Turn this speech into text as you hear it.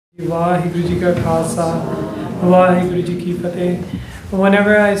Vaheguru Ji Ka Khalsa, Vaheguru Ji Ki Fateh.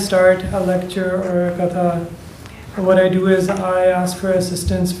 Whenever I start a lecture or a katha, what I do is I ask for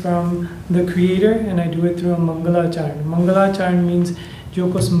assistance from the Creator, and I do it through a Mangala Charan. Mangala Charan means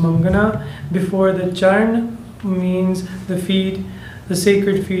Jokos Mangana. Before the Charan means the feet, the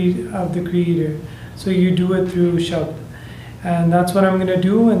sacred feet of the Creator. So you do it through Shabd. And that's what I'm going to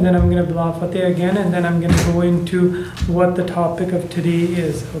do, and then I'm going to Bala Fateh again, and then I'm going to go into what the topic of today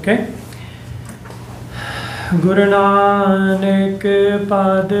is, okay? Guru Nanak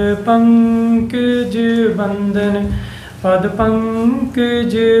Pad Pankaj Bandhan, Pad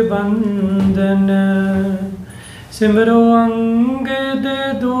Pankaj Bandhan, Simro Angad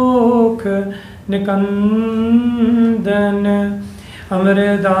Dokh Nikandan,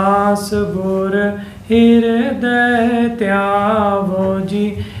 Amredas Gur Hirday Tyavo Ji,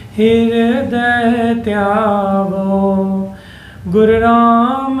 Hirday Tyavo, Guru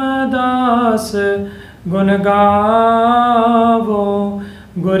Ramdas Gun Gavo,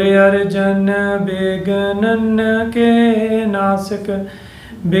 Guru Arjan Bignan Ke Nasak,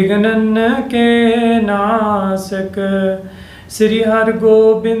 Bignan Ke Nasak, Sri Har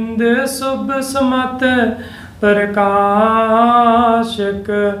Gobind Subh Samat Prakashak,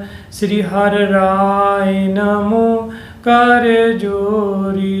 Sri Har Rai Namo Kar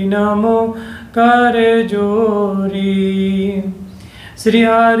Jori, Namo Kar Jori, Sri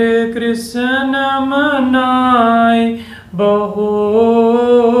Hare Krishna Manai Bahori,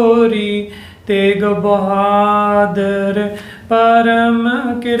 Teg Bahadur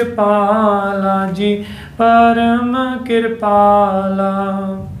Param Kirpala Ji, Param Kirpala,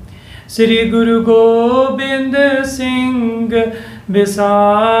 Sri Guru Gobind Singh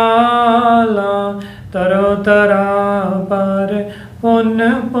Bisala, Taro Tara Par Pun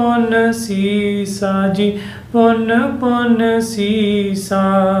Pun Sisa Ji, Pun Pun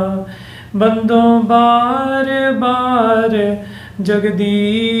Sisa, Bando Bar Bar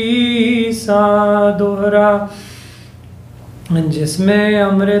Jagdisa Dohra, जिसमें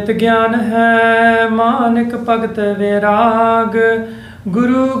अमृत ज्ञान है मानिक भगत वैराग,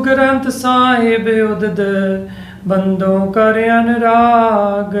 गुरु ग्रंथ साहिब उदद बंदों कर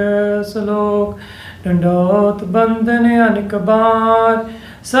अनुराग, श्लोक डंडोत बंदन अनेक बार,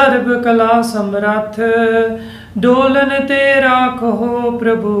 सर्व कला समरथ, डोलन तेरा कहो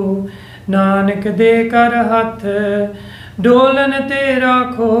प्रभु, नानक दे कर हाथ, डोलन तेरा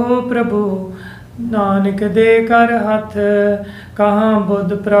कहो प्रभु, नानक दे कर हाथ, कहाँ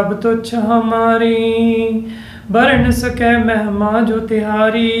बुद्ध प्रभ तुच्छ हमारी, बरन सके महिमा जो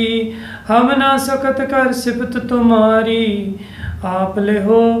तिहारी, हम ना सकत कर सिफत तुम्हारी, आप ले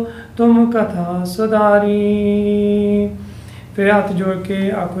हो तुम कथा सुधारी। फिर हाथ जोड़ के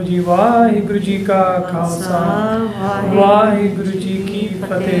आखो जी वाहिगुरु जी का खालसा, वाहिगुरु जी की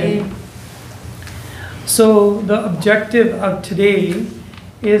फतेह। So the objective of today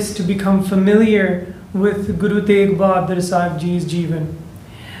is to become familiar with Guru Teg Bahadur Sahib Ji's Jivan.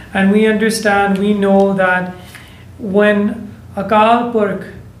 And we understand, we know that when Akal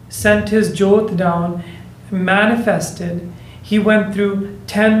Purkh sent his Jyot down, manifested, he went through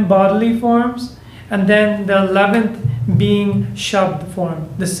 10 bodily forms, and then the 11th being Shabd form,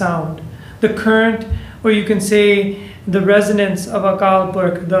 the sound. The current, or you can say the resonance of Akal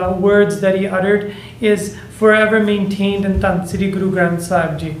Purkh, the words that he uttered, is forever maintained in Tan Sri Guru Granth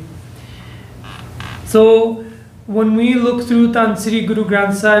Sahib Ji. So when we look through Tan Sri Guru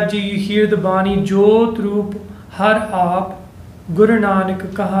Granth Sahib Ji, you hear the Bani Jyot Roop Har Aap Guru Nanak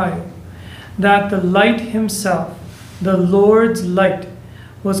Kahayo, that the light himself, the Lord's light,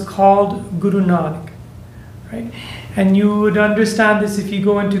 was called Guru Nanak, right? And you would understand this if you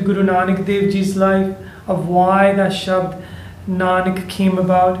go into Guru Nanak Dev Ji's life, of why that Shabd Nanak came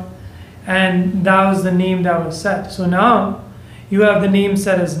about, and that was the name that was set. So now you have the name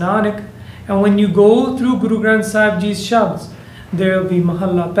set as Nanak, and when you go through Guru Granth Sahib Ji's Shabds, there will be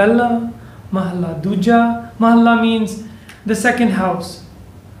Mahalla Pehla, Mahalla Duja. Mahalla means the second house,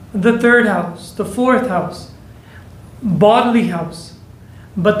 the third house, the fourth house, bodily house.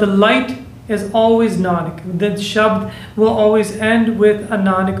 But the light is always Nanak. The Shabd will always end with a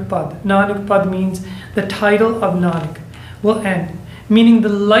Nanak Pad. Nanak Pad means the title of Nanak will end, meaning the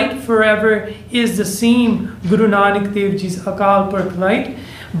light forever is the same Guru Nanak Dev Ji's Akal Purkh light,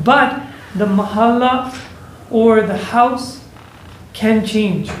 but the Mahalla or the house can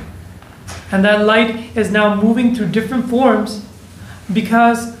change. And that light is now moving through different forms,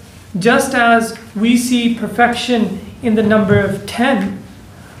 because just as we see perfection in the number of 10,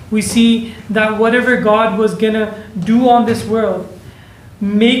 we see that whatever God was going to do on this world,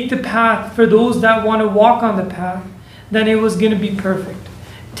 make the path for those that want to walk on the path, then it was going to be perfect.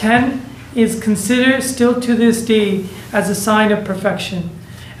 10 is considered still to this day as a sign of perfection.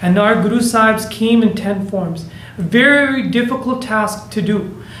 And our Guru Sahibs came in 10 forms. A very difficult task to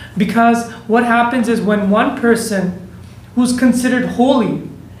do, because what happens is when one person who's considered holy,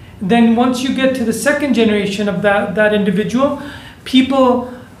 then once you get to the second generation of that individual,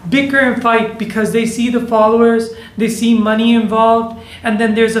 people bicker and fight because they see the followers, they see money involved, and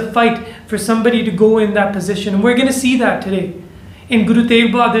then there's a fight for somebody to go in that position. And we're going to see that today in Guru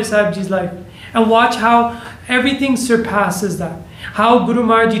Teg Bahadur Sahib Ji's life. And watch how everything surpasses that. How Guru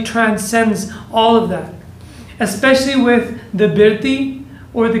Maharaj Ji transcends all of that. Especially with the birti,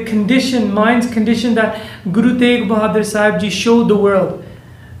 or the condition, mind's condition that Guru Teg Bahadur Sahib Ji showed the world.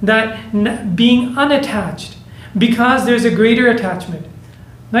 That being unattached, because there's a greater attachment.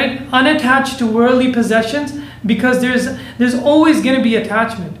 Right? Unattached to worldly possessions, because there's always going to be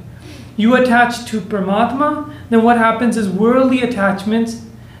attachment. You attach to Paramatma, then what happens is worldly attachments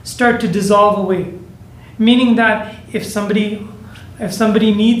start to dissolve away. Meaning that if somebody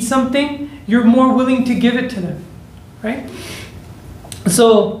needs something, you're more willing to give it to them. Right?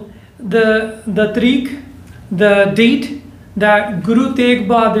 So the tariq, the date that Guru Teg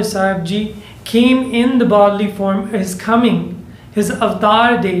Bahadur Sahib Ji came in the bodily form, his coming, his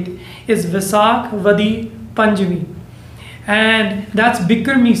avatar date is Vaisakh Vadi Panjami. And that's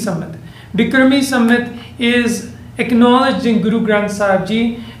Bikrami Samvat. Bikrami Samvat is acknowledged in Guru Granth Sahib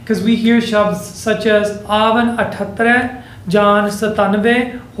Ji, because we hear shabds such as Avan 78, Jan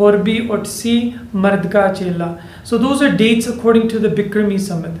 97, Horbi 80, Mardka Chela. So those are dates according to the Bikrami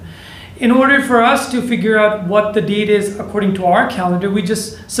Samvat. In order for us to figure out what the date is according to our calendar, we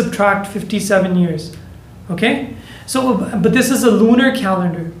just subtract 57 years. Okay? So, but this is a lunar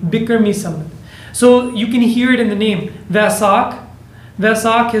calendar, Bikrami Samvat. So you can hear it in the name, Vaisakh.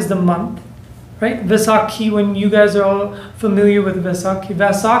 Vaisakh is the month, right? Vaisakhi, when you guys are all familiar with Vaisakhi.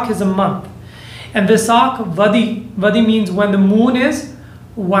 Vaisakh is a month. And Vaisakh Vadi, Vadi means when the moon is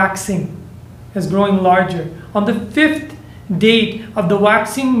waxing, is growing larger. On the 5th date of the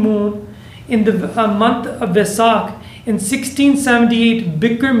waxing moon in the month of Vaisakh in 1678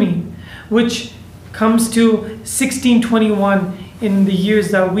 Bikrami, which comes to 1621 in the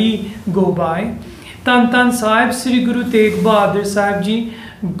years that we go by, Tan Sahib Sri Guru Teg Bahadur Sahib Ji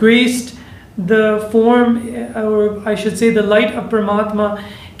graced the form, or I should say the light of Paramatma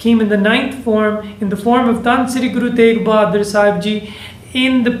came in the 9th form, in the form of Tan Sri Guru Teg Bahadur Sahib Ji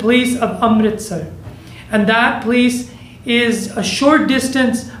in the place of Amritsar. And that place is a short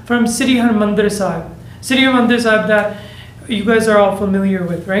distance from Sri Harmandir Sahib. Sri Harmandir Sahib that you guys are all familiar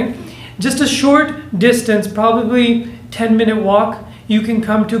with, right? Just a short distance, probably 10-minute walk, you can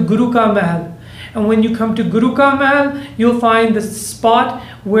come to Guru Ka Mahal. And when you come to Guru Ka Mahal, you'll find the spot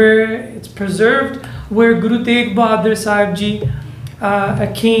where it's preserved, where Guru Teg Bahadur Sahib Ji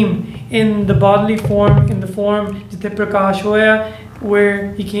came in the bodily form, in the form Jite Prakash Hoya,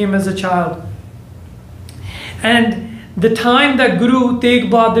 where he came as a child. And the time that Guru Teg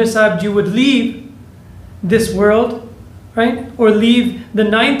Bahadur Sahib Ji would leave this world, right, or leave the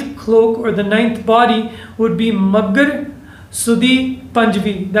 9th cloak or the 9th body, would be Maggar Sudi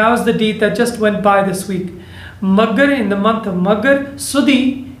Panjvi. That was the date that just went by this week. Maggar, in the month of Maggar.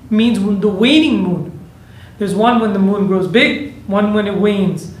 Sudi means the waning moon. There's one when the moon grows big, one when it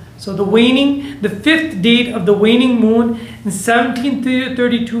wanes. So the waning, the 5th date of the waning moon in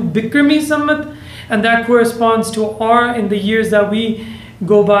 1732 Bikrami Samvat, and that corresponds to our, in the years that we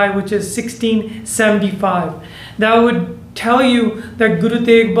go by, which is 1675. That would tell you that Guru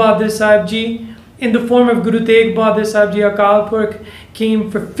Teg Bahadur Sahib Ji, in the form of Guru Teg Bahadur Sahib Ji Akal Purkh, came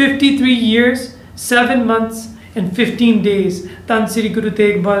for 53 years, 7 months, and 15 days. Tan Sri Guru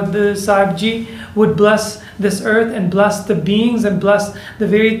Teg Bahadur Sahib Ji would bless this earth and bless the beings and bless the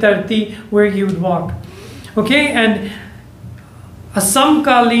very tarti where he would walk. Okay, and a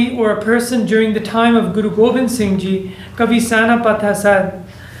Samkali, or a person during the time of Guru Gobind Singh Ji, Kavi Sanapat has said,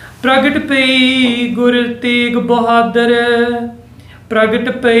 Pragat Pe Guru Teg Bahadur,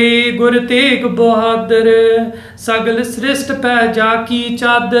 Pragat Pe Guru Teg Bahadur, Sagal Srist Pe Jaki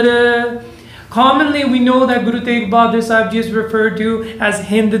Chadar. Commonly we know that Guru Teg Bahadur Sahib Ji is referred to as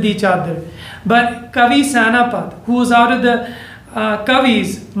Hind Di Chadar. But Kavi Sanapat, who was out of the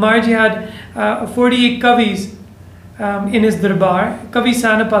Kavis, Marji had 48 Kavis in his darbar. Kavi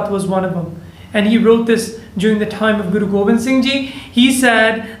Sanapat was one of them. And he wrote this during the time of Guru Gobind Singh Ji. He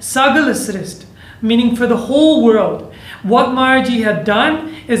said, Sagal Srist, meaning for the whole world. What Maharji had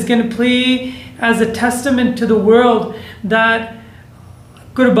done is going to play as a testament to the world that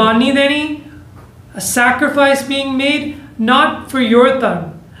Qurbani deni, a sacrifice being made, not for your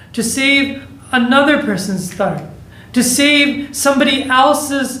tar, to save another person's tar, to save somebody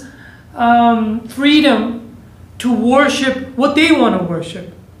else's freedom to worship what they want to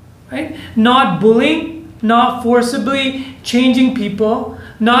worship, right? Not bullying, not forcibly changing people,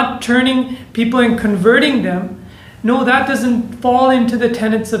 not turning people and converting them. No, that doesn't fall into the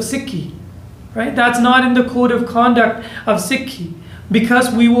tenets of Sikhi, right? That's not in the code of conduct of Sikhi,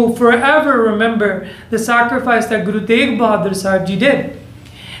 because we will forever remember the sacrifice that Guru Teg Bahadur Sahib Ji did.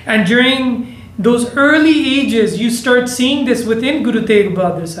 And during those early ages, you start seeing this within Guru Teg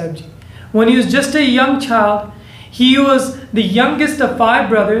Bahadur Sahib Ji. When he was just a young child, he was the youngest of 5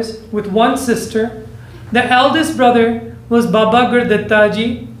 brothers with 1 sister. The eldest brother was Baba Gurditta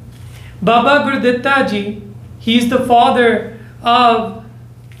Ji. Baba Gurditta Ji, he's the father of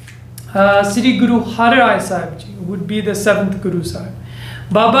Sri Guru Har Rai Sahib Ji, would be the 7th Guru Sahib.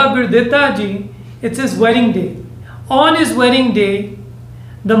 Baba Gurditta Ji, it's his wedding day. On his wedding day,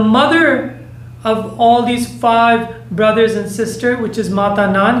 the mother of all these 5 brothers and sisters, which is Mata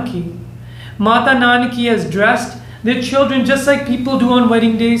Nanki, Mata Nanki has dressed their children just like people do on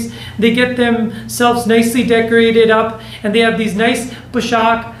wedding days. They get themselves nicely decorated up, and they have these nice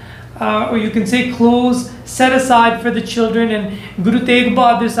poshak, or you can say clothes, set aside for the children. And Guru Teg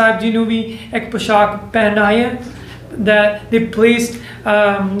Bahadur Sahib Ji nu bhi ek poshak pehnaya, that they placed,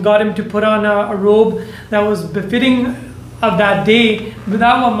 got him to put on a robe that was befitting of that day.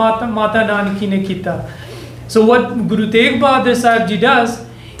 That what Mata Nanki ne kita. So what Guru Teg Bahadur Sahib Ji does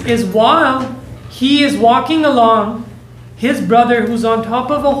is, while he is walking along, his brother, who's on top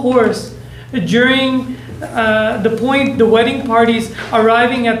of a horse, during the wedding parties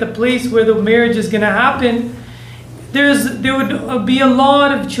arriving at the place where the marriage is going to happen, there would be a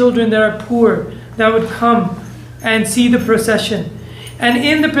lot of children that are poor that would come and see the procession. And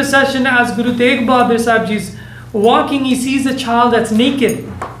in the procession, as Guru Teg Bahadur Sahib Ji is walking, he sees a child that's naked,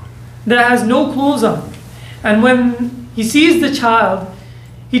 that has no clothes on. And when he sees the child,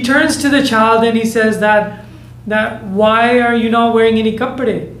 he turns to the child and he says that why are you not wearing any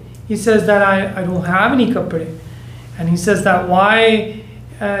kapde? He says that I don't have any kapde. And he says that why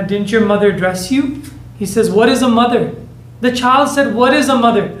didn't your mother dress you? He says, what is a mother? The child said, what is a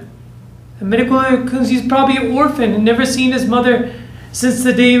mother? And because he's probably an orphan and never seen his mother since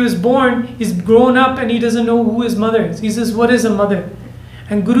the day he was born. He's grown up and he doesn't know who his mother is. He says, what is a mother?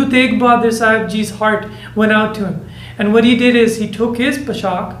 And Guru Teg Bahadur Sahib Ji's heart went out to him. And what he did is, he took his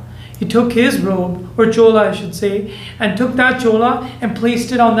poshak, he took his robe, or chola I should say, and took that chola and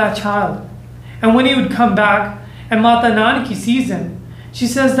placed it on that child. And when he would come back, and Mata Nanaki sees him, she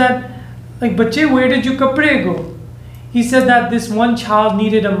says that, like, bache, where did your kapde go? He said that this one child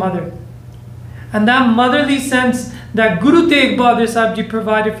needed a mother. And that motherly sense that Guru Teg Bahadur Sahib Ji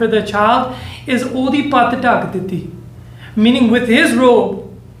provided for the child is Odi Pattak Diti. Meaning, with his robe,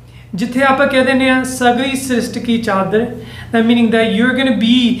 Jithe aapa keh dene hain sagai srishti ki chadar, that meaning that you're going to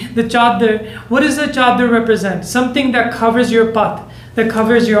be the chadar. What does the chadar represent? Something that covers your path, that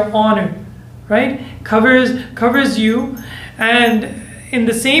covers your honor, right? Covers you. And in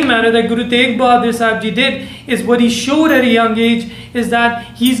the same manner that Guru Teg Bahadur Sahib Ji did, is what he showed at a young age, is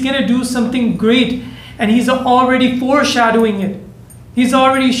that he's going to do something great, and he's already foreshadowing it. He's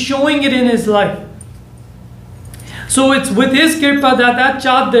already showing it in his life. So it's with his kirpa that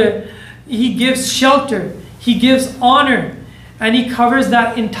chadar, he gives shelter, he gives honor, and he covers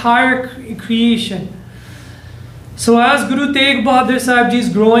that entire creation. So as Guru Teg Bahadur Sahib Ji is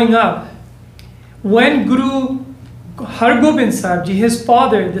growing up, when Guru Har Gobind Sahib Ji, his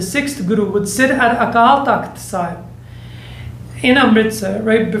father, the 6th Guru, would sit at Akal Takht Sahib in Amritsar,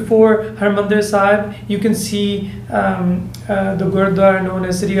 right before Harmandir Sahib, you can see the Gurdwara known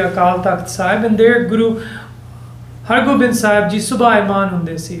as Sri Akal Takht Sahib, and there Guru Har Gobind Sahib Ji Subha Iman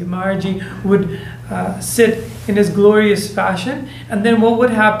hunde si. Maharji would sit in his glorious fashion, and then what would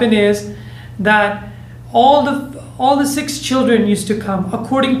happen is that all the 6 children used to come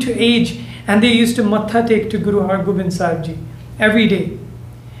according to age, and they used to matha take to Guru Har Gobind Sahib Ji every day.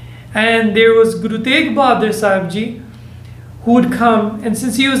 And there was Guru Teg Bahadur Sahib Ji, who would come, and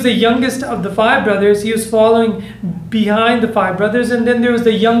since he was the youngest of the 5 brothers, he was following behind the 5 brothers, and then there was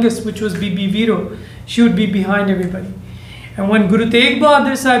the youngest, which was Bibi Viro. She would be behind everybody. And when Guru Teg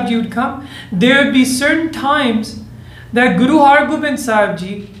Bahadur Sahib Ji would come, there would be certain times that Guru Har Gobind Sahib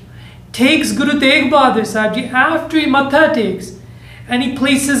Ji takes Guru Teg Bahadur Sahib Ji after he matha takes, and he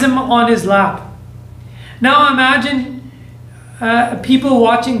places him on his lap. Now imagine people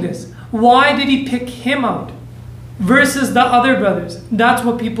watching this. Why did he pick him out versus the other brothers? That's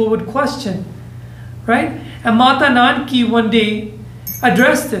what people would question, right? And Mata Nanki one day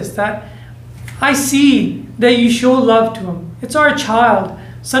addressed this, that I see that you show love to him. It's our child.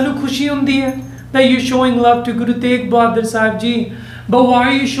 Sanu khushi hundi hai. that you're showing love to Guru Teg Bahadur Sahib Ji, but why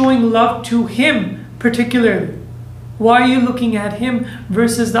are you showing love to him particularly? Why are you looking at him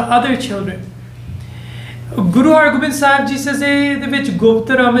versus the other children? Guru Hargobind Sahib Ji says,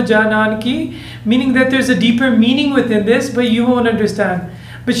 meaning that there's a deeper meaning within this, but you won't understand.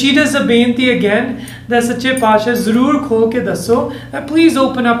 But she does a beinti again, that Sache Pasha Zarur khol ke dasso, that please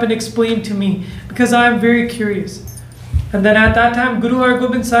open up and explain to me, because I am very curious. And then at that time, Guru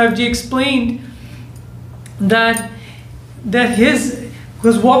Hargobind Sahib Ji explained that his,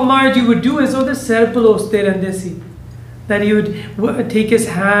 because what Marji would do is, that he would take his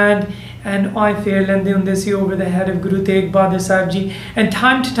hand and over the head of Guru Teg Bahadur Sahib Ji, and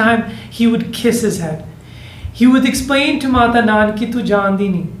time to time he would kiss his head. He would explain to Mata Nanaki, tu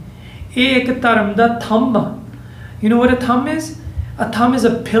jandi nahi, ek dharam da thumb. You know what a thumb is? A thumb is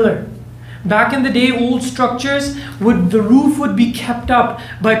a pillar. Back in the day, old structures, the roof would be kept up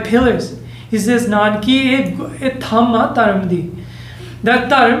by pillars. He says, Nanaki, a thumb dharam di. That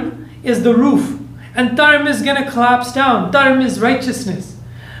dharam is the roof. And dharam is going to collapse down. Dharam is righteousness.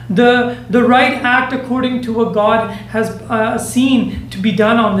 The right act according to what God has seen to be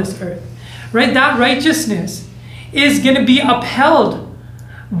done on this earth. Right? That righteousness is going to be upheld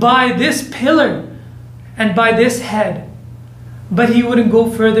by this pillar and by this head. But he wouldn't go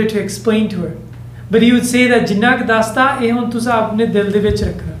further to explain to her. But he would say that Jinnak dasta eh hun tusa apne dil de vich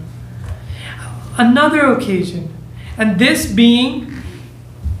rakhna. Another occasion, and this being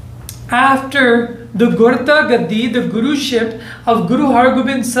after the Gurta Gaddi, the Guruship of Guru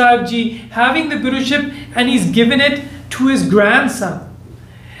Hargobind Sahib Ji, having the Guruship, and he's given it to his grandson.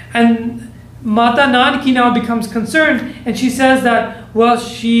 And Mata Nanaki now becomes concerned, and she says that, well,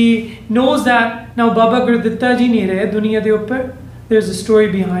 she knows that now Baba Gurditta Ji nahi rahe duniya de uppar. There's a story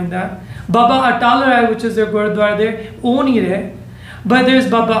behind that. Baba Atal Rai, which is their Gurdwara there, oh nahi rahe. But there's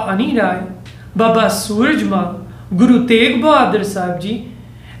Baba Ani Rai, Baba Surjmal, Guru Teg Bahadur Sahib Ji.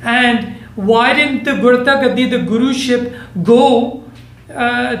 And why didn't the Gurta Gaddi, the Guruship, go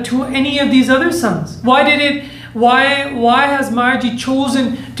to any of these other sons? Why has Marji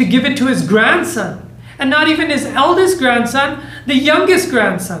chosen to give it to his grandson? And not even his eldest grandson, the youngest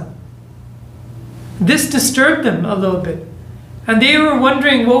grandson. This disturbed them a little bit. And they were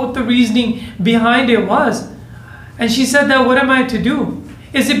wondering what the reasoning behind it was. And she said that, what am I to do?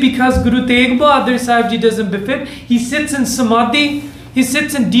 Is it because Guru Teg Bahadur Sahib Ji doesn't befit? He sits in samadhi. He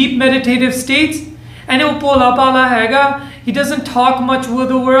sits in deep meditative states, and he doesn't talk much with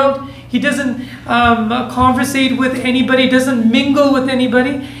the world. He doesn't conversate with anybody, doesn't mingle with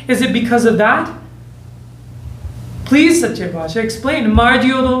anybody. Is it because of that? Please, Sache Pasha, explain. Marji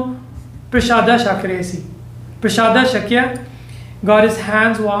odo prashada shakresi. Prashada shakya, got his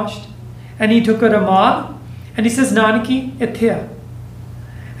hands washed, and he took a ramal, and he says, Nanaki, ethya.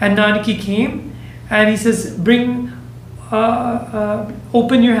 And Nanaki came, and he says, bring...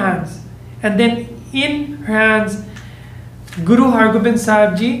 open your hands. And then in her hands, Guru Hargobind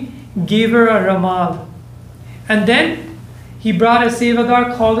Sahib Ji gave her a ramal. And then he brought a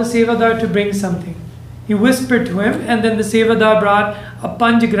sevadar, called a sevadar to bring something. He whispered to him, and then the sevadar brought a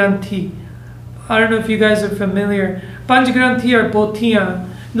Panj Granthi. I don't know if you guys are familiar. Panj Granthi are pothiyan,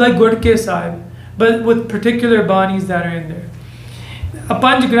 like Gurke Sahib, but with particular banis that are in there. A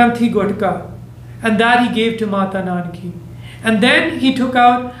Panj Granthi Gurka. And that he gave to Mata Nanaki. And then he took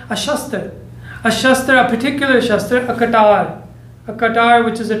out a shastra. A shastra, a particular shastra, a katar. A katar,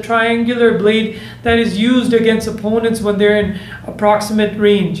 which is a triangular blade that is used against opponents when they're in approximate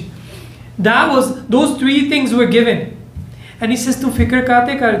range. Those three things were given. And he says, tu fikr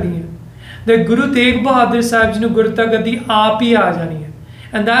kate kar diya? The Guru Teg Bahadur Sahib Ji nu Gurta Gaddi aap hi aa jani hai.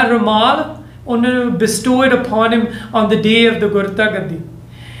 And that ramal, unhone bestowed upon him on the day of the Gurta Gaddi.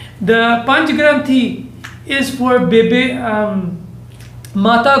 The Panj Granthi is for Bebe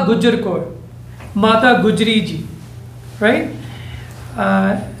Mata Gujjar Kaur, Mata Gujri Ji, right?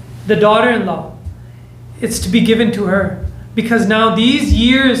 The daughter-in-law. It's to be given to her. Because now these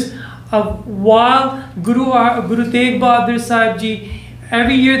years of while Guru Teg Bahadur Sahib Ji,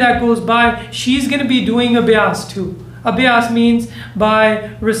 every year that goes by, she's going to be doing abhyas too. Abhyas means by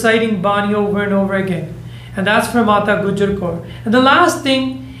reciting Bani over and over again. And that's for Mata Gujjar Kaur. And the last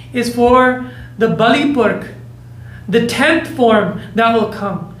thing is for the Bali Purk, the 10th form that will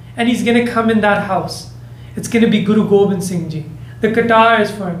come. And he's going to come in that house. It's going to be Guru Gobind Singh Ji. The Qatar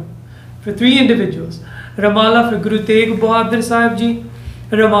is for him, for 3 individuals. Ramala for Guru Teg Bahadur Sahib Ji,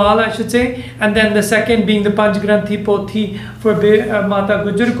 Ramala I should say, and then the second being the Panj Granthi Pothi for Mata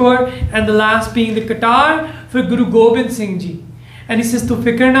Gujjar Kaur, and the last being the Qatar for Guru Gobind Singh Ji. And he says, tu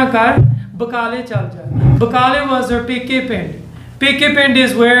fikr na kar, Bakale chal ja. Bakale was her Peke Pind. Peke Pind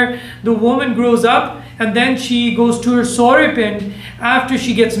is where the woman grows up and then she goes to her Sore Pind after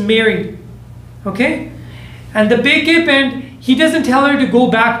she gets married. Okay? And the Peke Pind, he doesn't tell her to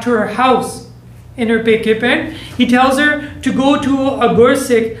go back to her house in her Peke Pind. He tells her to go to a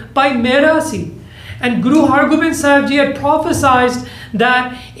Gursikh by Merasi. And Guru Hargobind Sahib Ji had prophesied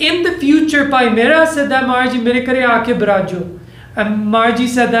that in the future, Bhai Mera said that Marji mere kare aake barajo. And Marji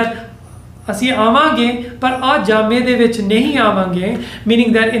said that ਅਸੀਂ ਆਵਾਂਗੇ ਪਰ ਆ ਜਾਮੇ ਦੇ ਵਿੱਚ ਨਹੀਂ ਆਵਾਂਗੇ,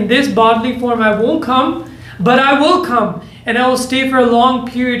 meaning that in this bodily form I won't come, but I will come and I will stay for a long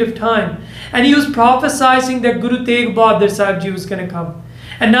period of time. And he was prophesying that Guru Teg Bahadur Sahib Ji was going to come.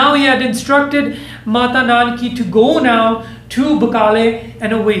 And now he had instructed Mata Nanaki to go now to Bakale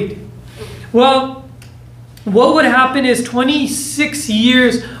and await. Well, what would happen is 26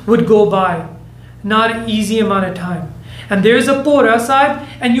 years would go by. Not an easy amount of time. And there's a Pora Sahib,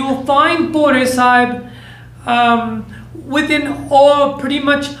 and you will find Pora Sahib within pretty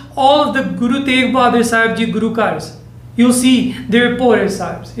much all of the Guru Teg Bahadur Sahib Ji Guru Kars. You'll see there are Pora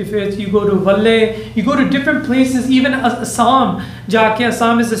Sahibs. If you go to Valle, you go to different places, even Assam.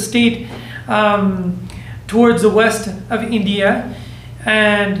 Assam is a state towards the west of India,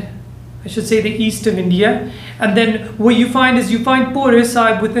 and I should say the east of India. And then what you find is you find Pora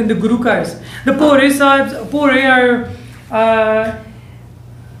Sahib within the Guru Kars. The Pora Sahibs, Pora are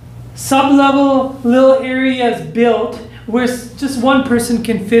sub-level little areas built where just one person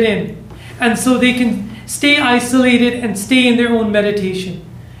can fit in, and so they can stay isolated and stay in their own meditation.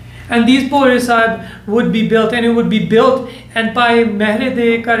 And these Pora Sahib would be built, and it would be built and by Mehre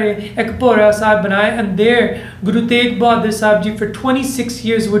de Kare ek Pora Sahib banaya, and there Guru Teg Bahadur Sahib Ji for 26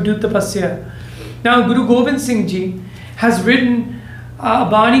 years would do tapasya. Now Guru Gobind Singh Ji has written a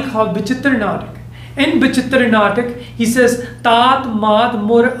Bani called Vichitra Natak. In Vichitra Natak, he says, Tat Mat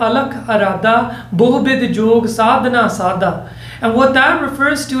Mur Alak Arada Bohbid Jog Sadhana Sada. And what that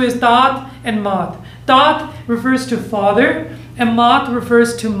refers to is Tat and Mat. Tat refers to father and Mat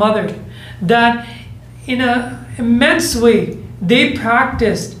refers to mother. That in an immense way, they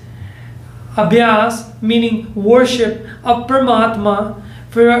practiced abhyas, meaning worship of Paramatma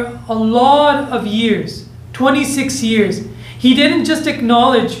for a lot of years, 26 years. He didn't just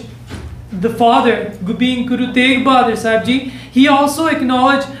acknowledge the father being Guru Teg Bahadur Sahib Ji, he also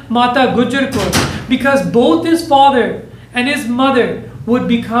acknowledged Mata Gujjar Kaur, because both his father and his mother would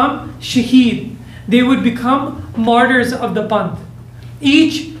become shaheed. They would become martyrs of the Panth,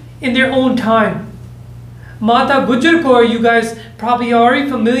 each in their own time. Mata Gujjar Kaur, you guys probably already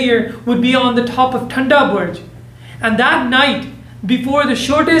familiar, would be on the top of Thanda Burj. And that night, before the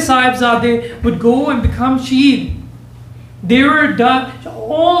Chote Sahibzade would go and become shaheed, they were done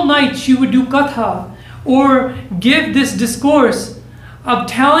all night. She would do katha or give this discourse of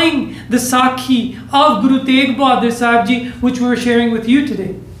telling the Sakhi of Guru Teg Bahadur Sahib Ji, which we're sharing with you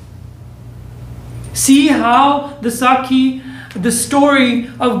today. See how the Sakhi, the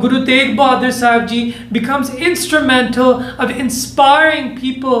story of Guru Teg Bahadur Sahib Ji becomes instrumental of inspiring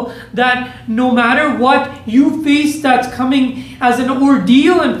people that no matter what you face that's coming as an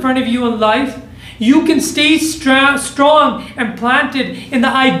ordeal in front of you in life, you can stay strong and planted in the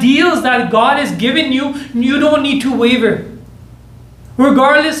ideals that God has given you. You don't need to waver.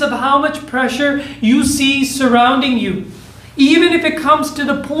 Regardless of how much pressure you see surrounding you. Even if it comes to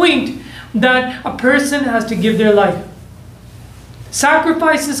the point that a person has to give their life.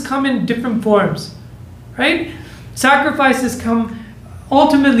 Sacrifices come in different forms, right? Sacrifices come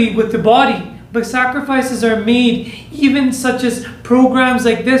ultimately with the body. But sacrifices are made even such as programs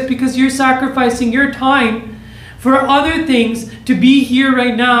like this, because you're sacrificing your time for other things to be here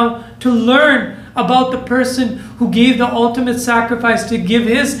right now to learn about the person who gave the ultimate sacrifice to give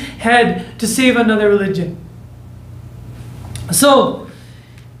his head to save another religion. So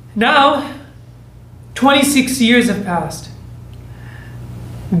now 26 years have passed.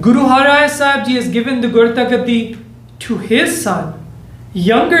 Guru Har Rai Sahib Ji has given the Gurta to his son,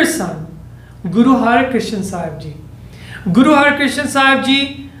 younger son, Guru Har Krishan Sahib Ji. Guru Har Krishan Sahib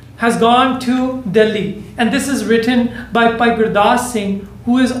Ji has gone to Delhi, and this is written by Bhai Gurdas Singh,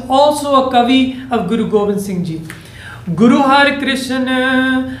 who is also a Kavi of Guru Gobind Singh Ji. Guru Har Krishan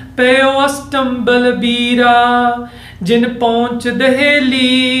Payo Astam Balbira Jin Paunch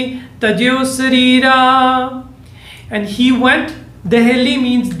Daheli Tajyo Sarira. And he went, Daheli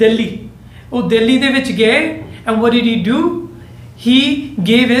means Delhi. Oh, Delhi de vich gaye, and what did he do? He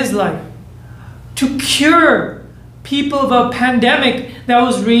gave his life to cure people of a pandemic that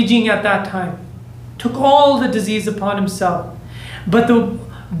was raging at that time. Took all the disease upon himself. But the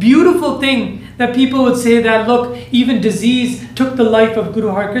beautiful thing that people would say that, look, even disease took the life of Guru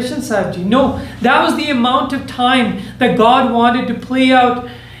Har Krishan Sahib Ji. No, that was the amount of time that God wanted to play out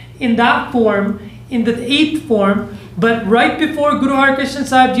in that form, in the 8th form. But right before Guru Har Krishan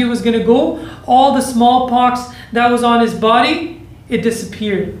Sahib Ji was going to go, all the smallpox that was on his body, it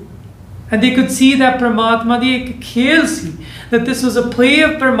disappeared. And they could see that Paramatma di ek khel si, that this was a play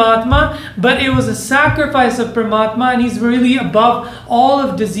of Paramatma, but it was a sacrifice of Paramatma, and he's really above all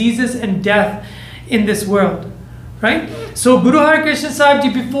of diseases and death in this world. Right? So Guru Har Krishan Sahib Ji,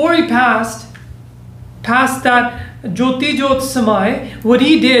 before he passed that Jyoti Jyot Samay, what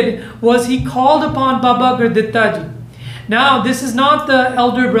he did was he called upon Baba Gurditta Ji. Now, this is not the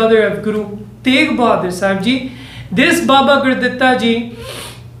elder brother of Guru Teg Bahadur Sahib Ji. This Baba Gurditta Ji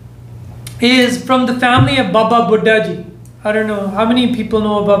is from the family of Baba Buddha Ji. I don't know, how many people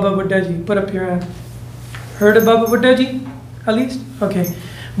know Baba Buddha Ji? Put up your hand. Heard of Baba Buddha Ji? At least? Okay.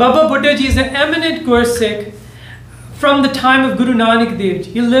 Baba Buddha Ji is an eminent Gursikh from the time of Guru Nanak Dev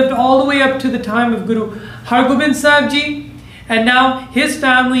Ji. He lived all the way up to the time of Guru Har Gobind Sahib Ji. And now his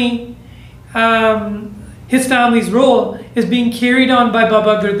family, his family's role is being carried on by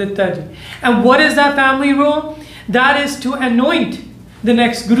Baba Gurditta Ji. And what is that family role? That is to anoint the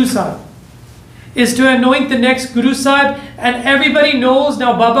next Guru Sahib. Is to anoint the next Guru Sahib, and everybody knows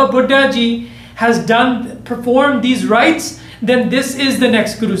now Baba Buddha Ji has performed these rites, then this is the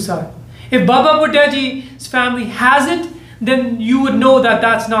next Guru Sahib. If Baba Buddha Ji's family hasn't, then you would know that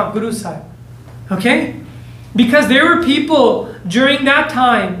that's not Guru Sahib. Okay? Because there were people during that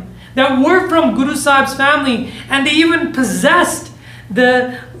time that were from Guru Sahib's family, and they even possessed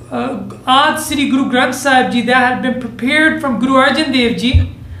the Ad Sri Guru Granth Sahib Ji that had been prepared from Guru Arjan Dev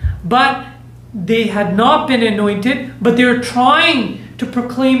Ji, but they had not been anointed, but they were trying to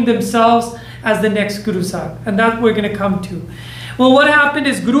proclaim themselves as the next Guru Sahib. And that's what we're going to come to. Well, what happened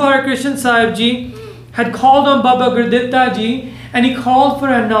is Guru Har Krishan Sahib Ji had called on Baba Gurditta Ji, and he called for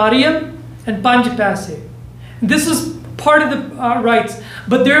a nariyal and panj paise. This is part of the rites,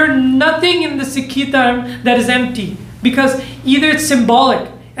 but there are nothing in the Sikhi term that is empty, because either it's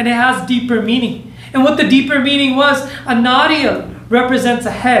symbolic and it has deeper meaning. And what the deeper meaning was, a nariyal represents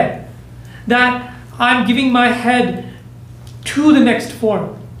a head, that I'm giving my head to the next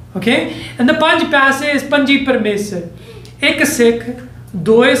form. Okay? And the panj paise is panji parmesar. Ek Sikh,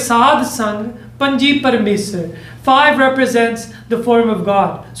 doye sadh sang, panji parmesar. 5 represents the form of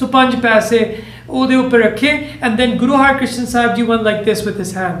God. So panj paise ode upar rakhe, and then Guru Har Krishan Sahib Ji went like this with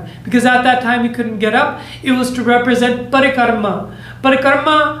his hand, because at that time he couldn't get up. It was to represent parikarma.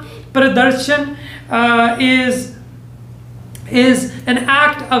 Parikarma, paradarshan is an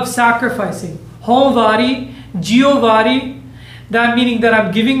act of sacrificing. Homvari, Jiovari, that meaning that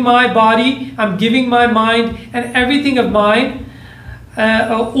I'm giving my body, I'm giving my mind, and everything of mine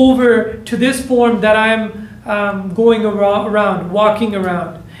over to this form that I'm going around, walking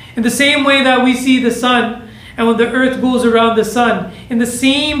around. In the same way that we see the sun, and when the earth goes around the sun, in the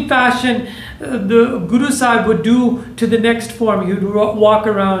same fashion the Guru Sahib would do to the next form. He would walk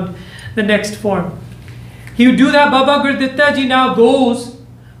around the next form. He would do that. Baba Gurditta Ji now goes,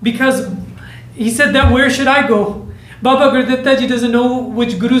 because he said that where should I go? Baba Gurditta Ji doesn't know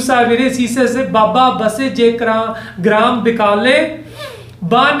which Guru Sahib it is. He says that Baba Base Je Gram Bikale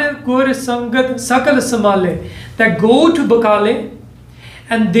Ban Gur Sangat Sakal Samale. That go to Bakale,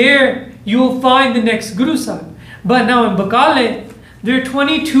 and there you will find the next Guru Sahib. But now in Bakale, there are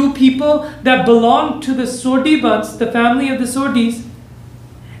 22 people that belong to the Sodhi Bans, the family of the Sodhis,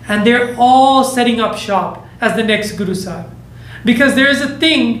 and they're all setting up shop as the next Guru Sahib. Because there is a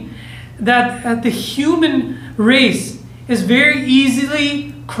thing that the human race is very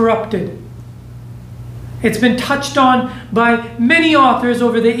easily corrupted. It's been touched on by many authors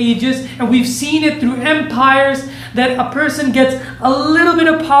over the ages, and we've seen it through empires, that a person gets a little bit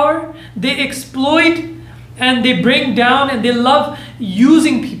of power, they exploit and they bring down, and they love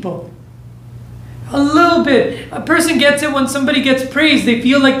using people. A little bit. A person gets it when somebody gets praised, they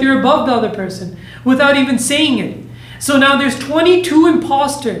feel like they're above the other person without even saying it. So now there's 22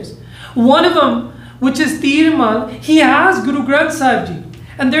 imposters. One of them, which is Tirmal, he has Guru Granth Sahib Ji.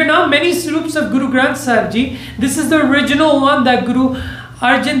 And there are not many swarups of Guru Granth Sahib Ji. This is the original one that Guru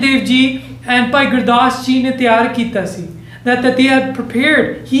Arjan Dev Ji and Bhai Gurdas Ji ne tayar kita si. That they had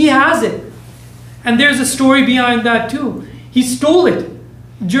prepared. He has it. And there's a story behind that too. He stole it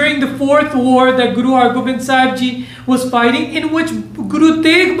during the 4th war that Guru Har Gobind Sahib Ji was fighting, in which Guru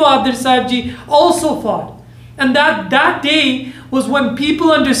Teg Bahadur Sahib Ji also fought. And that day was when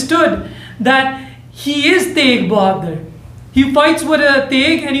people understood that he is Teg Bahadur. He fights with a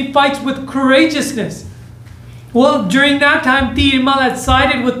Teg, and he fights with courageousness. Well, during that time, Tir Mal had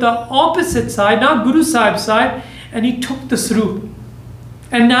sided with the opposite side, not Guru Sahib's side, and he took the Swaroop.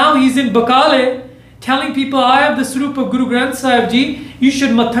 And now he's in Bakale telling people, I have the Swaroop of Guru Granth Sahib Ji, you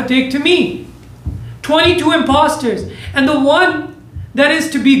should matha take to me. 22 imposters. And the one that is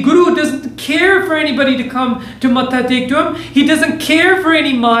to be Guru doesn't care for anybody to come to matha take to him. He doesn't care for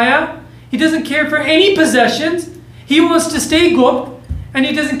any Maya. He doesn't care for any possessions. He wants to stay Gupt and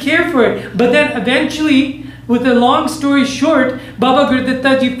he doesn't care for it. But then eventually, with a long story short, Baba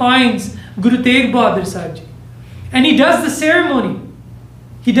Gurditta Ji finds Guru Teg Bahadur Sahib Ji. And he does the ceremony.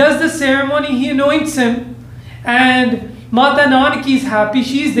 He does the ceremony, he anoints him. And Mata Nanaki is happy,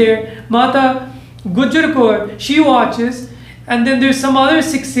 she's there. Mata Gujjar Kaur, she watches. And then there's some other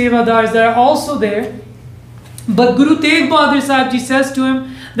Sikh Sevadars that are also there. But Guru Teg Bahadur Sahib Ji says to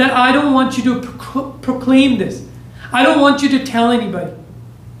him that I don't want you to proclaim this. I don't want you to tell anybody.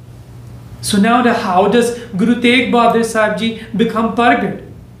 So now how does Guru Teg Bahadur Sahib Ji become Pargat?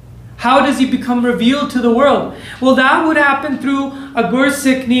 How does he become revealed to the world? Well, that would happen through a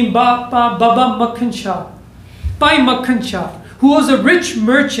Gursikh named Baba Makhan Shah. Bhai Makhan Shah, who was a rich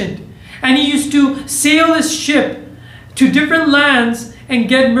merchant. And he used to sail his ship to different lands and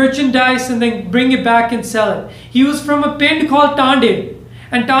get merchandise and then bring it back and sell it. He was from a pind called Tande.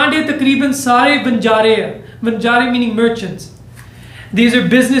 And Tande takriban sare Banjare hai. Banjare meaning merchants. These are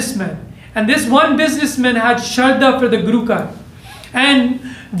businessmen. And this one businessman had Shraddha for the Guru Ka. And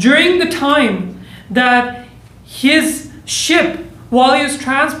during the time that his ship, while he was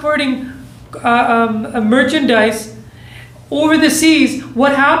transporting merchandise over the seas,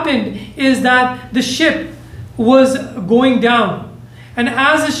 what happened is that the ship was going down. And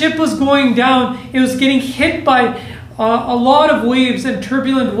as the ship was going down, it was getting hit by a lot of waves and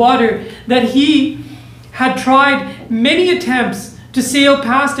turbulent water that he had tried many attempts to sail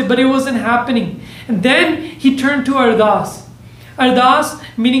past it, but it wasn't happening. And then he turned to Ardas. Ardas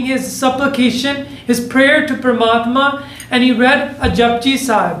meaning his supplication, his prayer to Paramatma, and he read a Japji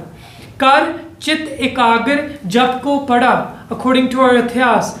Sahib. Kar chit ekagar jap ko pada, according to our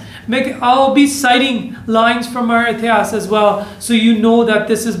Ityas. I'll be citing lines from our Ityas as well, so you know that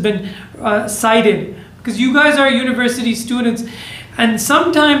this has been cited. Because you guys are university students, and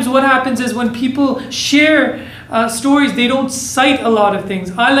sometimes what happens is when people share stories, they don't cite a lot of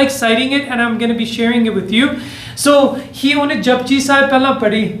things. I like citing it, and I'm going to be sharing it with you. So he only Japji Sahib pehla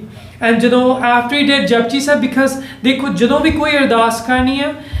padhi, and after he did Japji Sahib, because देखो जदों भी कोई अरदास करनी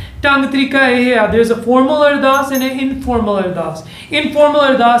है, ढंग तरीका ये है. There's a formal ardas and an informal ardas. Informal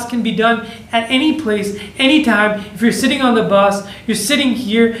ardas can be done at any place, anytime. If you're sitting on the bus, you're sitting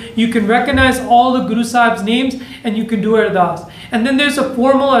here, you can recognize all the Guru Sahib's names and you can do ardas. And then there's a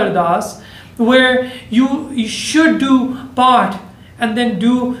formal ardas where you should do part and then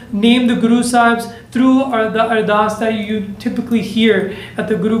name the Guru Sahibs through the ardas that you typically hear at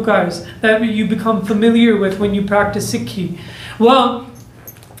the Guru Kars, that you become familiar with when you practice Sikhi. Well,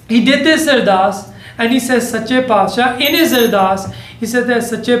 he did this ardas and he says Sache Pasha. In his ardas, he said that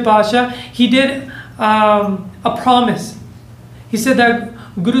Sache Pasha, he did a promise. He said that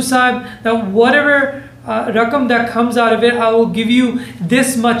Guru Sahib, that whatever rakam that comes out of it, I will give you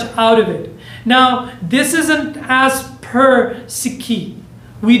this much out of it. Now, this isn't as per Sikhi.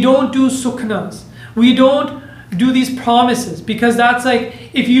 We don't do sukhnas. We don't do these promises, because that's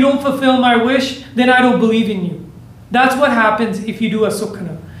like, if you don't fulfill my wish, then I don't believe in you. That's what happens if you do a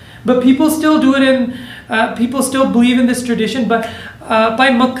sukhna. But people still do it people still believe in this tradition. But Bhai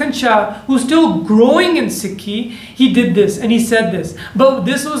Makhan Shah, who's still growing in Sikhi, he did this and he said this. But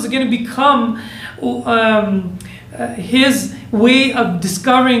this was going to become his way of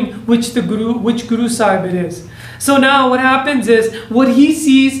discovering which Guru Sahib it is. So now what happens is, what he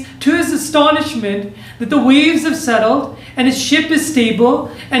sees, to his astonishment, that the waves have settled and his ship is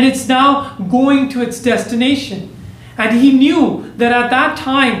stable and it's now going to its destination. And he knew that at that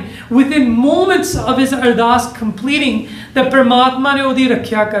time, within moments of his ardas completing, that Paramatma ne odi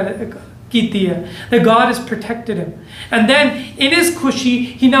rakhya kiti hai, that God has protected him. And then in his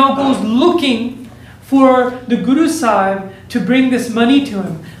khushi, he now goes looking for the Guru Sahib to bring this money to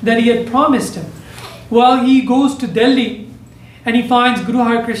him that he had promised him. Well, he goes to Delhi and he finds Guru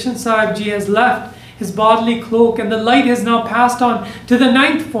Har Krishan Sahib Ji has left his bodily cloak and the light has now passed on to the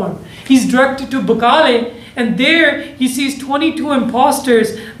 9th form. He's directed to Bakale, and there he sees 22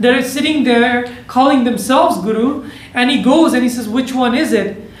 imposters that are sitting there calling themselves Guru, and he goes and he says, which one is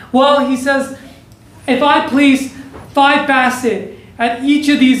it? Well, he says, if I place 5 paise at each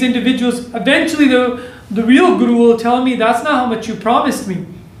of these individuals, eventually the real Guru will tell me that's not how much you promised me.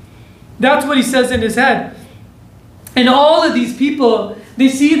 That's what he says in his head. And all of these people, they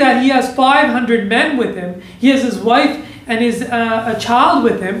see that he has 500 men with him, he has his wife and his a child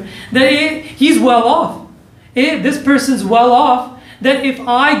with him, that he's well off. This person's well off, that if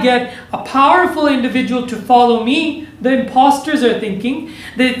I get a powerful individual to follow me, the imposters are thinking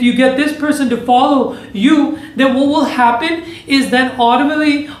that if you get this person to follow you, then what will happen is then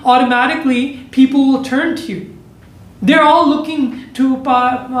automatically people will turn to you. They're all looking to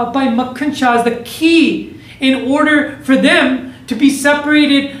Bhai Makhan Shah as the key in order for them to be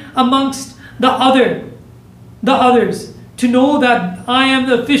separated amongst the others, to know that I am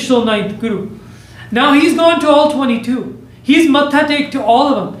the official 9th Guru. Now he's gone to all 22. He's matha tek to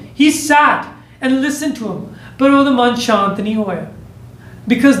all of them. He sat and listened to him. But ਉਹਦਾ ਮਨ ਸ਼ਾਂਤ ਨਹੀਂ ਹੋਇਆ.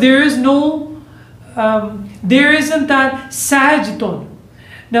 Because there isn't that sajton.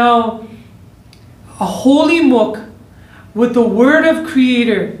 Now, a holy mukh with the word of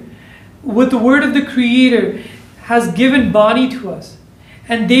Creator, with the word of the Creator, has given Bani to us.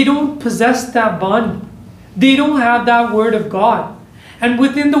 And they don't possess that Bani. They don't have that word of God. And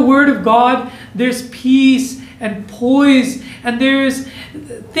within the word of God, there's peace and poise, and there's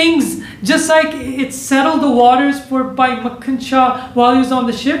things just like it settled the waters for Bhai Makhan Shah while he was on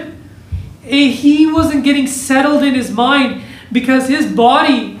the ship. He wasn't getting settled in his mind because his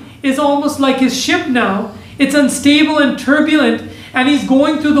body is almost like his ship now. It's unstable and turbulent, and he's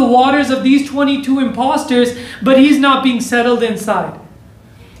going through the waters of these 22 imposters, but he's not being settled inside.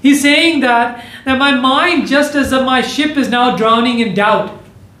 He's saying that my mind, just as my ship, is now drowning in doubt.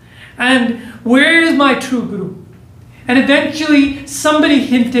 And where is my true Guru? And eventually somebody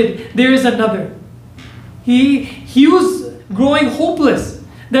hinted there is another. He was growing hopeless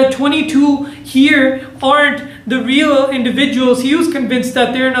that 22 here aren't the real individuals. He was convinced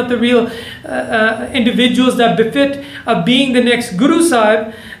that they're not the real individuals that befit being the next Guru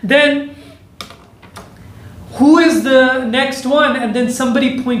Sahib. Then who is the next one? And then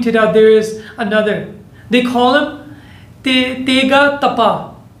somebody pointed out there is another. They call him Tega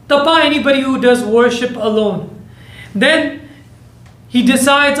Tapa. Tapa, anybody who does worship alone. Then he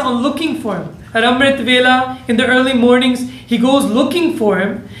decides on looking for him. At Amrit Vela, in the early mornings, he goes looking for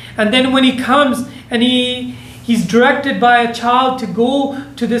him. And then when he comes and he's directed by a child to go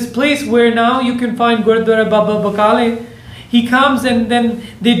to this place where now you can find Gurdwara Baba Bakale. He comes and then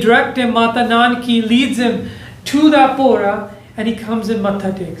they direct him, Mata Nanki leads him to that pora, and he comes and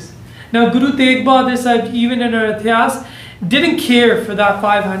matha takes. Now Guru Teg Bahadur Sahib, even in our Ityas, didn't care for that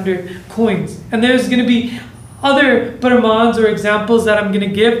 500 coins. And there's going to be other paramans or examples that I'm going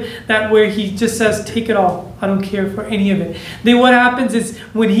to give that where he just says, take it all. I don't care for any of it. Then what happens is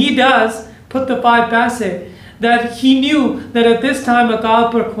when he does put the 5 paise, that he knew that at this time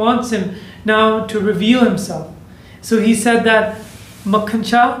Akal Purkh wants him now to reveal himself. So he said that, Makhan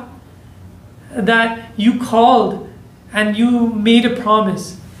Shah, that you called and you made a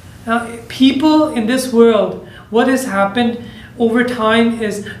promise. Now, people in this world, what has happened over time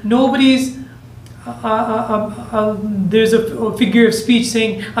is nobody's, there's a figure of speech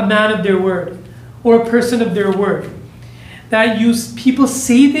saying a man of their word or a person of their word. That people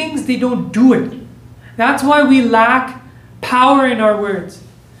say things, they don't do it. That's why we lack power in our words.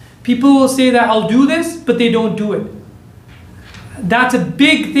 People will say that I'll do this, but they don't do it. That's a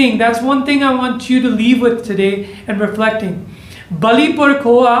big thing. That's one thing I want you to leave with today and reflecting. Bali par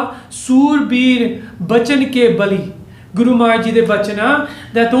khoa sur bir bachan ke bali. Guru Maharaj Ji de bachana,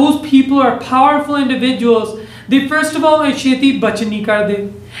 that those people are powerful individuals. They first of all sheti bachani kar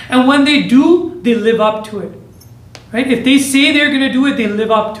de, and when they do, they live up to it. Right? If they say they're going to do it, they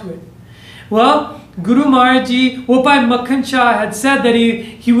live up to it. Well, Guru Maharaj Ji, Bhai Makhan Shah had said that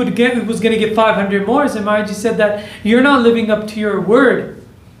he was going to get 500 more. And Maharaj Ji said that you're not living up to your word.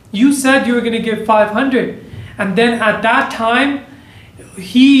 You said you were going to give 500. And then at that time,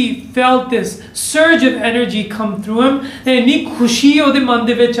 he felt this surge of energy come through him. That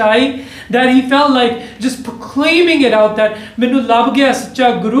he felt like just proclaiming it out that Minu lab gaya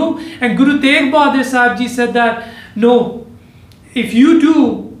sacha Guru. And Guru Teg Bahadur Sahib Ji said that, no, if you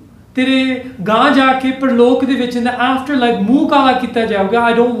do, तेरे गां जाके परलोक दे विच in the afterlife मुंह काला कीता जाओगा.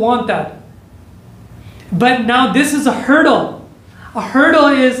 I don't want that. But now this is a hurdle. A hurdle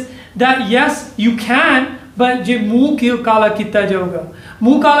is that yes, you can, but je मुंह काला कीता जाओगा.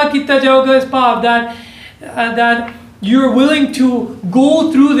 मुंह काला कीता जाओगा is भाव that you're willing to go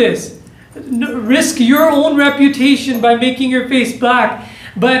through this, risk your own reputation by making your face black,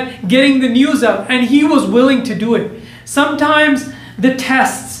 but getting the news out. And he was willing to do it. Sometimes the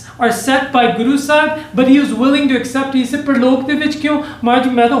tests are set by Guru Sahib, but he was willing to accept. He said, "Per lok de vich kyun? Maharaj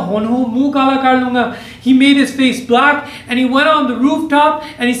ji, main to hon hu muh kala kar lunga." He made his face black and he went on the rooftop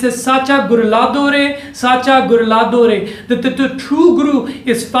and he says, "Sacha Gurlado re, Sacha Gurlado re," that the true Guru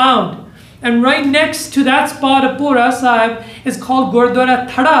is found. And right next to that spot of Pura Sahib is called Gurdwara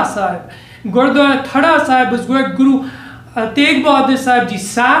Thada Sahib. Gurdwara Thada Sahib was where Guru Teg Bahadur Sahib Ji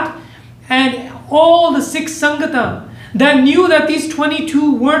sat, and all the Sikh Sangatan that knew that these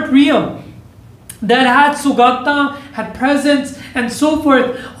 22 weren't real, that had Sugata, had presence and so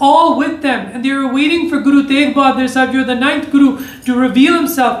forth, all with them, and they were waiting for Guru Teg Bahadur Sahib Ji, the 9th Guru, to reveal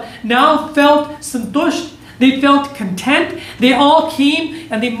himself, now felt santusht. They felt content. They all came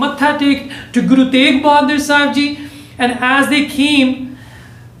and they matha teked to Guru Teg Bahadur Sahib Ji, and as they came,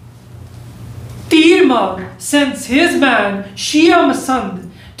 Tirmal sends his man Shia Masand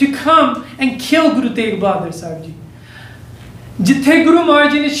to come and kill Guru Teg Bahadur Sahib Ji. Jithe Guru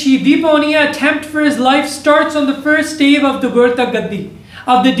Maharaj Ji ne Shahidi pauni hai, attempt for his life starts on the first day of the Gurta Gaddi.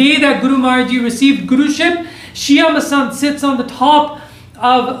 Of the day that Guru Maharaj Ji received Guruship, Shia Masand sits on the top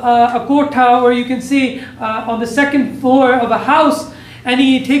of a kotha, or you can say on the second floor of a house, and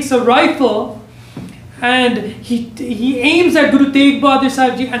he takes a rifle and he aims at Guru Teg Bahadur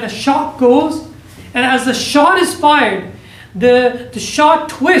Sahib Ji, and a shot goes, and as the shot is fired, the shot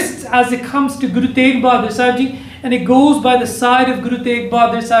twists as it comes to Guru Teg Bahadur Sahib Ji, and it goes by the side of Guru Teg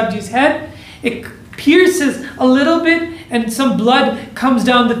Bahadur Sahib Ji's head. It pierces a little bit and some blood comes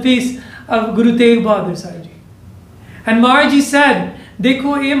down the face of Guru Teg Bahadur Sahib Ji. And Maharaj Ji said,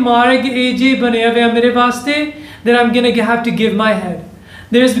 "Dekho ye marg AJ banaya hua mere vaste, that I'm going to have to give my head.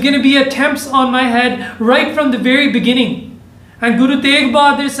 There's going to be attempts on my head right from the very beginning." And Guru Teg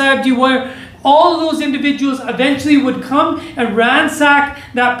Bahadur Sahib Ji, where all those individuals eventually would come and ransack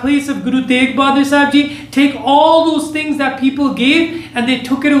that place of Guru Teg Bahadur Sahib Ji, take all those things that people gave, and they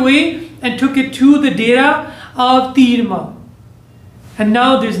took it away and took it to the dera of Tirma. And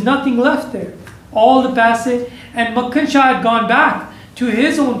now there's nothing left there. All the passage, and Makhan Shah had gone back to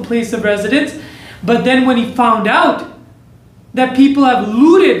his own place of residence, but then when he found out that people have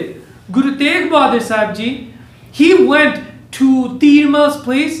looted Guru Teg Bahadur Sahib Ji, he went to Tirma's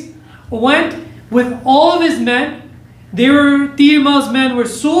place, went with all of his men. Tirma's men were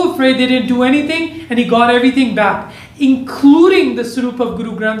so afraid they didn't do anything, and he got everything back, including the Swarup of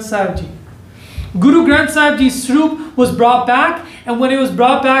Guru Granth Sahib Ji. Guru Granth Sahib Ji's Swarup was brought back, and when it was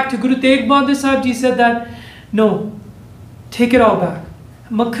brought back to Guru Teg Bahadur Sahib Ji, said that, "No, take it all back."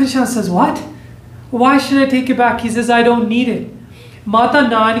 Makhan Shah says, "What? Why should I take it back?" He says, "I don't need it." Mata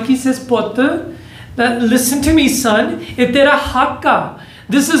Nanaki says, "Put, listen to me, son. If tera haqq ka,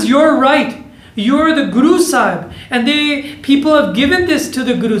 this is your right. You're the Guru Sahib, and people have given this to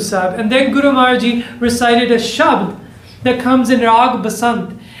the Guru Sahib." And then Guru Maharaj Ji recited a shabd that comes in Rag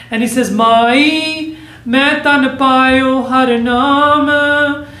Basant, and he says, "Mai, main tan payo har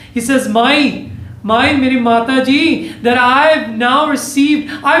naam." He says, "My Meri Mata Ji, that I've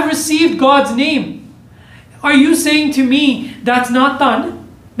received God's name." Are you saying to me that's not tan?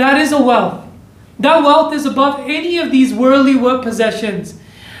 That is a wealth. That wealth is above any of these worldly possessions.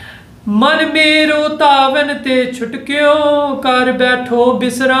 Man mero tavan te chutkyo kar baitho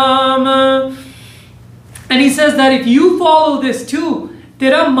bisram. And he says that if you follow this too,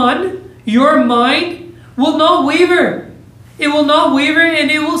 tera man, your mind, will not waver. It will not waver,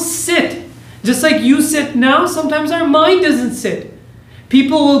 and it will sit. Just like you sit now, sometimes our mind doesn't sit.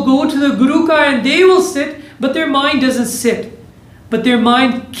 People will go to the Guru Ka and they will sit, but their mind doesn't sit. But their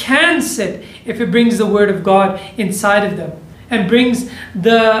mind can sit if it brings the word of God inside of them, and brings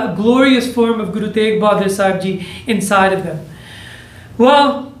the glorious form of Guru Teg Bahadur Sahib Ji inside of them.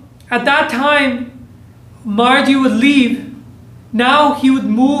 Well, at that time, Maharaj Ji would leave. Now he would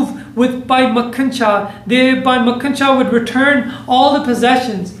move by Makhan Shah. By Makhan Shah would return all the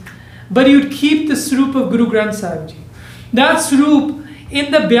possessions, but he would keep the Swarup of Guru Granth Sahib Ji. That Swarup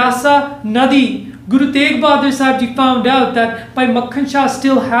in the Byasa Nadi, Guru Teg Bahadur Sahib Ji found out that Bhai Makhan Shah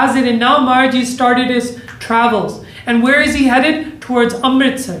still has it, and now Maharaj Ji started his travels. And where is he headed? Towards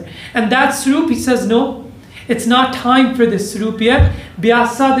Amritsar. And that Swarup, he says, "No, it's not time for this Swarup yet."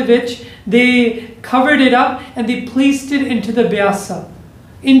 Byasa de vich, they covered it up and they placed it into the Byasa,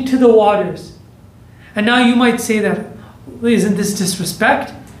 into the waters. And now you might say that, isn't this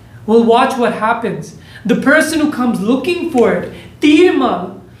disrespect? Well, watch what happens. The person who comes looking for it,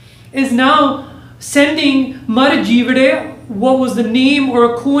 Tirmal, is now sending Marjivade, what was the name or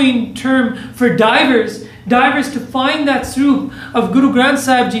a coin term for divers to find that Swarup of Guru Granth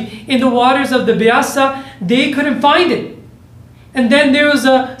Sahib Ji in the waters of the Byasa. They couldn't find it. And then there was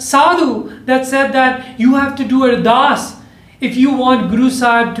a sadhu that said that you have to do ardas if you want Guru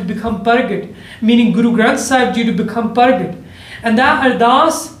Sahib to become Pargat, meaning Guru Granth Sahib Ji to become Pargat. And that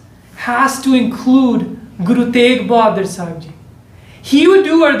ardas has to include Guru Teg Bahadur Sahib Ji. He would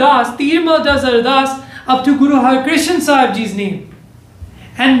do ardas, Tirmal does ardas up to Guru Har Krishan Sahib Ji's name.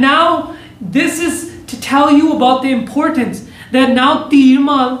 And now this is to tell you about the importance that now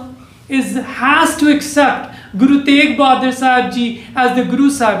Tirmal has to accept Guru Teg Bahadur Sahib Ji as the Guru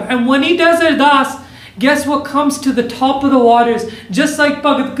Sahib. And when he does ardas, guess what comes to the top of the waters? Just like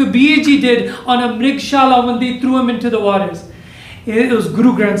Bhagat Kabir Ji did on Amrikshala when they threw him into the waters. It was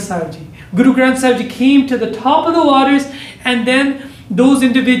Guru Granth Sahib Ji. Guru Granth Sahib Ji came to the top of the waters, and then those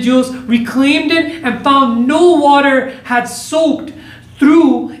individuals reclaimed it and found no water had soaked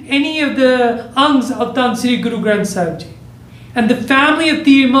through any of the angs of Tan Sri Guru Granth Sahib Ji. And the family of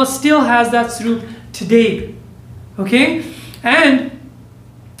Tirmal still has that swaroop today. Okay? And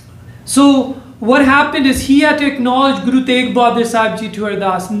so what happened is he had to acknowledge Guru Teg Bahadur Sahib Ji to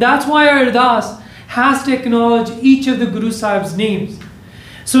ardas. And that's why our ardas has to acknowledge each of the Guru Sahib's names.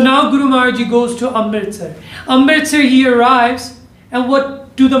 So now Guru Maharaj Ji goes to Amritsar. Amritsar, he arrives, and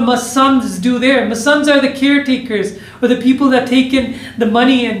what do the Masands do there? Masands are the caretakers, or the people that take in the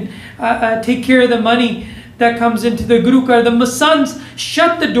money and take care of the money that comes into the Guru Car. The Masands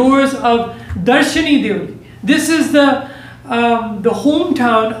shut the doors of Darshani Devi. This is the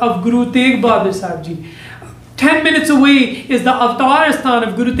hometown of Guru Teg Bahadur Sahib Ji. 10 minutes away is the Avatar Sthan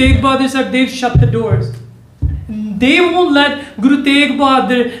of Guru Teg Bahadur Sahib. They've shut the doors. They won't let Guru Teg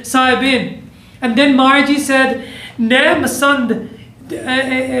Bahadur Sahib in. And then Maharaj said, Ne Masand,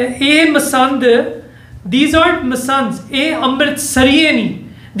 Masand, these aren't Masands, Amritsariani.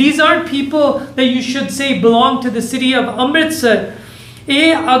 These aren't people that you should say belong to the city of Amritsar.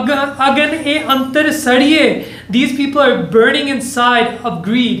 Agan antar sadiye. These people are burning inside of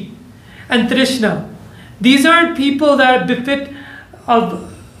greed and Trishna. These aren't people that befit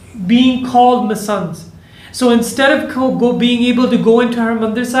of being called Masands. So instead of being able to go into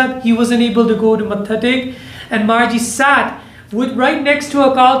Harmandir Sahib, he wasn't able to go to Matha Tek. And Maharaj sat right next to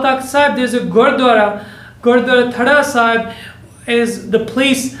Akal Takht Sahib. There's a Gurdwara. Gurdwara Thada Sahib is the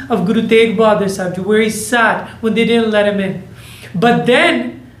place of Guru Teg Bahadur Sahib Ji, where he sat when they didn't let him in. But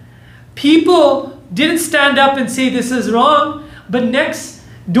then people didn't stand up and say this is wrong. But next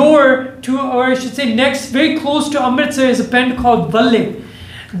door to, or I should say next, very close to Amritsar is a pen called Valle.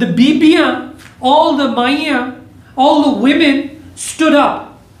 The Bibiya, all the Maiya, all the women stood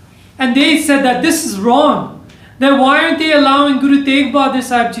up. And they said that this is wrong. Then why aren't they allowing Guru Teg Bahadur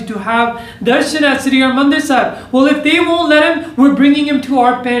Sahib Ji to have darshan at Sri Harmandir Sahib? Well, if they won't let him, we're bringing him to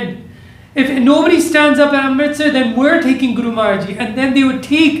our pen. If nobody stands up at Amritsar, then we're taking Guru Maharaj Ji. And then they would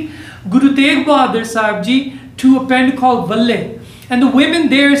take Guru Teg Bahadur Sahib Ji to a pen called Valle. And the women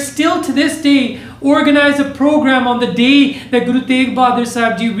there still to this day organize a program on the day that Guru Teg Bahadur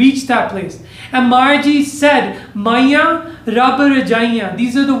Sahib Ji reached that place. And Maharaj Ji said, Maya Rab Rajaiya.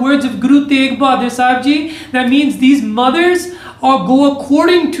 These are the words of Guru Teg Bahadur Sahib Ji. That means these mothers go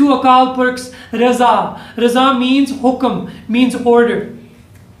according to Akal Purkh's Raza. Raza means hukam, means order.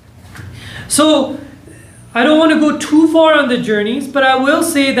 So I don't want to go too far on the journeys, but I will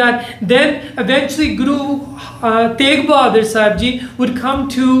say that then eventually Guru Teg Bahadur Sahib Ji would come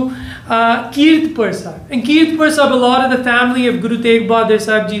to Kirtpur Sahib. And Kirtpur Sahib, a lot of the family of Guru Teg Bahadur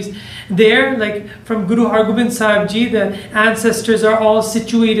Sahib Ji's there, like from Guru Hargobind Sahib Ji, the ancestors are all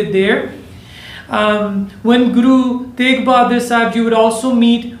situated there. When Guru Teg Bahadur Sahib Ji would also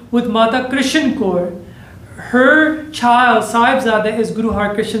meet with Mata Krishan Kaur, her child Sahibzada is Guru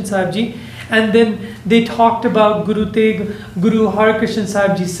Har Krishan Sahib Ji. And then they talked about Guru Har Krishan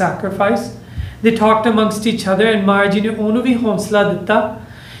Sahib Ji's sacrifice. They talked amongst each other, and Maharaj Ji ne onu bhi honsla ditta.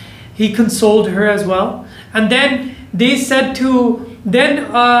 He consoled her as well. And then they said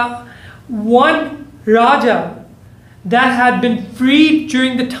one Raja that had been freed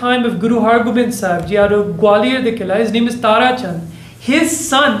during the time of Guru Hargobind Sahib Ji out of Gwalior the Kila, his name is Tara Chand. His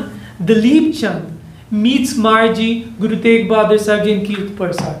son Dalip Chand meets Maharaj Ji, Guru Teg Bahadur Sahib Ji in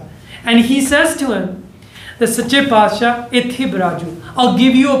Kirtpur Sahib. And he says to him, the Sache Pasha, Ithi Braju, I'll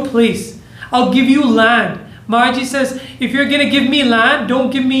give you a place. I'll give you land. Maharaj Ji says, if you're going to give me land, don't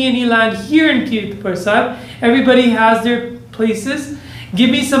give me any land here in Kirtpur Sahib. Everybody has their places.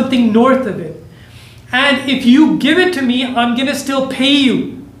 Give me something north of it. And if you give it to me, I'm going to still pay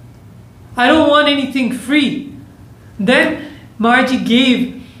you. I don't want anything free. Then Maharaj Ji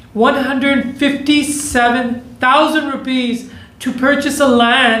gave 157,000 rupees to purchase a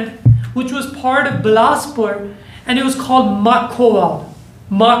land which was part of Bilaspur, and it was called Makhowa.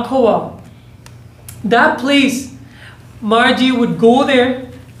 Makhowa. That place, Maharaj Ji would go there.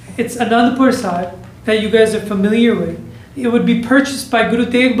 It's Anandpur Sahib that you guys are familiar with. it would be purchased by Guru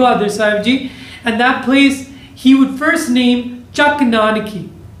Teg Bahadur Sahib Ji, and that place he would first name Chak Nanaki.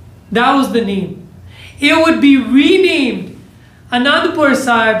 That was the name. It would be renamed Anandpur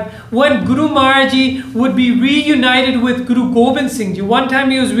Sahib when Guru Maharaj Ji would be reunited with Guru Gobind Singh Ji. One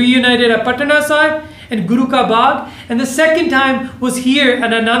time he was reunited at Patna Sahib and Guru Ka Bagh, and the second time was here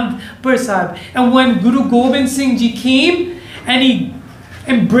at Anandpur Sahib. And when Guru Gobind Singh Ji came and he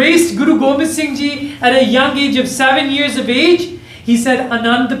embraced Guru Gobind Singh Ji at a young age of 7 years of age, he said,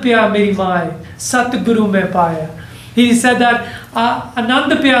 Anand Pya Meri Mai, Sat Guru Mein Paya. He said that,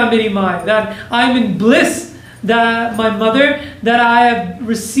 Anand Pya Meri Mai, that I am in bliss, that my mother, that I have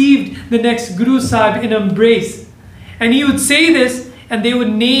received the next Guru Sahib in embrace. And he would say this, and they would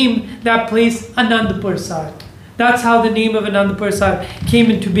name that place Anandpur Sahib. That's how the name of Anandpur Sahib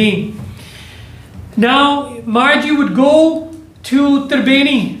came into being. Now, Maharaj would go to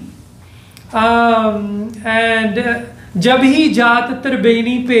Tribeni, and jab hi jaat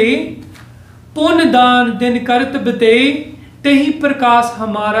Tribeni pe pun daan din kart bate tehi prakas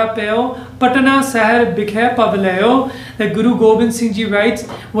hamara peo Patna sahar bikhe pavleo. That Guru Gobind Singh Ji writes,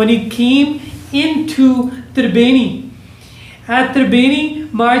 when he came into Tribeni, at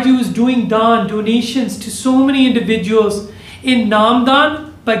Tribeni, Maharaj was doing daan, donations to so many individuals in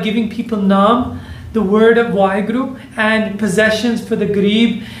Namdan by giving people Naam, the word of Waheguru, and possessions for the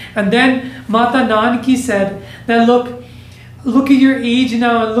Garib. And then Mata Nanaki said that look at your age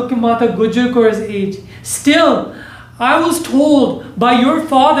now, and look at Mata Gujjar Kaur's age. Still, I was told by your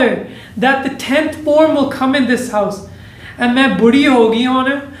father that the 10th form will come in this house. And main budi ho gayi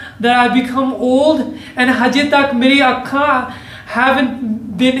hoon, that I become old, and haje tak meri akkha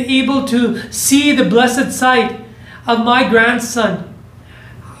haven't been able to see the blessed sight of my grandson.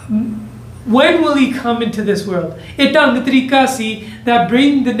 When will he come into this world? Itang tarika si that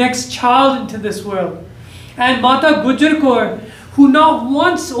bring the next child into this world. And Mata Gujjar Kaur, who not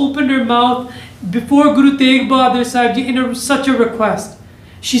once opened her mouth before Guru Teg Bahadur Sahib Ji in such a request.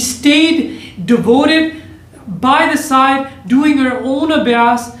 She stayed devoted by the side, doing her own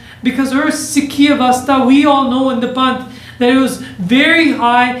abhyas, because her Sikhi Avastha, we all know in the Panth, that it was very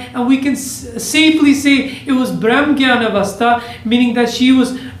high, and we can safely say it was Brahm Gyan Avastha, meaning that she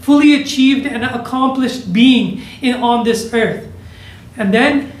was fully achieved and accomplished being on this earth. And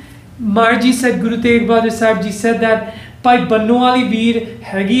then Maharaj said, Guru Teg Bahadur Sahib Ji said that Bhai Bannu Wali Veer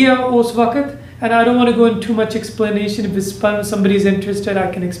hegi hai us waqt. And I don't want to go into too much explanation. If somebody's interested,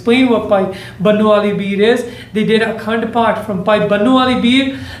 I can explain what Bhai Bannu Wali Veer is. They did a Akhand Path from Bhai Bannu Wali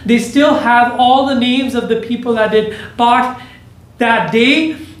Veer. They still have all the names of the people that did Path that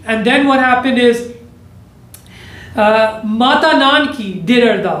day. And then what happened is, Mata Nanki did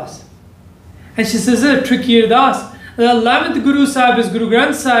Ardas. And she says, it's a tricky Ardas. The 11th Guru Sahib is Guru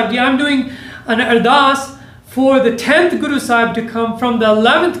Granth Sahib Ji. I'm doing an Ardas for the 10th Guru Sahib to come from the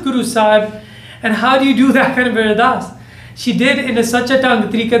 11th Guru Sahib. And how do you do that kind of Ardas? She did in a such a tongue,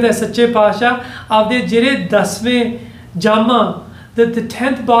 Trika da Sache Pasha, of the Jire Dasve Jama, that the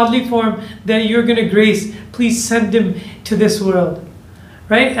 10th bodily form that you're going to grace, please send him to this world.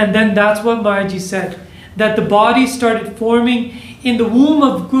 Right? And then that's what Maharaj said. That the body started forming in the womb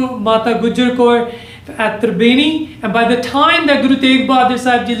of Mata Gujjar Kaur at Tribeni. And by the time that Guru Teg Bahadur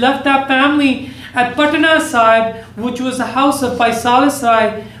Sahib Ji left that family at Patna Sahib, which was the house of Bhai Salis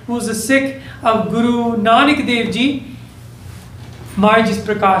Rai, who was a Sikh of Guru Nanak Dev Ji, Maharaj's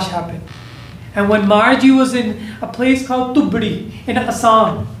Prakash happened. And when Maharaj was in a place called Tubdi in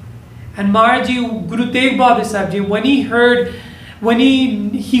Assam, and Maharaj, Guru Teg Bahadur Sahib Ji, when he heard, when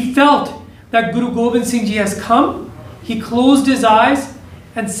he felt that Guru Gobind Singh Ji has come, he closed his eyes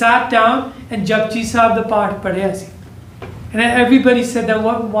and sat down and Japji Sahib the Path Padhya si. And everybody said that,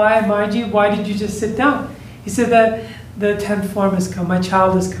 why Maharaj, why did you just sit down? He said that the 10th form has come, my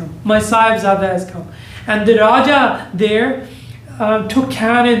child has come, my Sahibzada has come. And the Raja there took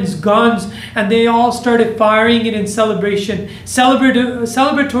cannons, guns, and they all started firing it in celebration,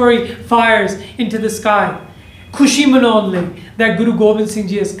 celebratory fires into the sky. Khushi manaun that Guru Gobind Singh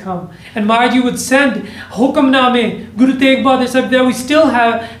Ji has come. And Maharaj would send Hukamname, Guru Teg Bahadur Sahib that we still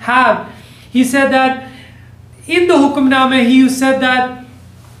have. He said that in the Hukamname, he said that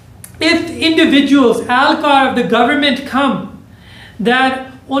if individuals, alkar of the government come,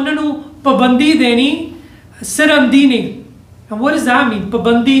 that onanu pabandi deni, sarandi nahi. And what does that mean?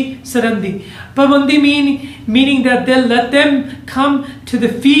 Pabandi, sarandi. Pabandi meaning that they'll let them come to the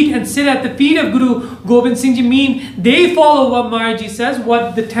feet and sit at the feet of Guru Gobind Singh Ji. Mean they follow what Maharaj says,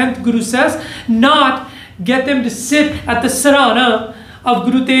 what the 10th Guru says, not get them to sit at the sarana of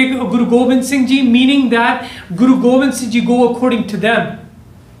Guru Gobind Singh Ji, meaning that Guru Gobind Singh Ji go according to them.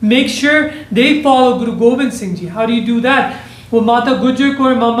 make sure they follow Guru Gobind Singh Ji. How do you do that? Well, Mata Gujjar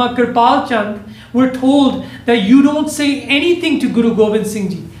Kaur and Mama Kirpal Chand were told that you don't say anything to Guru Gobind Singh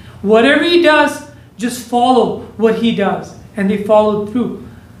Ji. Whatever he does, just follow what he does. And they followed through,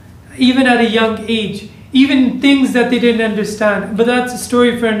 even at a young age, even things that they didn't understand. But that's a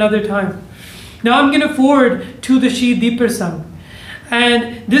story for another time. Now I'm going to forward to the Shahid Deepar Sang.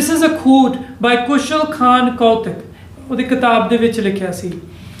 And this is a quote by Kushal Khan Kautik. ਉਹਦੀ ਕਿਤਾਬ ਦੇ ਵਿੱਚ ਲਿਖਿਆ ਸੀ,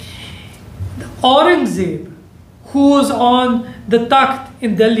 Aurangzeb, who was on the Takht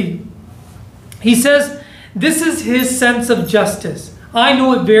in Delhi, he says, this is his sense of justice. I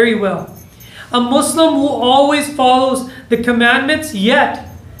know it very well. A Muslim who always follows the commandments, yet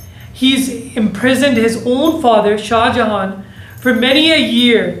he's imprisoned his own father, Shah Jahan, for many a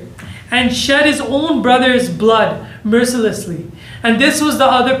year and shed his own brother's blood mercilessly. And this was the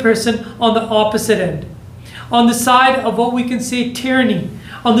other person on the opposite end, on the side of what we can say tyranny,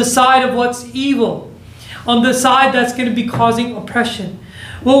 on the side of what's evil, on the side that's going to be causing oppression.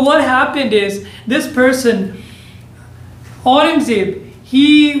 Well, what happened is this person, Aurangzeb,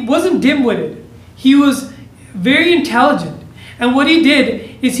 he wasn't dim-witted. He was very intelligent. And what he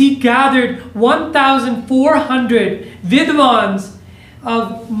did is he gathered 1,400 Vidwans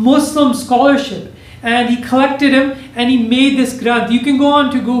of Muslim scholarship, and he collected them and he made this Granth. You can go on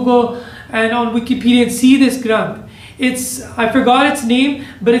to Google and on Wikipedia and see this Granth. It's, I forgot its name,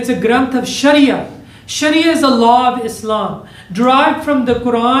 but it's a Granth of Sharia. Sharia is a law of Islam, derived from the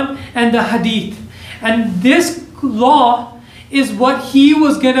Quran and the Hadith. And this law is what he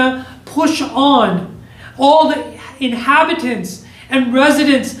was going to push on all the inhabitants and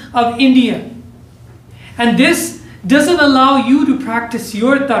residents of India. And this doesn't allow you to practice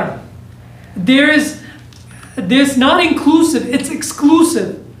your dharma. There's not inclusive, it's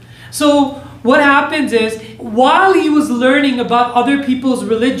exclusive. So what happens is, while he was learning about other people's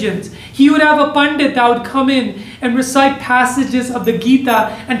religions, he would have a Pandit that would come in and recite passages of the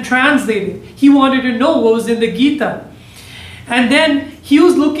Gita and translate it. He wanted to know what was in the Gita. And then he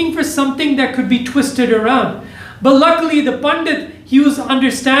was looking for something that could be twisted around. But luckily the Pandit, he was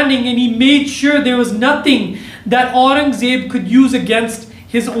understanding, and he made sure there was nothing that Aurangzeb could use against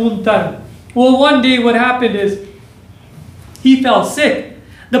his own dharma. Well, one day what happened is, he fell sick.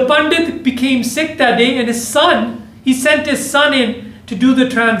 The Pandit became sick that day, and his son, he sent his son in to do the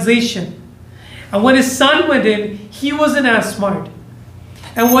translation. And when his son went in, he wasn't as smart.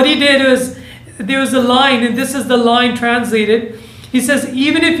 And what he did was, there was a line, and this is the line translated. He says,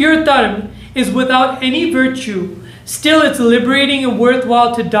 even if your dharma is without any virtue, still it's liberating and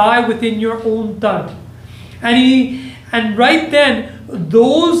worthwhile to die within your own dharma. And right then,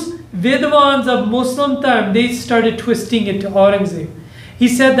 those Vidwans of Muslim dharma, they started twisting it to Aurangzeb. He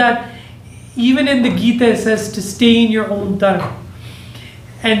said that even in the Gita it says to stay in your own dharma.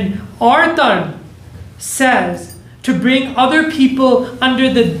 And our dharma says to bring other people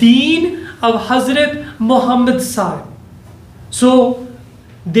under the deen of Hazrat Muhammad Sahib. So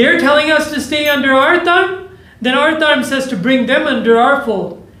they're telling us to stay under our dharma, then our dharma says to bring them under our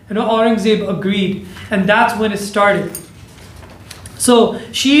fold. And Aurangzeb agreed, and that's when it started. So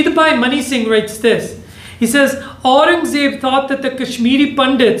Shahid Bhai Mani Singh writes this. He says, Aurangzeb thought that the Kashmiri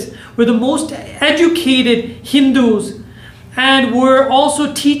Pandits were the most educated Hindus and were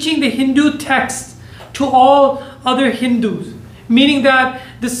also teaching the Hindu texts to all other Hindus. Meaning that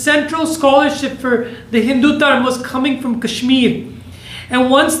the central scholarship for the Hindu dharma was coming from Kashmir. And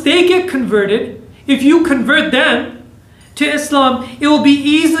once they get converted, if you convert them to Islam, it will be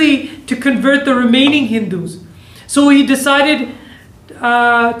easy to convert the remaining Hindus. So he decided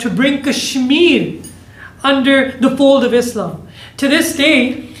to bring Kashmir under the fold of Islam. To this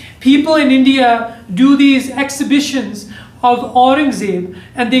day, people in India do these exhibitions of Aurangzeb,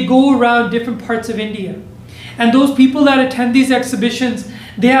 and they go around different parts of India. And those people that attend these exhibitions,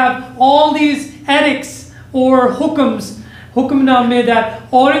 they have all these edicts or hukumname that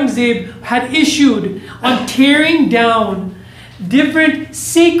Aurangzeb had issued on tearing down different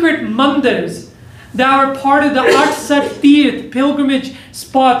sacred mandirs that are part of the Aksat Tirth pilgrimage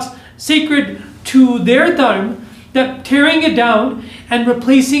spots sacred to their dharma, that tearing it down and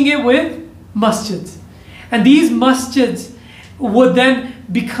replacing it with masjids. And these masjids would then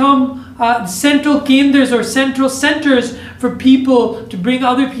become central kendras or central centers for people to bring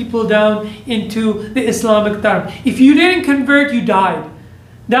other people down into the Islamic dharma. If you didn't convert, you died.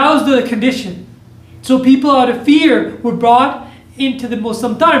 That was the condition. So people out of fear were brought into the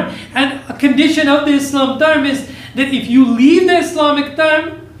Muslim dharma. And a condition of the Islam dharma is that if you leave the Islamic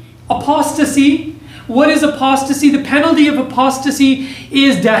dharma, apostasy. What is apostasy? The penalty of apostasy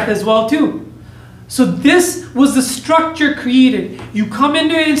is death as well too. So this was the structure created. You come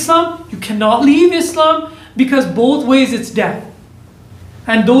into Islam, you cannot leave Islam, because both ways it's death.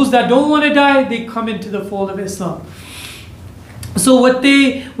 And those that don't want to die, they come into the fold of Islam. So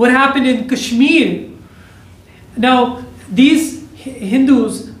what happened in Kashmir, now these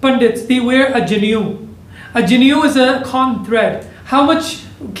Hindus, Pandits, they wear a janu. A janu is a cotton thread. How much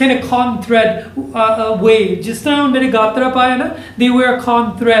can a cotton thread weigh? Just now mere gatra paya na, they wear a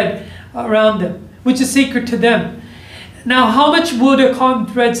cotton thread around them, which is sacred to them. Now, how much would a cotton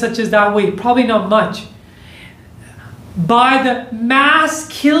thread such as that weigh? Probably not much. By the mass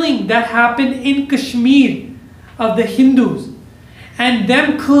killing that happened in Kashmir of the Hindus, and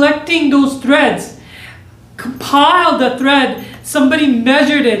them collecting those threads, compiled the thread, somebody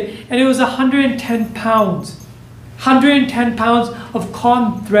measured it, and it was 110 pounds. 110 pounds of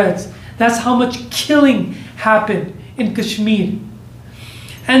cotton threads. That's how much killing happened in Kashmir.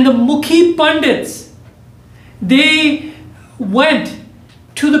 And the Mukhi Pandits, they went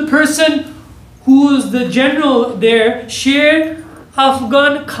to the person who was the general there, Sher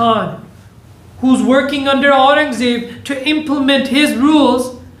Afghan Khan, who's working under Aurangzeb to implement his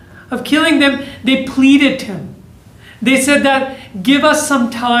rules of killing them. They pleaded to him. They said that, give us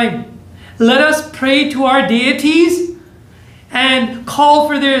some time. Let us pray to our deities and call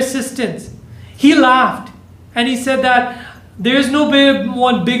for their assistance. He laughed and he said that there's no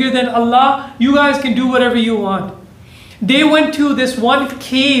one bigger than Allah. You guys can do whatever you want. They went to this one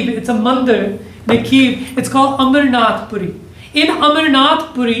cave. It's a mandir, the cave. It's called Amarnath Puri. In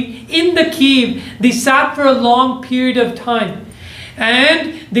Amarnath Puri, in the cave, they sat for a long period of time.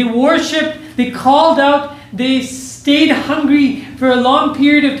 And they worshipped, they called out, they stayed hungry for a long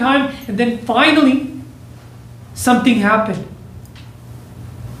period of time, and then finally something happened.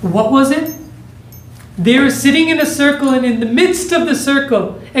 What was it? They were sitting in a circle, and in the midst of the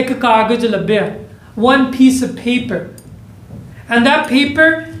circle, ek kagaj labya, one piece of paper. And that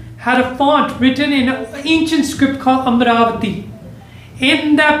paper had a font written in an ancient script called Amravati.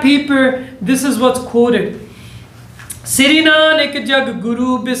 In that paper, this is what's quoted. Sirinan ek jag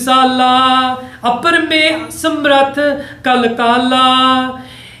guru bisala, apar me samrat kalkala.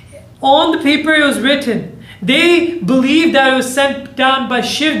 On the paper it was written. They believed that it was sent down by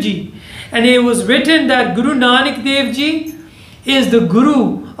Shivji. And it was written that Guru Nanak Dev Ji is the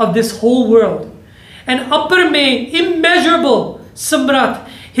Guru of this whole world. And apar me, immeasurable samrat,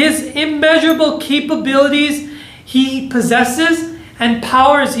 his immeasurable capabilities he possesses and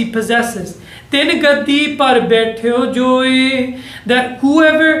powers he possesses. Tin gaddi par baithyo joy, that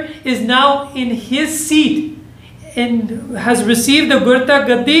whoever is now in his seat and has received the Gurta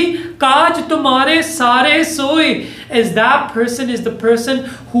Gaddi, Kaj tumhare sare soy, is that person is the person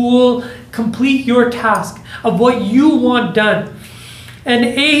who will complete your task of what you want done. And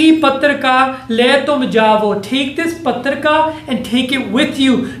ehi pattar ka le tum javo, take this pattar ka and take it with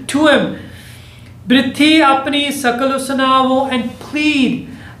you to him. Brithi apni sakal sunavo, and plead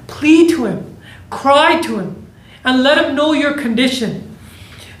to him. Cry to him and let him know your condition.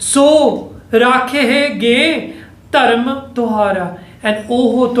 So rakhe ge dharm tuhara, and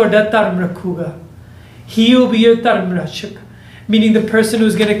oho toda dharm rakhuga. He will be your dharm rashak, meaning the person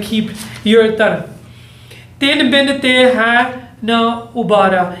who's going to keep your dharm. Tin bin te hai na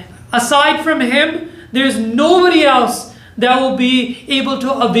ubara. Aside from him, there's nobody else that will be able to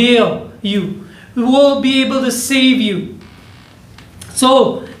avail you, who will be able to save you.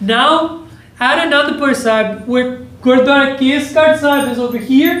 So now, at Anandapur Sahib, where Gurdwara Keskar Sahib is over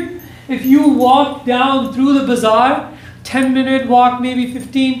here, if you walk down through the bazaar, 10-minute walk, maybe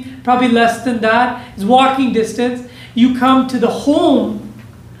 15, probably less than that, is walking distance, you come to the home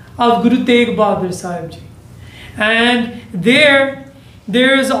of Guru Teg Bahadur Sahib Ji. And there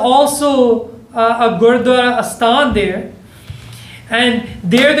is also a Gurdwara Astan there. And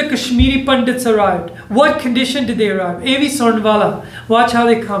there the Kashmiri Pandits arrived. What condition did they arrive? Evi Sornwala. Watch how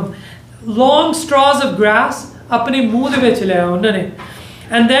they come. Long straws of grass, apne muh de vich liya unhone ne.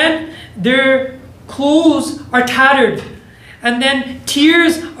 And then their clothes are tattered. And then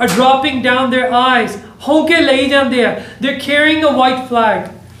tears are dropping down their eyes. Honke lai jande hai. They're carrying a white flag.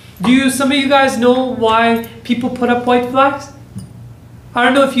 Some of you guys know why people put up white flags? I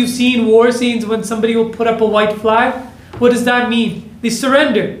don't know if you've seen war scenes when somebody will put up a white flag. What does that mean? They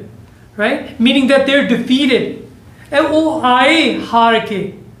surrender, right? Meaning that they're defeated.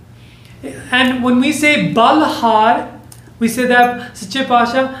 And when we say balhar, we say that Sache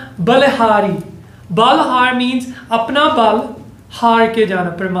Pasha balhari. Balhar means apna bal har ke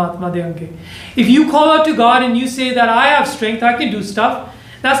jana Paramatma de ange. If you call out to God and you say that I have strength, I can do stuff,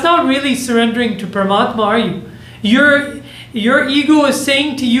 that's not really surrendering to Paramatma, are you? Your ego is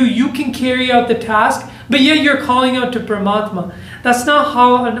saying to you, you can carry out the task, but yet you're calling out to Paramatma. That's not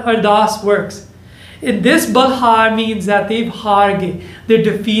how an ardas works. In this balhar means that they've harge, they're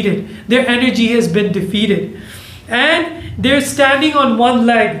defeated. Their energy has been defeated. And they're standing on one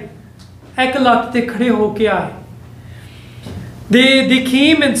leg. They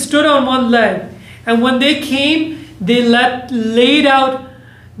came and stood on one leg. And when they came, they laid out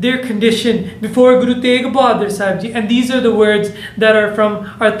their condition before Guru Teg Bahadur Sahib Ji. And these are the words that are from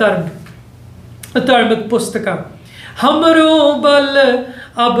our Dharmic Pustaka. Hamaro bal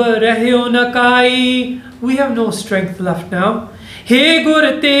ab rahyo na kai. We have no strength left now. Hey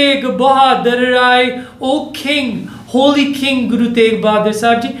Guru Teg Bahadur Rai, O King, Holy King Guru Teg Bahadur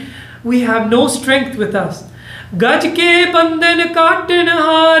Sahib Ji, we have no strength with us. Gaj ke bandan kaatan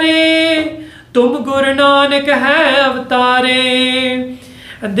hare, tum Guru Nanak hai avatare.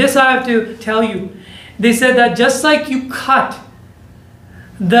 And this I have to tell you. They said that just like you cut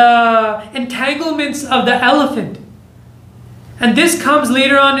the entanglements of the elephant, and this comes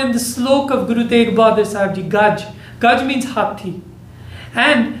later on in the slok of Guru Teg Bahadur Sahib Ji, Gaj. Gaj means hathi.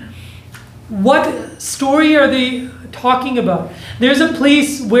 And what story are they talking about? There's a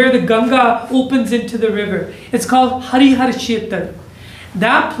place where the Ganga opens into the river. It's called Harihar Kshetra.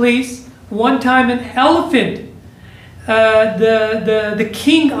 That place, one time an elephant, the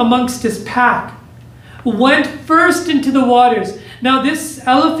king amongst his pack, went first into the waters. Now this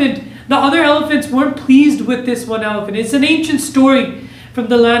elephant, the other elephants weren't pleased with this one elephant. It's an ancient story from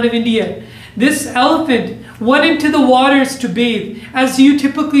the land of India. This elephant went into the waters to bathe. As you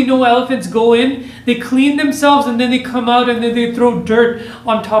typically know, elephants go in, they clean themselves, and then they come out and then they throw dirt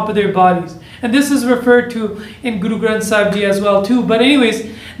on top of their bodies. And this is referred to in Guru Granth Sahib Ji as well too. But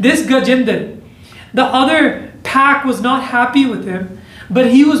anyways, this Gajinder, the other pack was not happy with him,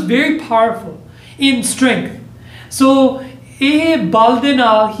 but he was very powerful in strength. So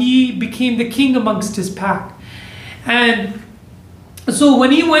Baldinal, he became the king amongst his pack. And so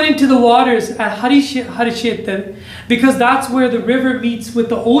when he went into the waters at Harishetar, because that's where the river meets with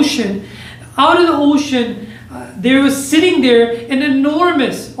the ocean, out of the ocean, there was sitting there an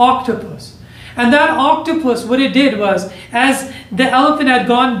enormous octopus. And that octopus, what it did was, as the elephant had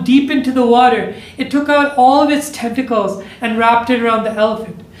gone deep into the water, it took out all of its tentacles and wrapped it around the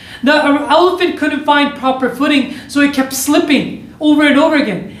elephant. The elephant couldn't find proper footing, so it kept slipping over and over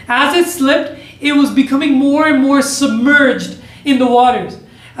again. As it slipped, it was becoming more and more submerged in the waters.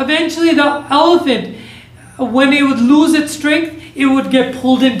 Eventually the elephant, when it would lose its strength, it would get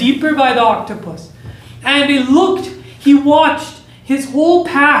pulled in deeper by the octopus. And he watched his whole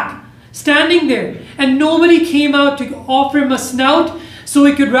pack standing there, and nobody came out to offer him a snout so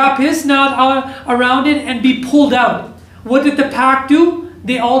he could wrap his snout around it and be pulled out. What did the pack do?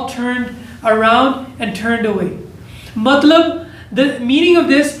 They all turned around and turned away. Matlab, the meaning of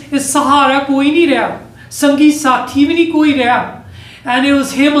this is Sahara koi nahi raha. Sangi Sathi bhi nahi koi raha. And it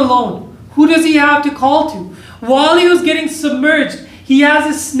was him alone. Who does he have to call to? While he was getting submerged, he has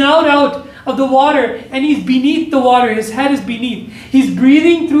his snout out of the water and he's beneath the water. His head is beneath. He's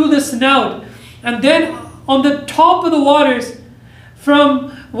breathing through the snout. And then on the top of the waters,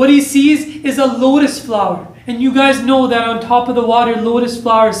 from what he sees is a lotus flower. And you guys know that on top of the water, lotus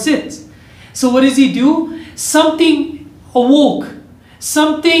flower sits. So what does he do? Something awoke.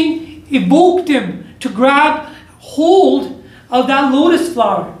 Something evoked him to grab hold of that lotus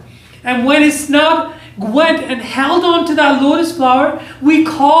flower. And when his snout went and held on to that lotus flower, we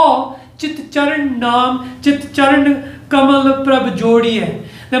call Chit Charan Naam, Chit Charan Kamal Prabh Jodi hai.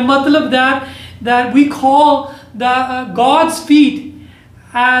 The matlab that we call the God's feet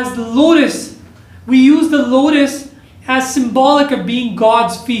as the lotus. We use the lotus as symbolic of being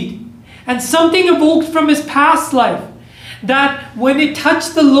God's feet. And something evoked from his past life, that when he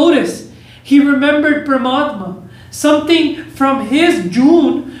touched the lotus, he remembered Paramatma. Something from his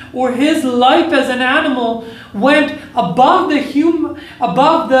June or his life as an animal went above the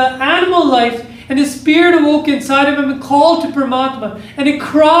animal life, and his spirit awoke inside of him and called to Paramatma, and it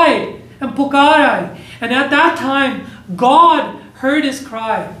cried and pukarai. And at that time, God heard his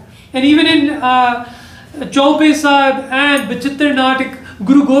cry. And even in Chaupay Sahib and Bachittar Natak,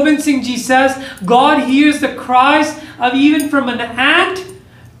 Guru Gobind Singh Ji says, God hears the cries of even from an ant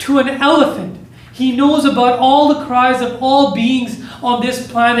to an elephant. He knows about all the cries of all beings on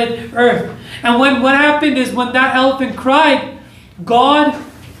this planet Earth. And what happened is when that elephant cried, God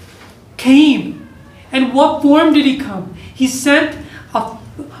came. And what form did he come? He sent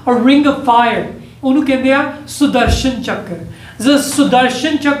a ring of fire. Onu kehde a Sudarshan Chakra. The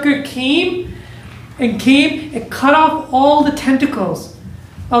Sudarshan Chakra came, it cut off all the tentacles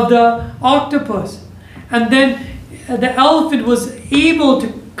of the octopus. And then the elephant was able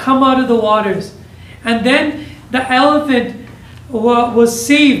to come out of the waters. And then the elephant was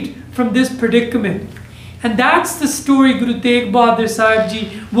saved from this predicament. And that's the story Guru Teg Bahadur Sahib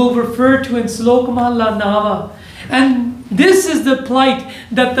Ji will refer to in Slok Mahalla Nama. And this is the plight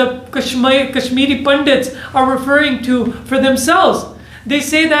that the Kashmiri Pandits are referring to for themselves. They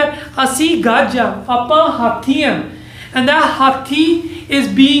say that Asi Gaja, Apa Hathiyan. And that Hathi is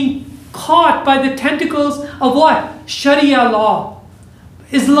being caught by the tentacles of what? Sharia law.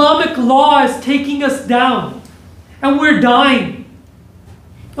 Islamic law is taking us down. And we're dying.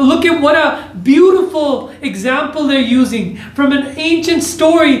 Look at what a beautiful example they're using. From an ancient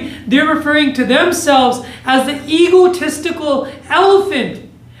story, they're referring to themselves as the egotistical elephant,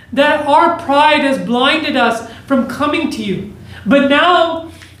 that our pride has blinded us from coming to you. But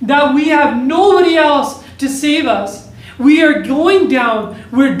now that we have nobody else to save us, we are going down,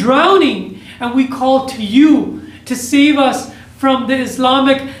 we're drowning, and we call to you to save us from the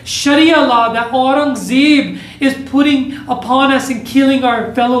Islamic Sharia law that Aurangzeb is putting upon us and killing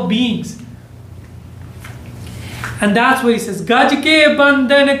our fellow beings. And that's what he says. Gaj ke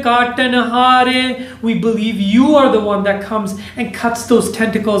bandhan kaatan hare. We believe you are the one that comes and cuts those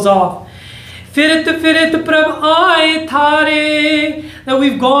tentacles off. Firit firit prabh aaye thare. That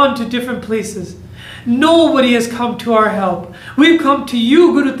we've gone to different places. Nobody has come to our help. We've come to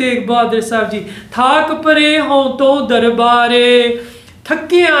you, Guru Teg Bahadur Sahib Ji. Thak pare hon to darbare.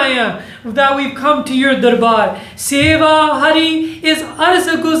 Thakke aaya that we've come to your darbar. Seva Hari is arz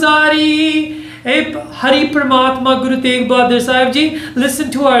guzari. Hey Hari Paramatma Guru Teg Bahadur Sahib Ji, listen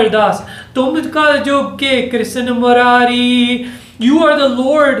to our ardas. Tum kal jug ke Krishna Murari. You are the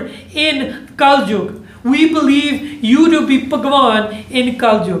Lord in Kal Jug. We believe you to be Bhagwan in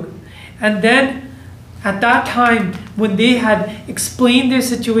Kal Jug. And then at that time, when they had explained their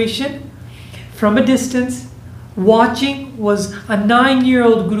situation, from a distance, watching was a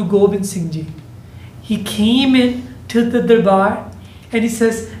 9-year-old Guru Gobind Singh Ji. He came in to the darbar and he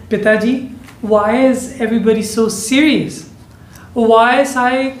says, Pitaji, why is everybody so serious? Why is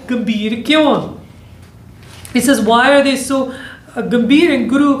I gambir kyon? He says, why are they so gambir? And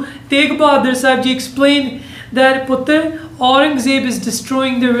Guru Teg Bahadur Sahib Ji explained that Putter, Aurangzeb is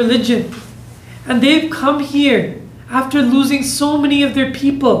destroying their religion. And they've come here after losing so many of their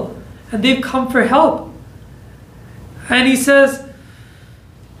people. And they've come for help. And he says,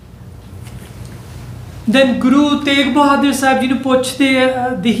 then Guru Teg Bahadur Sahib Ji ne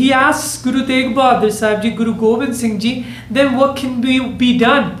puchte, he asks Guru Teg Bahadur Sahib Ji, Guru Gobind Singh Ji, then what can be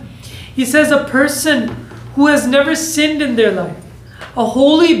done? He says a person who has never sinned in their life, a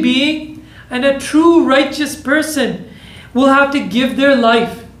holy being and a true righteous person, will have to give their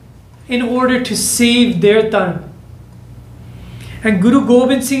life in order to save their dharma. And Guru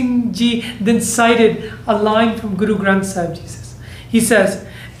Gobind Singh Ji then cited a line from Guru Granth Sahib Ji. He says,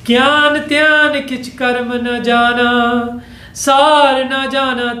 Gyan tyan kich karm na jana, sar na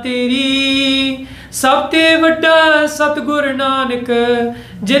jana teri, sabte vadda Satgur Nanak,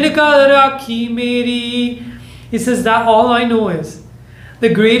 jin kal rakhi meri. He says that all I know is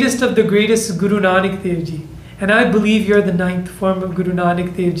the greatest of the greatest is Guru Nanak Dev Ji. And I believe you're the 9th form of Guru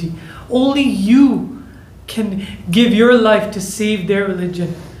Nanak Dev Ji. Only you can give your life to save their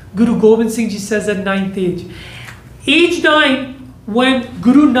religion. Guru Gobind Singh Ji says at 9th age. Age 9, when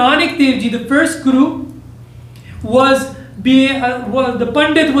Guru Nanak Dev Ji, the first Guru, the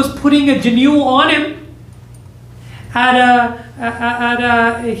Pandit was putting a Janu on him at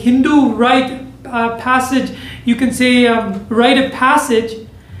a Hindu rite passage, you can say rite of passage.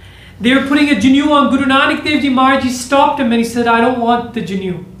 They were putting a Janu on Guru Nanak Dev Ji. Maharaj Ji stopped him and he said, I don't want the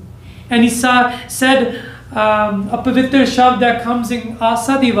Janu. And he said a pavitra shabd that comes in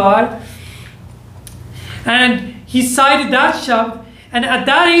Asa Divar. And he cited that shabd. And at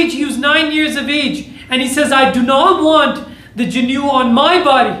that age, he was 9 years of age. And he says, I do not want the Janu on my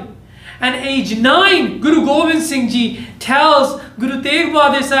body. And age 9, Guru Gobind Singh Ji tells Guru Teg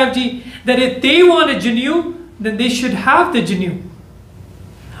Bahadur Sahib Ji that if they want a Janu, then they should have the Janu.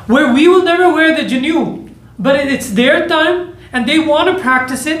 Where we will never wear the Janu, but it's their time and they want to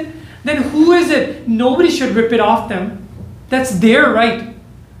practice it, then who is it? Nobody should rip it off them. That's their right.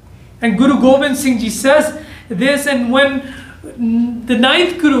 And Guru Gobind Singh Ji says this, and when the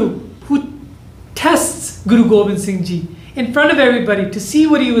 9th Guru, who tests Guru Gobind Singh Ji in front of everybody to see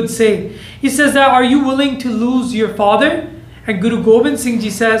what he would say, he says that, are you willing to lose your father? And Guru Gobind Singh Ji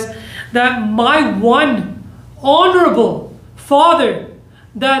says that my one honorable father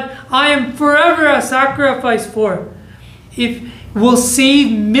that I am forever a sacrifice for, if will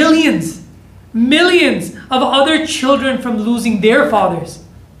save millions of other children from losing their fathers,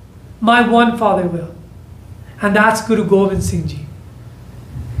 my one father will. And that's Guru Gobind Singh Ji.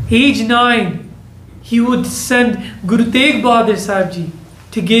 Age 9, he would send Guru Teg Bahadur Sahib Ji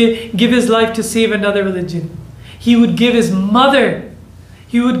to give his life to save another religion. He would give his mother.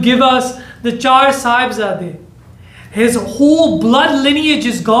 He would give us the Char Sahibzade. His whole blood lineage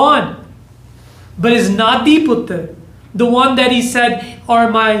is gone. But his Nadi Putter, the one that he said are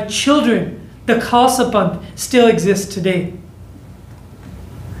my children, the Khalsa Panth, still exists today.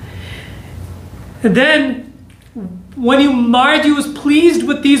 And then, when Maharaji was pleased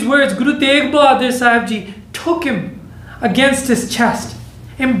with these words, Guru Teg Bahadur Sahib Ji took him against his chest,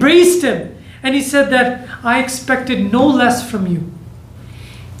 embraced him, and he said that I expected no less from you.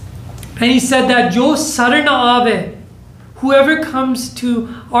 And he said that Jo Sarana Ave, whoever comes to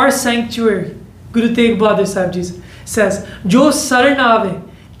our sanctuary, Guru Teg Bahadur Sahib Ji says, Jo Sarana Ave,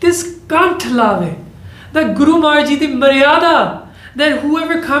 this Kanth Lave, that Guru Maharaji di Maryada, that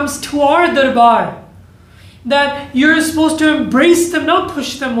whoever comes to our darbar, that you're supposed to embrace them, not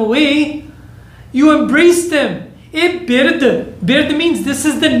push them away. You embrace them. E bird. Bird means this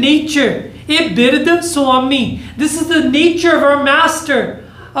is the nature. E bird Swami. This is the nature of our master,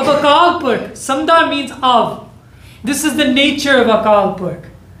 of Akal Purkh. Samda means of. This is the nature of Akal Purkh.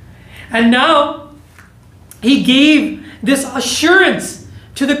 And now, he gave this assurance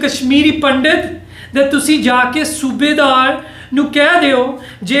to the Kashmiri Pandit that tusi jaake Subedar ਨੂੰ ਕਹਿ ਦਿਓ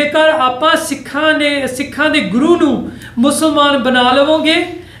ਜੇਕਰ ਆਪਾਂ ਸਿੱਖਾਂ ਦੇ ਗੁਰੂ ਨੂੰ ਮੁਸਲਮਾਨ ਬਣਾ ਲਵੋਗੇ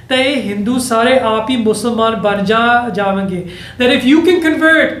ਤਾਂ ਇਹ ਹਿੰਦੂ ਸਾਰੇ ਆਪ ਹੀ ਮੁਸਲਮਾਨ ਬਣ ਜਾਵਾਂਗੇ that if you can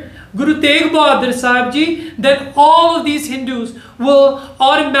convert Guru Teg Bahadur Sahib Ji, then all of these Hindus will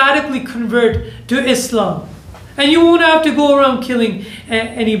automatically convert to Islam and you won't have to go around killing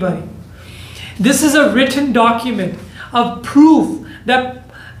anybody. This is a written document of proof that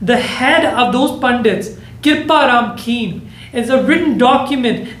the head of those Pandits, Kirpa Ram Keen, it's a written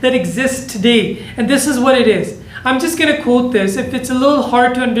document that exists today. And this is what it is. I'm just going to quote this. If it's a little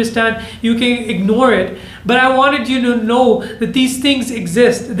hard to understand, you can ignore it. But I wanted you to know that these things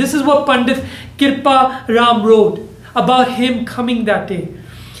exist. This is what Pandit Kirpa Ram wrote about him coming that day.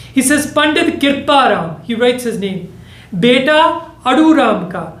 He says, Pandit Kirpa Ram, he writes his name, Beta Adu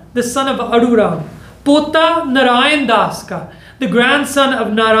Ram ka, the son of Adu Ram. Pota Narayan Das ka, the grandson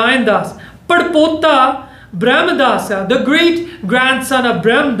of Narayan Das. Padpota Brahmadas, the great grandson of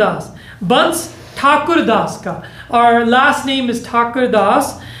Brahmadas, Bans Thakur Das ka. Our last name is Thakur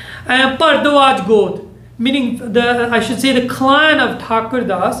Das, and Pardwaj God, meaning the clan of Thakur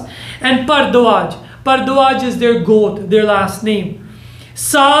Das, and Pardwaj. Pardwaj is their goat, their last name.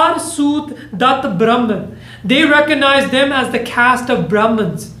 Sar Sut Dat Brahman. They recognize them as the caste of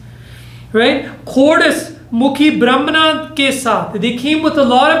Brahmins, right? Kordis Mukhi Brahmana ke saath. They came with a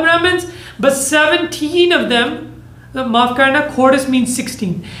lot of Brahmins. But 17 of them, maaf karna, Kordis means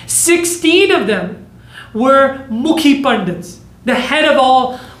 16. 16 of them were Mukhi Pandits, the head of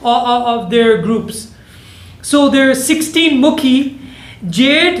all of their groups. So there are 16 Mukhi,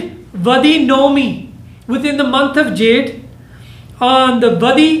 Jade, Vadi, Nomi. Within the month of Jade, on the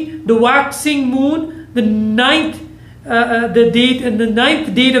Vadi, the waxing moon, the ninth date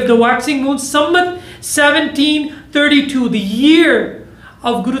of the waxing moon, Samvat 1732, the year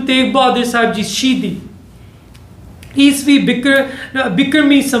of Guru Teg Bahadur Sahib Ji's Shidi. Isvi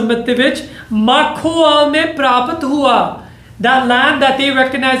Bikrmi Samvat de vich Makhoal mein prapat hua. That land that they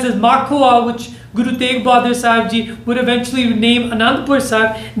recognize as Makhoal, which Guru Teg Bahadur Sahib Ji would eventually name Anandpur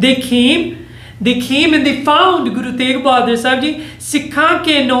Sahib, they came and they found Guru Teg Bahadur Sahib Ji, Sikhan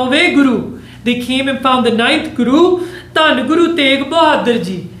ke nove Guru. They came and found the 9th Guru, Tan Guru Teg Bahadur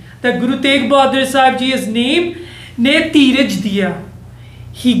Ji. That Guru Teg Bahadur Sahib Ji is named Ne Tiraj Diya.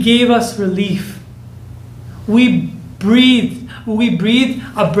 He gave us relief. We breathed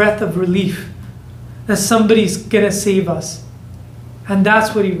a breath of relief that somebody's gonna save us. And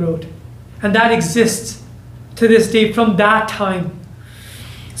that's what he wrote. And that exists to this day from that time.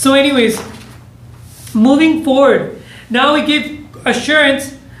 So anyways, moving forward, now we give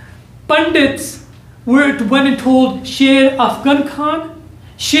assurance. Pandits went and told Sher Afghan Khan.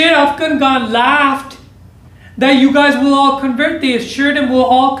 Sher Afghan Khan laughed that you guys will all convert. They assured him we'll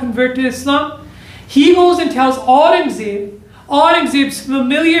all convert to Islam. He goes and tells Aurangzeb. Aurangzeb's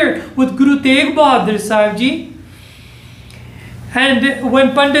familiar with Guru Teg Bahadur Sahib Ji. And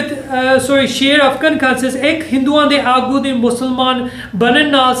when Sher Afghan Khan says, Ek Hinduan de Agu de Musalman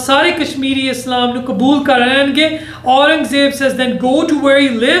banan naal sare Kashmiri Islam nu kabul karenge. Aurangzeb says, then go to where he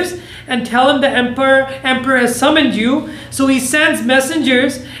lives and tell him the emperor has summoned you. So he sends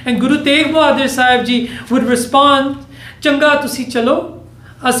messengers, and Guru Teg Bahadur Sahib Ji would respond, Changa tusi chalo,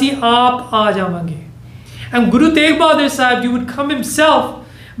 asi aap aa javange. And Guru Teg Bahadur Sahib Ji would come himself,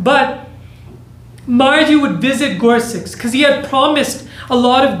 but Maharaji would visit Gursikhs because he had promised a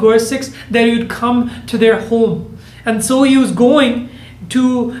lot of Gursikhs that he would come to their home. And so he was going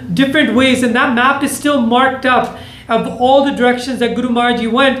to different ways, and that map is still marked up of all the directions that Guru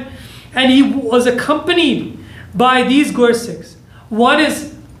Maharaji went. And he was accompanied by these Gursikhs. One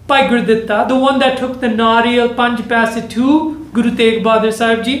is Bhai Gurditta, the one that took the Nariyal Panj Paise to Guru Teg Bahadur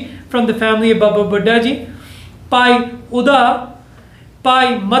Sahib Ji from the family of Baba Buddha Ji. Bhai Uda,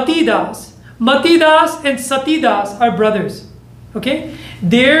 Bhai Mati Das. Mati Das and Sati Das are brothers. Okay,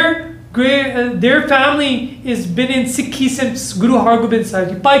 their family has been in Sikhi since Guru Hargobind Sahib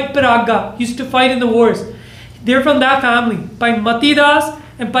Ji. Bhai Paraga used to fight in the wars. They're from that family. Bhai Mati Das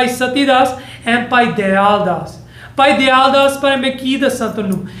and Bhai Sati Das and Bhai Dayal Das. Bhai Dayal Das, par main ki dassa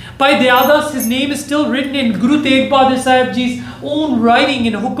tanu. Bhai Dayal Das, his name is still written in Guru Teg Bahadur Sahib Ji's own writing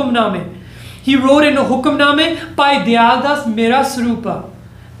in Hukamname. He wrote in a Hukamname, Bhai Dayal Das Mera Swarupa.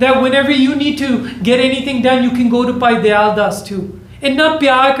 That whenever you need to get anything done, you can go to Bhai Dayal Das too. Inna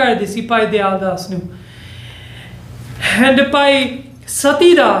pyar karde si Bhai Dayal Das nu. And Bhai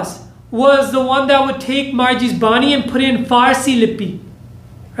Sati Das was the one that would take Maharaji's Bani and put in Farsi Lipi.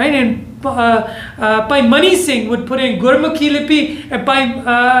 Right? And Bhai Mani Singh would put in Gurmukhi Lipi, and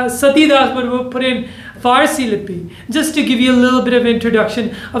Bhai Sati Das would put in Farsi Lipi. Just to give you a little bit of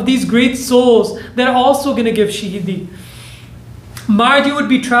introduction of these great souls that are also going to give Shahidi. Maharaji would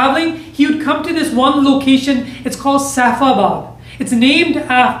be traveling. He would come to this one location. It's called Saifabad. It's named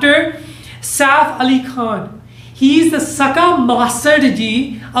after Saif Ali Khan. He's the Saka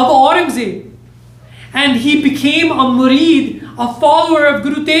Masarji of Aurangzeb. And he became a murid, a follower of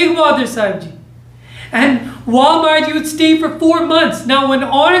Guru Teg Bahadur Sahib Ji. And while Maharaji would stay for 4 months. Now when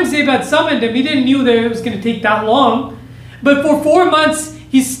Aurangzeb had summoned him, he didn't know that it was going to take that long. But for 4 months,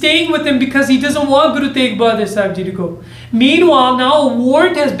 he's staying with him because he doesn't want Guru Teg Bahadur Sahib Ji to go. Meanwhile, now a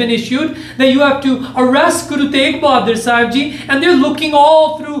warrant has been issued that you have to arrest Guru Teg Bahadur Sahib Ji, and they're looking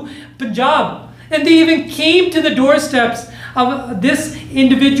all through Punjab. And they even came to the doorsteps of this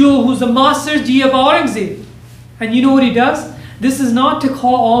individual who's the Master Ji of Aurangzeb. And you know what he does? This is not to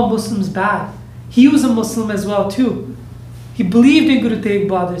call all Muslims bad. He was a Muslim as well too. He believed in Guru Teg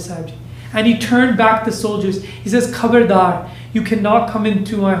Bahadur Sahib Ji. And he turned back the soldiers. He says, Khabardar, you cannot come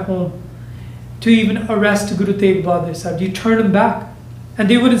into my home to even arrest Guru Teg Bahadur Sahib Ji. He turned them back. And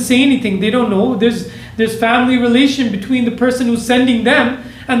they wouldn't say anything. They don't know. There's family relation between the person who's sending them,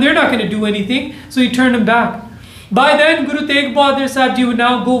 and they're not going to do anything. So he turned them back. By then, Guru Teg Bahadur Sahib Ji would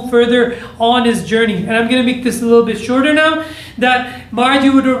now go further on his journey. And I'm going to make this a little bit shorter now. That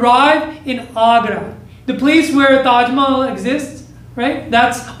Maharaji would arrive in Agra, the place where Taj Mahal exists, right?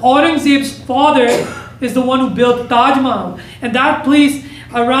 That's Aurangzeb's father is the one who built Taj Mahal. And that place,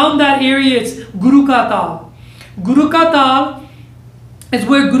 around that area, it's Guru Ka Tal. Guru Ka Tal is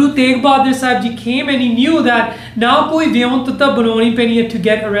where Guru Teg Bahadur Sahib Ji came, and he knew that now koi vyauntata banoni pani hai to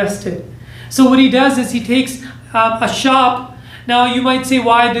get arrested. So what he does is he takes a shop. Now you might say,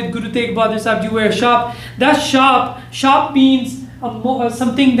 why did Guru Teg Bahadur Sahib Ji wear a shop? That shop means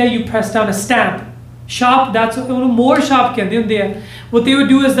something that you press down, a stamp. Shop, that's more shop kehde. What they would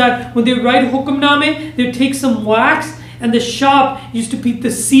do is that when they write Hukamname, they would take some wax, and the shop used to be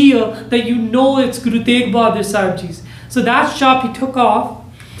the seal that you know it's Guru Teg Bahadur Sahib Ji's. So that shop he took off,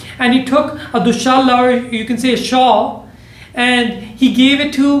 and he took a dushalla, or you can say a shawl, and he gave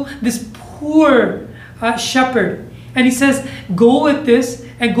it to this poor shepherd. And he says, go with this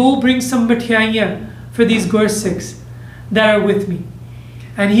and go bring some mithaiyan for these Gursikhs that are with me.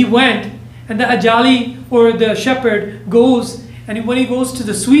 And he went, and the Ajali, or the shepherd, goes, and when he goes to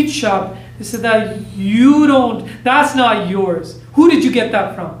the sweet shop, he said that that's not yours. Who did you get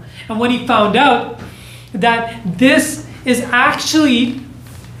that from? And when he found out that this is actually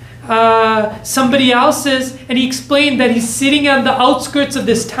somebody else's, and he explained that he's sitting on the outskirts of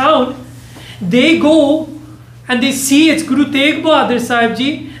this town, they go and they see it's Guru Teg Bahadur Sahib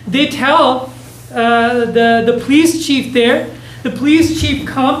Ji. They tell the police chief there. The police chief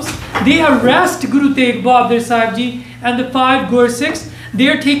comes. They arrest Guru Teg Bahadur Sahib Ji and the 5 Gursikhs. They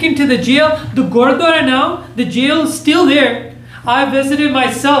are taken to the jail. The Gurdwara now, the jail is still there. I visited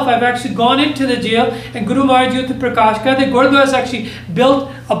myself. I've actually gone into the jail, and Guru Maharaj Ji Prakash Ka, the Gurdwara is actually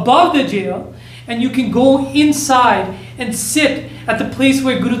built above the jail, and you can go inside and sit at the place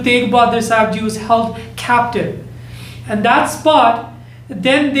where Guru Teg Bahadur Sahib Ji was held captive. And that spot,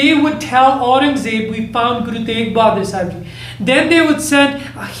 then they would tell Aurangzeb, we found Guru Teg Bahadur Sahib Ji. Then they would send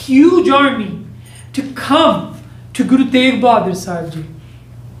a huge army to come to Guru Teg Bahadur Sahib Ji.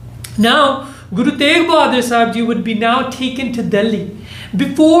 Now, Guru Teg Bahadur Sahib Ji would be now taken to Delhi.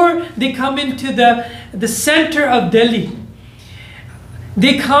 Before they come into the center of Delhi,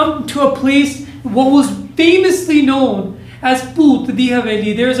 they come to a place what was famously known as Poot Di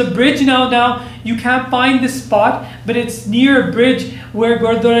Haveli. There's a bridge now you can't find this spot, but it's near a bridge where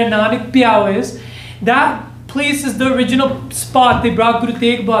Gurdwara Nanak Pyao is. That place is the original spot they brought Guru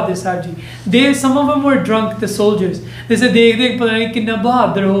Teg Bahadur Sahib Ji. Some of them were drunk, the soldiers. They said, Dekh pata nahi kinna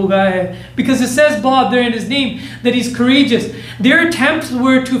bahadur ho gaya hai. Because it says Bahadur in his name, that he's courageous. Their attempts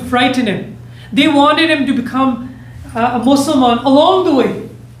were to frighten him. They wanted him to become a Muslim along the way.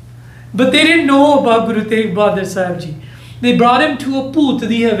 But they didn't know about Guru Teg Bahadur Sahib Ji. They brought him to a Poot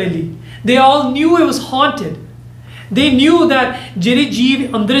Di Haveli. They all knew it was haunted. They knew that jere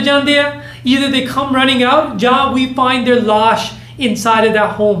jeev andar jande hai, either they come running out, ja we find their lash inside of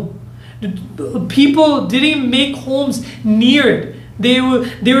that home. People didn't even make homes near it. They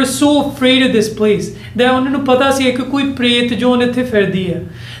were so afraid of this place that unhonu pata si ki koi pret jo ithe firdi hai.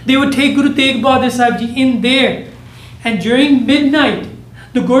 They would take Guru Teg Bahadur Sahib Ji in there, and during midnight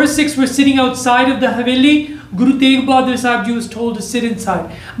the Gursikhs were sitting outside of the Haveli. Guru Teg Bahadur Sahib Ji was told to sit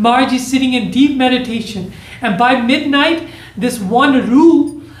inside. Maharaj is sitting in deep meditation, and by midnight this one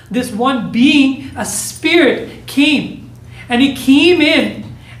Ruh, this one being, a spirit came, and he came in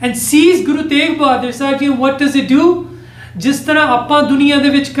and sees Guru Teg Bahadur Sahib Ji. And what does it do? Jis tarah aapa duniya de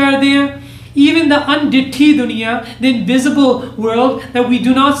vich karde hain, even the unditthi dunya, the invisible world that we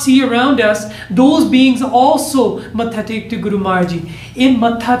do not see around us, those beings also matha tek to Guru Maharaj Ji, in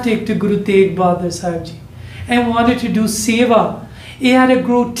matha tek to Guru Teg Bahadur Sahib Ji, and wanted to do seva. It had a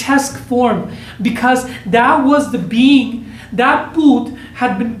grotesque form, because that was the being, that Poot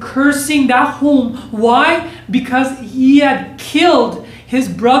had been cursing that home. Why? Because he had killed his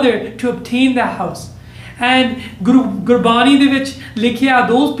brother to obtain that house. And Gurbani de vich likhya,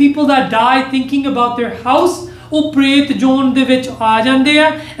 those people that die thinking about their house, oh pret jon de vich aa jande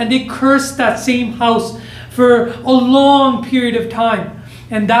hai, and they curse that same house for a long period of time.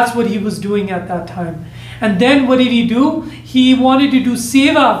 And that's what he was doing at that time. And then what did he do? He wanted to do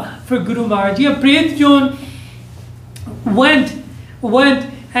seva for Guru Maharaj Ji. A Pret Jon went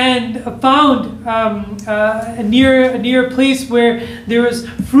and found near a place where there was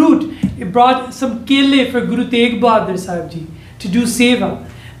fruit. He brought some kele for Guru Teg Bahadur Sahib Ji to do seva,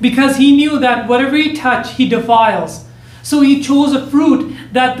 because he knew that whatever he touched, he defiles. So he chose a fruit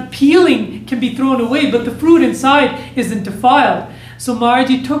that the peeling can be thrown away, but the fruit inside isn't defiled. So Maharaj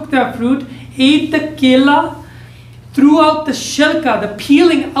Ji took that fruit, ate the kela, threw out the shilka, the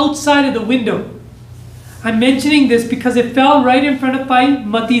peeling, outside of the window. I'm mentioning this because it fell right in front of Bhai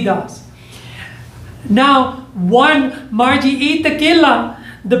Mati Das. Now, one Maharaj Ji ate the kela,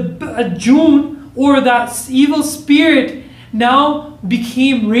 the June, or that evil spirit, now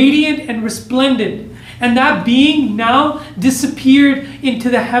became radiant and resplendent. And that being now disappeared into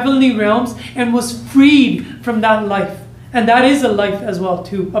the heavenly realms and was freed from that life. And that is a life as well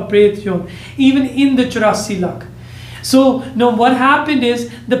too, a Pret Jon, even in the 84 lakh. So now what happened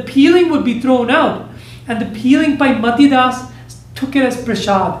is the peeling would be thrown out, and the peeling by Mati Das took it as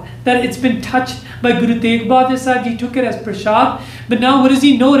prasad, that it's been touched by Guru Teg Bahadur Sahib Ji, took it as prasad. But now what does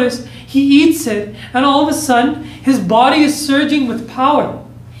he notice? He eats it, and all of a sudden his body is surging with power.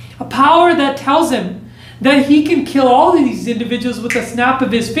 A power that tells him that he can kill all of these individuals with a snap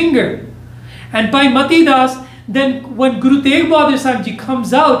of his finger. And by Mati Das, then when Guru Teg Bahadur Sahib Ji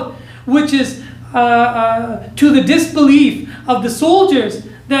comes out, which is to the disbelief of the soldiers,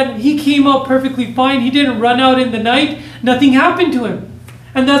 that he came out perfectly fine, he didn't run out in the night, nothing happened to him.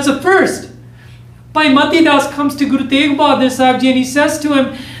 And that's a first. Bhai Mati Das comes to Guru Teg Bahadur Sahib Ji and he says to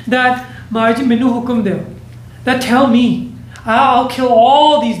him that, Maharaj Ji, mainu hukum deo, that tell me, I'll kill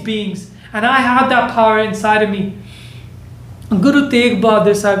all these beings, and I have that power inside of me. Guru Teg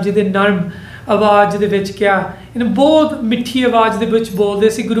Bahadur Sahib Ji de narm आवाज दे विच क्या इन बहुत मिठी आवाज दे विच बोलदे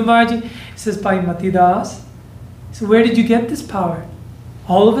सी Guru Maharaj Ji. He says, Bhai Mati Das, so where did you get this power?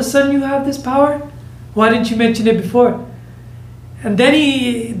 All of a sudden you have this power? Why didn't you mention it before? And then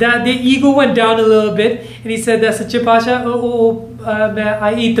the ego went down a little bit, and he said that Sache Pasha,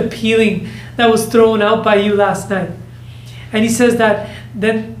 I ate the peeling that was thrown out by you last night. And he says that,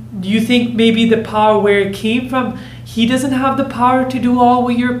 then do you think maybe the power where it came from, he doesn't have the power to do all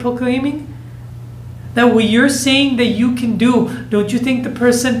what you're proclaiming? That what you're saying that you can do, don't you think the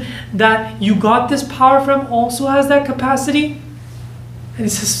person that you got this power from also has that capacity? And he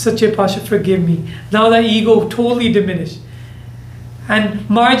says, Sache Pasha, forgive me. Now that ego totally diminished. And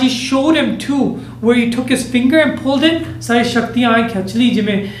Maharaj Ji showed him too, where he took his finger and pulled it, Sari Shakti Aan khach li,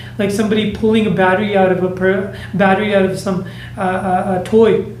 jime like somebody pulling a battery out of some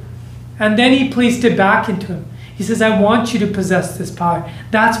toy. And then he placed it back into him. He says, I want you to possess this power.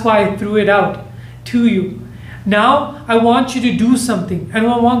 That's why I threw it out to you. Now I want you to do something, and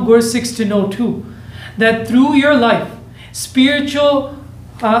I want Gursikhs to know too, that through your life, spiritual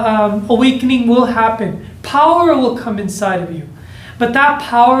awakening will happen. Power will come inside of you, but that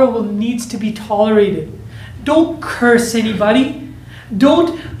power needs to be tolerated. Don't curse anybody.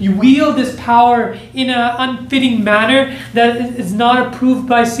 Don't wield this power in an unfitting manner that is not approved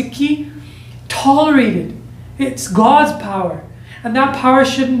by Sikhi. Tolerate it. It's God's power, and that power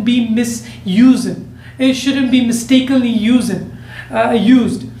shouldn't be misused. It shouldn't be mistakenly used.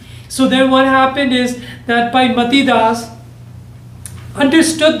 So then what happened is that Bhai Matidas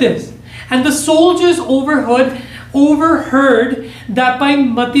understood this, and the soldiers overheard that Bhai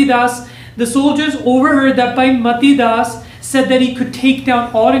Matidas, said that he could take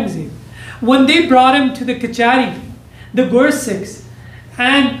down Aurangzeb. When they brought him to the Kachari, the Gursikhs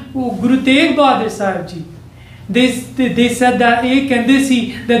and Guru Teg Bahadur Sahib Ji, they said that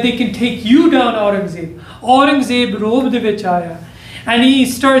that they can take you down, Aurangzeb. Aurangzeb robe de vich aaya, and he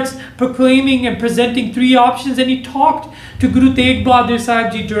starts proclaiming and presenting 3 options, and he talked to Guru Teg Bahadur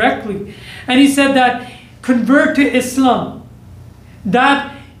Sahib Ji directly, and he said that convert to Islam.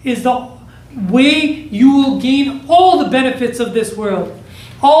 That is the way you will gain all the benefits of this world.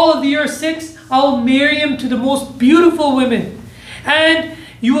 All of your Sikhs, I'll marry him to the most beautiful women, and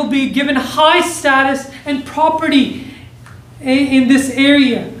you will be given high status and property in this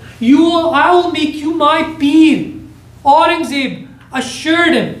area. I will make you my peer. Aurangzeb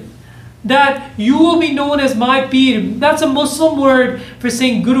assured him that you will be known as my peer. That's a Muslim word for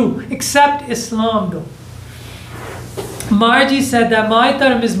saying Guru, except Islam though. Marji said that my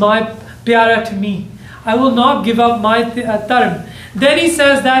dharm is my pyara to me. I will not give up my dharm. Then he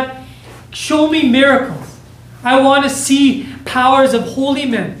says that, show me miracles. I want to see powers of holy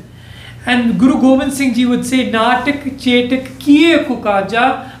men. And Guru Gobind Singh Ji would say, Natak chetak kiye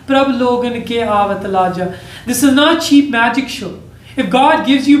kukaja, prab logan ke avat laja. This is not a cheap magic show. If God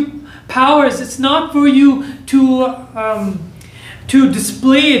gives you powers, it's not for you to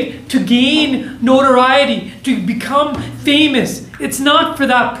display it, to gain notoriety, to become famous. It's not for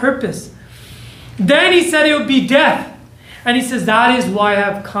that purpose. Then he said it would be death. And he says, that is why I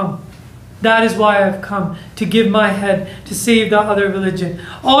have come. That is why I have come, to give my head to save the other religion.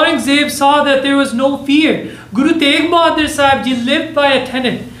 Aurangzeb saw that there was no fear. Guru Teg Bahadur Sahib Ji lived by a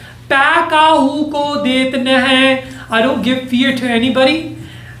tenet. I don't give fear to anybody.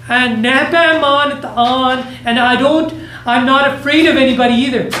 And I'm not afraid of anybody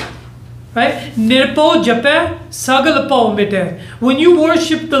either. Right? When you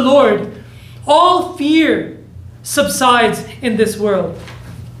worship the Lord, all fear subsides in this world.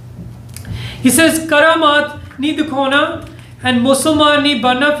 He says, Karamat ni dikhona and Musalman ni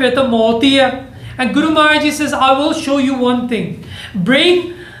banna fir to maut hi hai. And Guru Maharaj Ji says, I will show you one thing.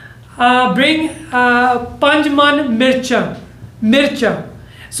 Bring Panjman mircha.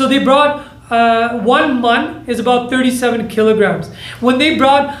 So they brought 1 man is about 37 kilograms. When they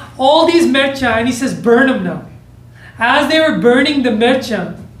brought all these mircha, and he says, burn them now. As they were burning the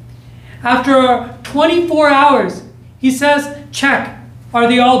mircha, after 24 hours, he says, check, are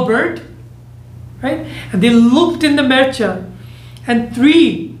they all burnt? Right? And they looked in the mircha, and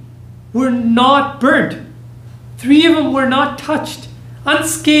 3 were not burnt. 3 of them were not touched,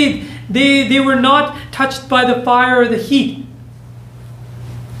 unscathed. They were not touched by the fire or the heat.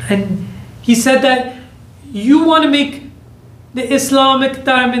 And he said that you want to make the Islamic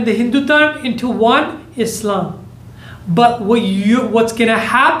dharma and the Hindu dharma into one Islam. But what's going to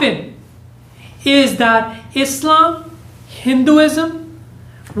happen is that Islam, Hinduism,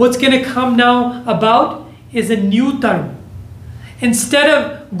 what's going to come now about is a new dharma. Instead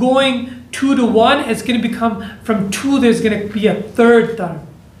of going 2 to 1, it's going to become from 2, there's going to be a 3rd dharma.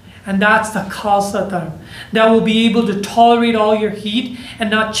 And that's the Khalsa dharma, that will be able to tolerate all your heat and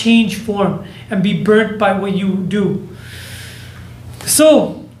not change form and be burnt by what you do.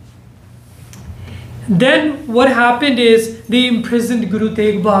 So then what happened is they imprisoned Guru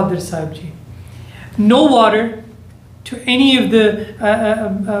Teg Bahadur Sahib Ji. No water to any of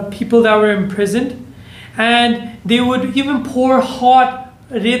the people that were imprisoned, and they would even pour hot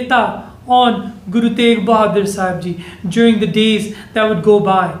reta on Guru Teg Bahadur Sahib Ji during the days that would go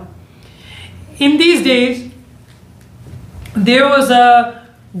by. In these days, there was a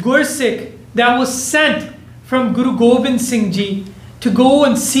Gursikh that was sent from Guru Gobind Singh Ji to go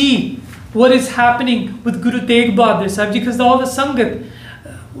and see what is happening with Guru Teg Bahadur Sahib Ji, because all the Sangat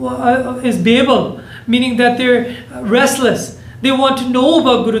is Babel, meaning that they're restless. They want to know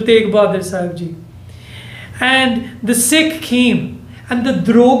about Guru Teg Bahadur Sahib Ji. And the Sikh came, and the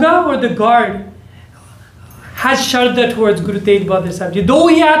droga or the guard had shraddha towards Guru Teg Bahadur Sahib Ji. Though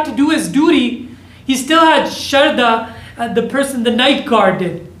he had to do his duty, He still had Sharda, the person the night guard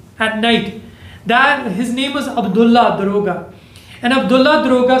did at night. That his name was Abdullah Daroga. And Abdullah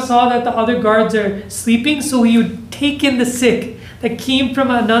Daroga saw that the other guards are sleeping, so he would take in the Sikh that came from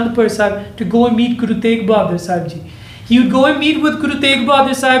Anandpur Sahib to go and meet Guru Teg Bahadur Sahib Ji. He would go and meet with Guru Teg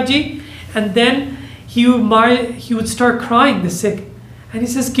Bahadur Sahib Ji, and then he would start crying, the Sikh. And he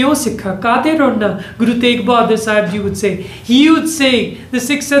says, "Kyo Sikha? Kate rona?" Guru Teg Bahadur Sahib Ji would say. He would say, the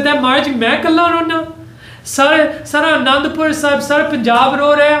Sikh said that, "Maharaj ji, main kalla rona? Sara Anandpur Sahib, Sara Punjab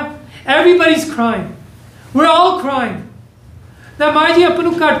ro raha. Everybody's crying. We're all crying. That Maharaj ji,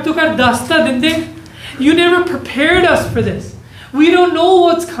 apnu kat to kat dasta dinde. You never prepared us for this. We don't know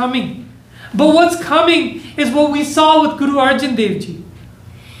what's coming. But what's coming is what we saw with Guru Arjan Dev Ji.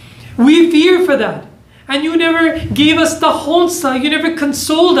 We fear for that. And you never gave us the honsla. You never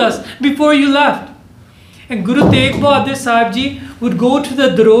consoled us before you left." And Guru Teg Bahadur Sahib Ji would go to the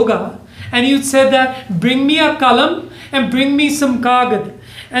Daroga and he would say that, "Bring me a kalam and bring me some kagad."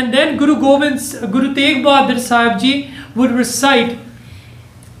 And then Guru Teg Bahadur Sahib Ji would recite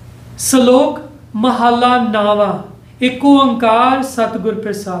Salok Mahalla Nava, Eko Ankar Satgur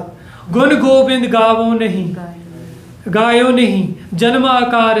Prasad, Gun Gobind Gavo Nahi, Gayo Nahi, Janma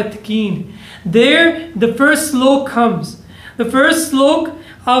Akar Athkeen. There, the first slok comes. The first slok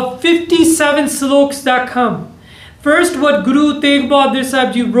of 57 sloks that come. First, what Guru Teg Bahadur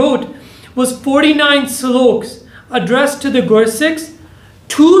Sahib Ji wrote was 49 sloks addressed to the Gursikhs.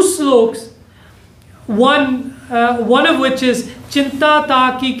 2 sloks, one of which is Chinta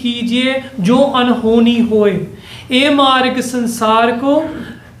Taki Kijiye Jo Anhoni Hoye, E Marg Sansar Ko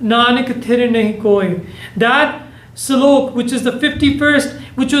Nanak Thir Nahi Koye. That slok, which is the 51st,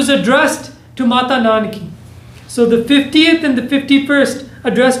 which was addressed to Mata Nanaki. So the 50th and the 51st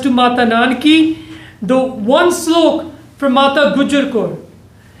addressed to Mata Nanaki, the one slok for Mata Gujar Kaur,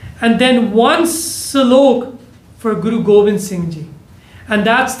 and then one slok for Guru Gobind Singh Ji. And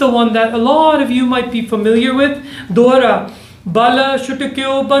that's the one that a lot of you might be familiar with. Dora Bala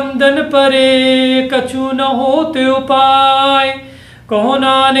Shutkyo Bandan Pare Kachu Na Hote Upay Kaho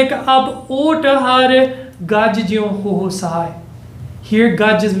Nanak Ab Ot Har Gaj Jyo Ho Sahai. Here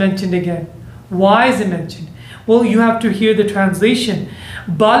Gaj is mentioned again. Why is it mentioned? Well, you have to hear the translation.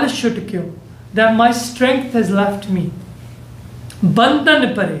 Bal Shutkyo, that my strength has left me.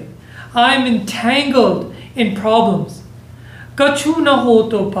 Bandan Pare, I am entangled in problems. Kachu na ho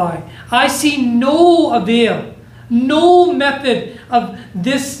to pai, I see no avail, no method of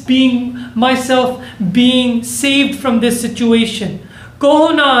this being, myself being saved from this situation.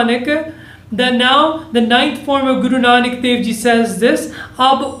 Kaho Nanak, that now the 9th form of Guru Nanak Dev Ji says this,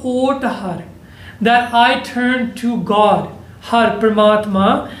 Ab ot har, that I turn to God, Har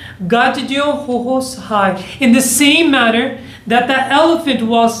Paramatma, Gajjyo Ho Sahai, in the same manner that the elephant,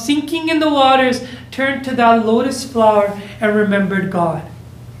 while sinking in the waters, turned to that lotus flower and remembered God.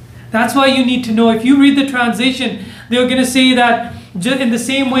 That's why you need to know, if you read the translation, they're going to say that in the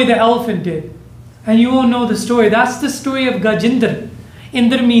same way the elephant did. And you won't know the story. That's the story of Gajendra.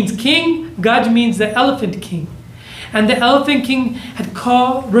 Indra means king, Gaj means the elephant king. And the elephant king had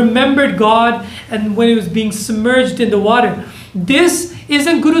remembered God, and when he was being submerged in the water. This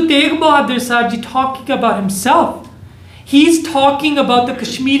isn't Guru Teg Bahadur Sahib Ji talking about himself. He's talking about the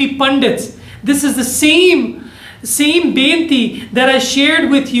Kashmiri Pandits. This is the same benti that I shared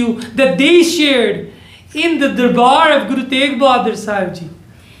with you, that they shared in the Darbar of Guru Teg Bahadur Sahib Ji.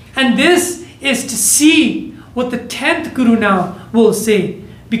 And this is to see what the 10th Guru now will say.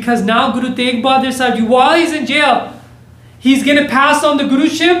 Because now Guru Teg Bahadur Sahib Ji, while he's in jail, he's going to pass on the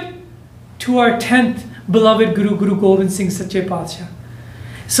Guruship to our 10th beloved Guru, Guru Gobind Singh Sache Patsha.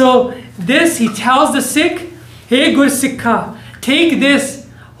 So this, he tells the Sikh, "Hey Gur Sikha, take this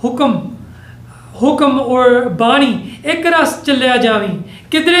hukum or bani, ek ras chalya javi,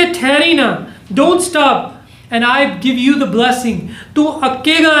 kidre thehri na, don't stop, and I give you the blessing, tu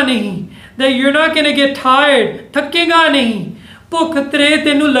akkega nahi, that you're not going to get tired, thakkega nahi, ਭੁੱਖ ਤੇਰੇ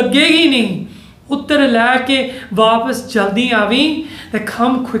ਤੈਨੂੰ ਲੱਗੇਗੀ ਨਹੀਂ, ਉੱਤਰ ਲੈ ਕੇ ਵਾਪਸ ਜਲਦੀ ਆਵੀਂ, that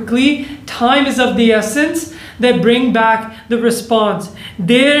come quickly, time is of the essence, that bring back the response,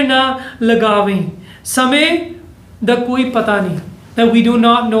 ਦੇਰ ਨਾ ਲਗਾਵੀਂ, ਸਮੇਂ ਦਾ ਕੋਈ ਪਤਾ ਨਹੀਂ, that we do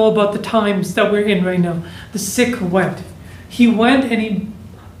not know about the times that we're in right now. The Sikh went. He went and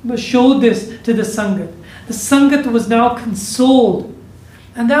he showed this to the Sangat. The Sangat was now consoled.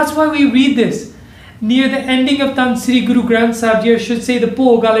 And that's why we read this. Near the ending of Tan Sri Guru Granth Sahib Ji, I should say the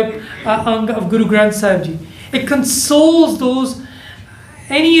Bhog Ang of Guru Granth Sahib Ji. It consoles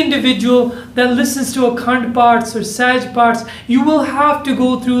any individual that listens to Akhand parts or Sahaj parts. You will have to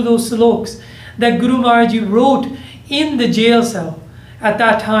go through those sloks that Guru Maharaj Ji wrote in the jail cell at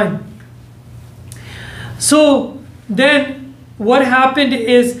that time. So then what happened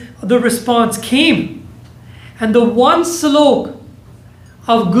is the response came, and the one slok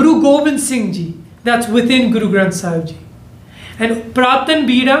of Guru Gobind Singh Ji that's within Guru Granth Sahib Ji. And Pratan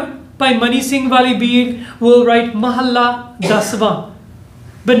Bida by Mani Singh Wali Beer will write Mahalla Daswa.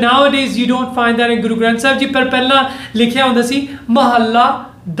 But nowadays you don't find that in Guru Granth Sahib Ji. Par pehla likhya hunda si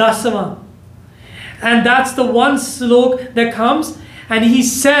Mahalla Daswa. And that's the one slok that comes, and he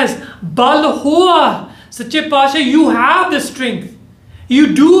says, Bal hoa, Sache Pasha, you have the strength.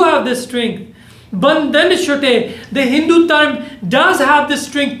 You do have the strength. Bandhan Shote, the Hindu term does have the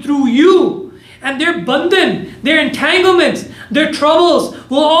strength through you. And their bandhan, their entanglements, their troubles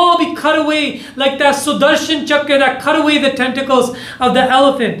will all be cut away like that Sudarshan Chakra that cut away the tentacles of the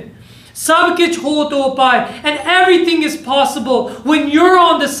elephant. Sab kich ho to upai, and everything is possible when you're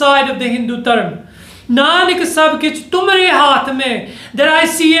on the side of the Hindu term. Nanak sab kich tumhare haath mein, that I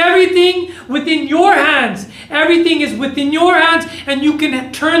see everything within your hands. Everything is within your hands, and you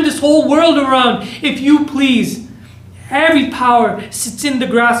can turn this whole world around if you please. Every power sits in the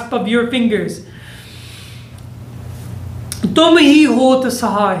grasp of your fingers. Tum hi ho to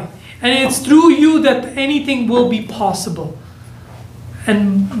sahay, and it's through you that anything will be possible.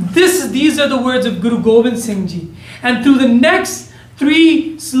 And these are the words of Guru Gobind Singh Ji. And through the next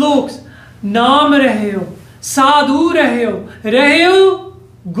 3 sloks, Naam Raheo, Sadhu Raheo, Raheo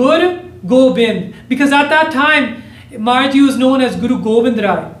Gur Gobind. Because at that time, Maharaj was known as Guru Gobind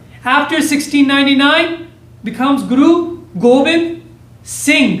Rai. After 1699, becomes Guru Gobind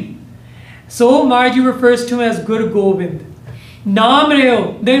Singh. So Maharaj refers to him as Guru Gobind. Naam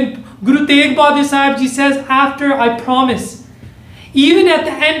Raheo. Then Guru Teg Bahadur Sahib Ji says, after I promise, even at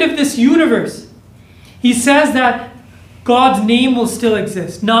the end of this universe, he says that God's name will still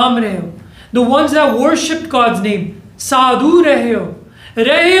exist. Naam Raheo. The ones that worshipped God's name, Sadhu Raheo,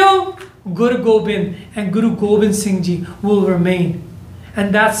 Raheo, Guru Gobind and Guru Gobind Singh Ji will remain.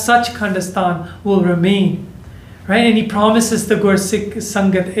 And that such Khandastan will remain. Right? And he promises the Gur Sikh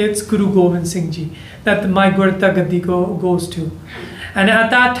Sangat, it's Guru Gobind Singh Ji, that my Gurta Gaddi goes to. And at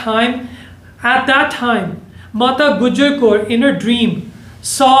that time, Mata Gujar Kaur in her dream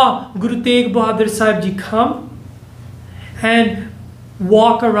saw Guru Teg Bahadur Sahib Ji come and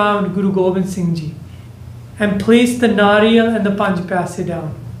walk around Guru Gobind Singh Ji and place the Nariyal and the Panj Paise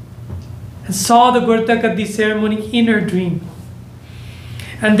down, and saw the Gurta Gaddi ceremony in her dream.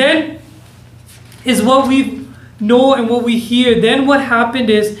 And then is what we know and what we hear. Then what happened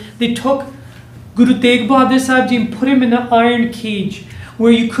is they took Guru Teg Bahadur Sahib Ji and put him in an iron cage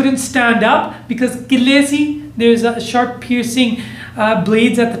where you couldn't stand up because Kilesi, there's a sharp piercing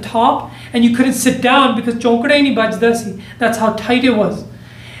blades at the top, and you couldn't sit down because chokda hi nahi bajda si. That's how tight it was.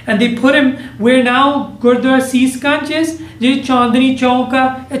 And they put him where now Gurdwara Seeskanch is, Chandni Chowk.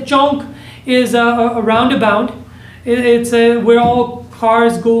 A chowk is a roundabout. It's where all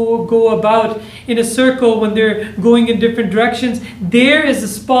cars go about in a circle when they're going in different directions. There is the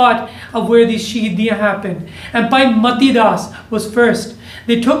spot of where these Shahidiyan happened. And Bhai Matidas was first.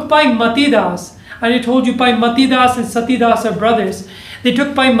 They took Bhai Matidas, and I told you Bhai Matidas and Satidas are brothers. They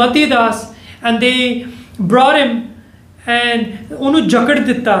took Bhai Matidas and they brought him and onu jakad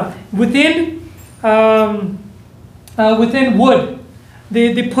ditta within wood.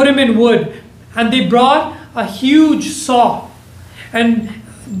 They put him in wood, and they brought a huge saw. And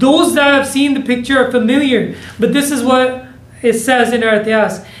those that have seen the picture are familiar, but this is what it says in our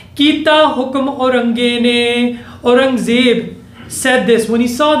Ityas. Kita hukum Aurange ne, Aurangzeb said this when he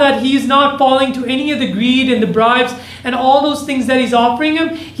saw that he is not falling to any of the greed and the bribes and all those things that he's offering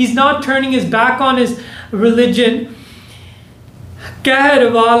him. He's not turning his back on his religion.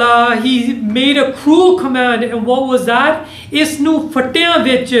 Kaharwala, he made a cruel command, and what was that? Isnu fatya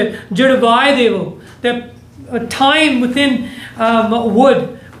vich jadvai devo. That tie him within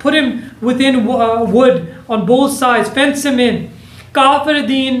wood, put him within wood on both sides, fence him in. Kafir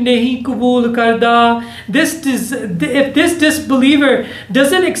deen nahi kabul karda. If this disbeliever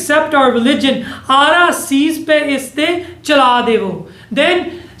doesn't accept our religion, ara sees pe iste chala devo.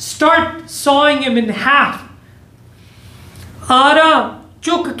 Then start sawing him in half. Ara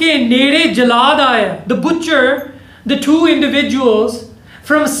chuk ke nere jalad aaya. The butcher, the 2 individuals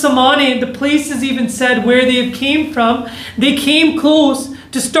from Samane, the place is even said where they came from, they came close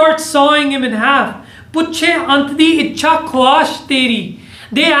to start sawing him in half. Puche antdi ichha khwash teri.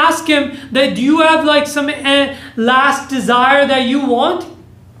 They ask him that, do you have like some last desire that you want?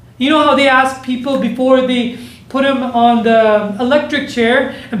 You know how they ask people before they put him on the electric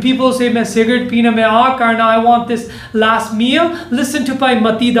chair, and people say, "Main cigarette peena, main aa karna, I want this last meal." Listen to Bhai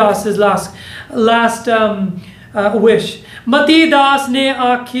Matidas's last wish. Mati Das ne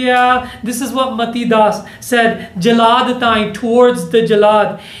akhya, this is what Mati Das said, Jalad tai, towards the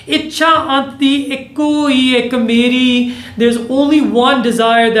Jalad. Ichha anti ekko hi ek meri, there's only one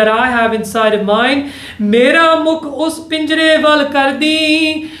desire that I have inside of mine. Mera mukh us pinjre wal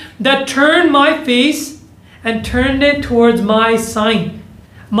kardi, that turned my face and turned it towards my sign.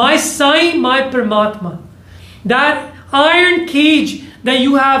 My sign, my Paramatma. That iron cage that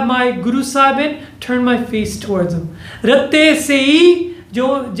you have my Guru Sahib in, turn my face towards him. Ratte sei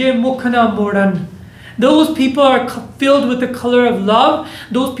jo je mukh na modan. Those people are filled with the color of love.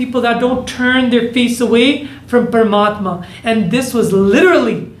 Those people that don't turn their face away from Paramatma. And this was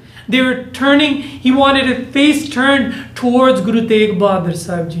literally, they were turning, he wanted a face turned towards Guru Teg Bahadur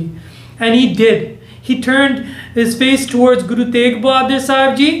Sahib Ji. And he did. He turned his face towards Guru Teg Bahadur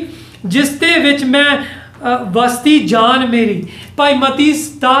Sahib Ji. Jiste vich main Vasti Jaan Meri. Bhai Mati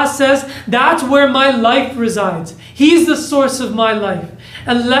Das says, that's where my life resides. He's the source of my life.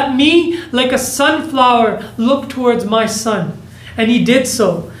 And let me, like a sunflower, look towards my sun. And he did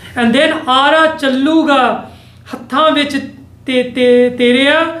so. And then Ara Challuga Hathan vich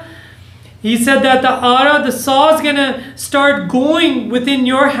Tereya. He said that the Ara, the saw is going to start going within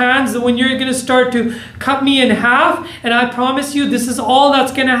your hands when you're going to start to cut me in half. And I promise you, this is all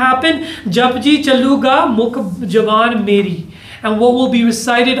that's going to happen. Japji Chaluga Mukh Javan Meri. And what will be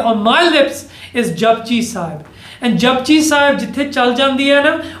recited on my lips is Japji Sahib. And Japji Sahib jithe chal jandi hai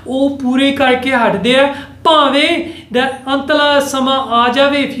na, oh pure karke hatde hai. Bhave that antala sama aa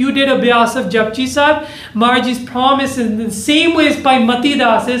jave, if you did a Vyas of Japji Sahib, Maharaji's promise in the same way as by Mati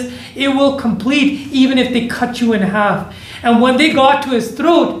Das is, it will complete even if they cut you in half. And when they got to his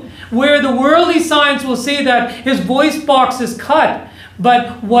throat, where the worldly science will say that his voice box is cut,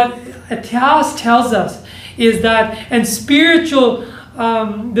 but what Ityas tells us is that, and spiritual,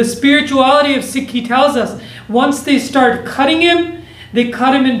 the spirituality of Sikh, he tells us, once they start cutting him, they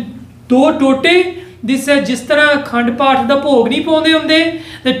cut him in do tote. They said, Jis tarah khand paath da bhog nahi paunde hunde.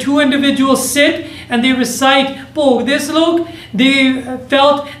 The two individuals sit and they recite bhog de slok. They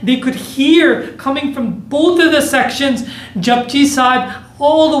felt they could hear coming from both of the sections Japji Sahib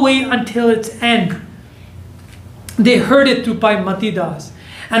all the way until its end. They heard it through Bhai Mati Das.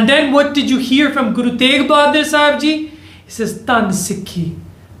 And then what did you hear from Guru Teg Bahadur Sahib Ji? He says, Tan Sikhi,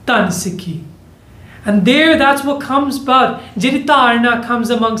 Tan Sikhi. And there, that's what comes about. Jiri dharna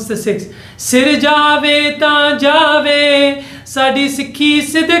comes amongst the Sikhs. Sir jave ta jave, sadi Sikhi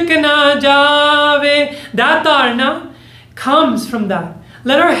siddhik na jave. That dharna comes from that.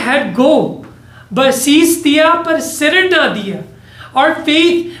 Let our head go. But sees diya par sir na diya. Our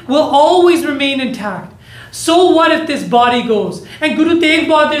faith will always remain intact. So what if this body goes? And Guru Teg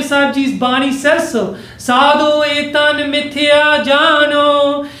Bahadur Sahib Ji's Bani says so. Sadho etan mithya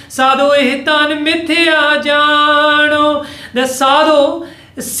jano, sadho etan mithya jano. The sadho,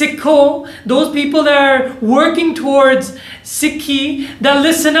 Sikho, those people that are working towards Sikhi, that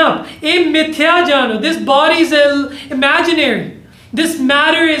listen up. E mithya jano, this body is imaginary. This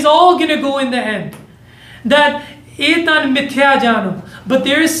matter is all going to go in the end. That etan mithya jano. But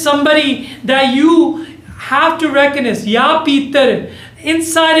there is somebody that you have to recognize, Ya Peter,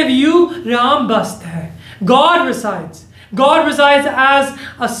 inside of you, Ram Bast hai. God resides. God resides as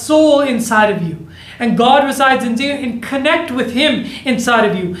a soul inside of you. And God resides in you and connect with Him inside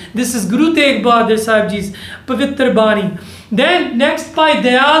of you. This is Guru Teg Bahadur Sahib Ji's Pavitra Bani. Then next by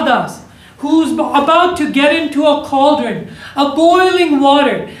Dayal Das, who's about to get into a cauldron, a boiling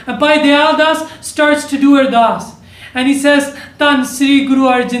water. And by Dayal Das starts to do Ardas. And he says, Tan Sri Guru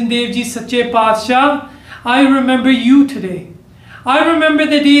Arjan Dev Ji Sache Paatshah, I remember you today. I remember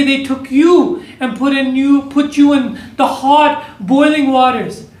the day they took you and put you in the hot boiling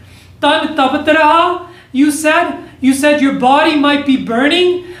waters. Tan tapat you said your body might be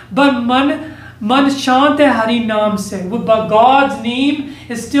burning, but man shant hai Hari Naam se. But God's name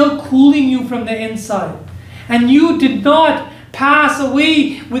is still cooling you from the inside. And you did not pass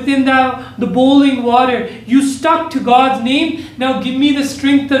away within the boiling water. You stuck to God's name. Now give me the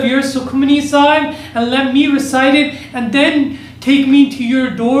strength of your Sukhmani Sahib and let me recite it, and then take me to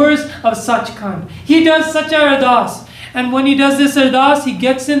your doors of Sachkhand. He does such a ardas. And when he does this ardas, he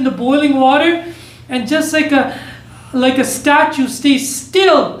gets in the boiling water and just like a statue stays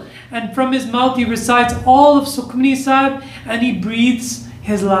still. And from his mouth he recites all of Sukhmani Sahib and he breathes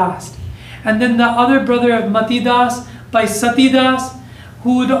his last. And then the other brother of Mati Das, by Sati Das,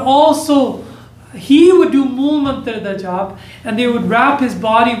 who would also, he would do Mool Mantra da jap, and they would wrap his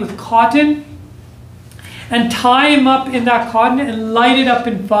body with cotton and tie him up in that cotton and light it up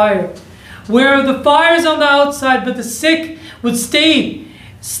in fire. Where the fire is on the outside, but the Sikh would stay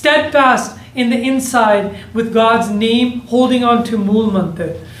steadfast in the inside with God's name, holding on to Mool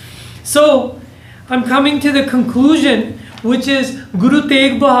Mantar. So I'm coming to the conclusion, which is Guru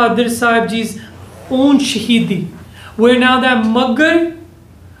Teg Bahadur Sahib Ji's own Shahidi, where now that Maggar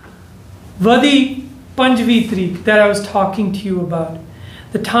Vadi Panjvi Tareek that I was talking to you about,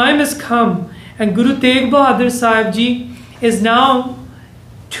 the time has come, and Guru Teg Bahadur Sahib Ji is now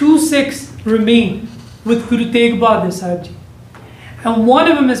 2 Sikhs remain with Guru Teg Bahadur Sahib Ji. And one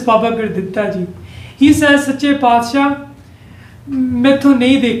of them is Baba Gurditta Ji. He says, Sache Paatshah, maitho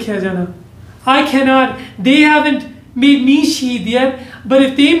nahi dekhya jana. I cannot, they haven't made me Shaheed yet, but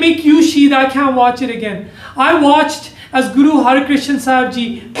if they make you Shaheed, I can't watch it again. I watched as Guru Har Krishan Sahib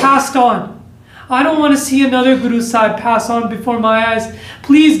Ji passed on. I don't want to see another Guru Sahib pass on before my eyes.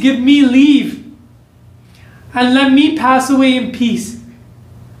 Please give me leave and let me pass away in peace.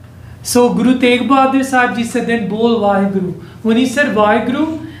 So Guru Teg Bahadur Sahib Ji said, then bol Vaheguru. When he said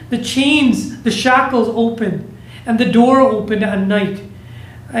Vaheguru, the chains, the shackles opened, and the door opened at night,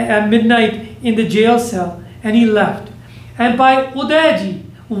 at midnight in the jail cell, and he left. And Bhai Uday Ji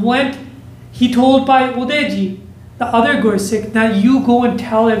went, he told Bhai Uday Ji, the other Gursikh, that you go and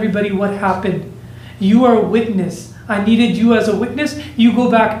tell everybody what happened. You are a witness. I needed you as a witness. You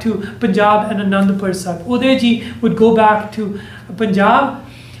go back to Punjab and Anandpur Sahib. Uday Ji would go back to Punjab.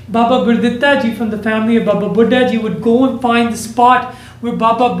 Baba Gurditta Ji from the family of Baba Buddha Ji would go and find the spot where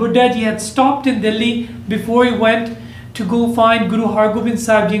Baba Buddha Ji had stopped in Delhi before he went to go find Guru Har Gobind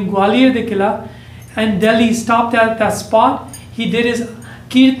Sahib Ji in Gwalior de Kila. And Delhi stopped at that spot. He did his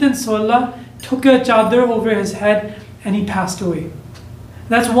Kirtan Sola, took a chadar over his head, and he passed away.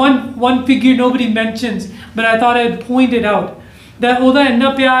 That's one figure nobody mentions, but I thought I'd point it out. That Oda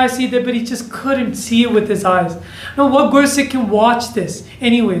enna pyar si de, but he just couldn't see it with his eyes. Now what Gursikh can watch this?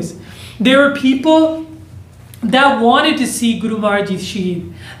 Anyways, there were people that wanted to see Guru Maharaj Ji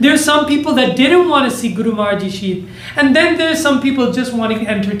Shaheed. There are some people that didn't want to see Guru Maharaj Ji Shaheed. And then there are some people just wanting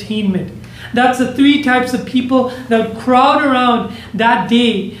entertainment. That's the 3 types of people that crowd around that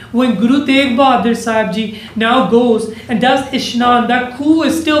day when Guru Teg Bahadur Sahib Ji now goes and does Ishnan. That khu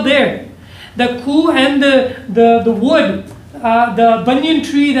is still there. The khu and the wood, the banyan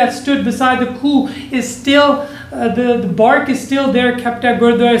tree that stood beside the khu is still, the bark is still there, kept at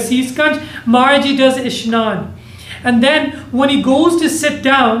Gurdwara Seesganj. Maharaj Ji does Ishnan. And then when he goes to sit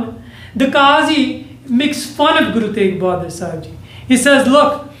down, the Qazi makes fun of Guru Teg Bahadur Sahib Ji. He says,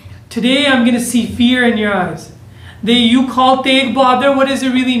 look, today I'm going to see fear in your eyes. You call Teg Bahadur, what does it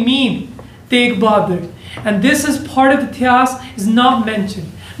really mean? Teg Bahadur. And this is part of the Ityas, is not mentioned.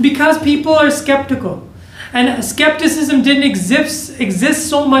 Because people are skeptical. And skepticism didn't exist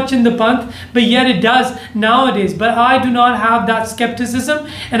so much in the Panth, but yet it does nowadays. But I do not have that skepticism,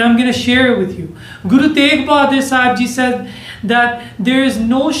 and I'm going to share it with you. Guru Teg Bahadur Sahib Ji said that there is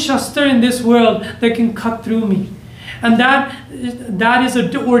no Shastra in this world that can cut through me. And that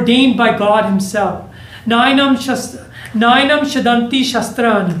is ordained by God Himself. Nainam Shadanti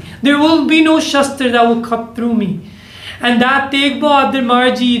Shastrani. There will be no Shastra that will cut through me. And that Teg Bahadur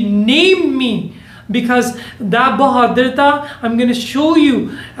Maharaj Ji named me because that Bahadurta, I'm going to show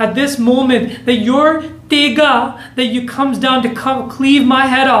you at this moment that your Tega that you comes down to cleave my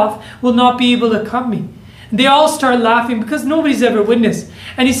head off will not be able to cut me. They all start laughing because nobody's ever witnessed.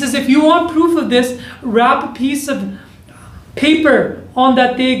 And he says, if you want proof of this, wrap a piece of paper on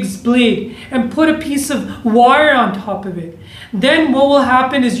that Teg's blade and put a piece of wire on top of it. Then what will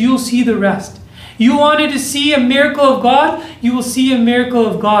happen is you'll see the rest. You wanted to see a miracle of God, you will see a miracle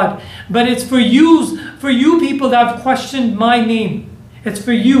of God. But it's for you people that have questioned my name. It's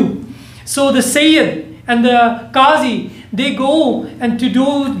for you. So the Sayyid and the Qazi, they go and to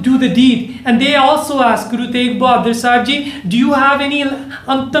do the deed. And they also ask Guru Teg Bahadur Sahib Ji, do you have any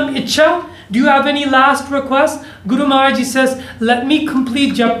Antam Ichha? Do you have any last request? Guru Maharaj Ji says, let me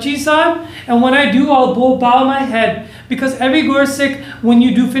complete Japji Sahib, and when I do, I'll bow my head. Because every Gursikh, when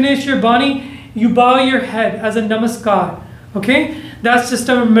you do finish your Bani, you bow your head as a namaskar. Okay? That's just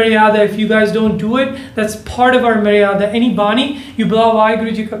our Maryada. If you guys don't do it, that's part of our Maryada. Any Bani, you bow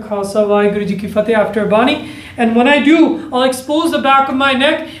Vaheguru Ji Ka Khalsa, Vaheguru Ji Ki Fateh after a Bani. And when I do, I'll expose the back of my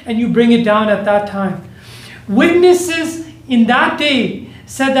neck and you bring it down at that time. Witnesses in that day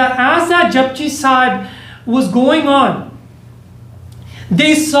said that as that Japji Sahib was going on,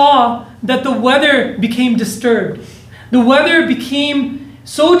 they saw that the weather became disturbed. The weather became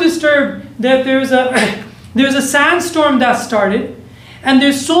so disturbed that there's a sandstorm that started, and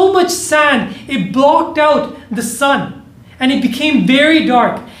there's so much sand, it blocked out the sun, and it became very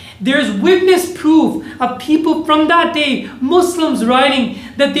dark. There's witness proof of people from that day, Muslims writing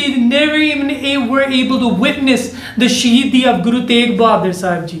that they never even were able to witness the Shahidi of Guru Teg Bahadur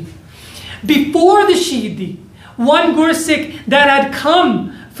Sahib Ji. Before the Shahidi, one Guru Sikh that had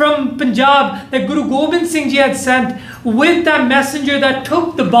come from Punjab, that Guru Gobind Singh Ji had sent with that messenger that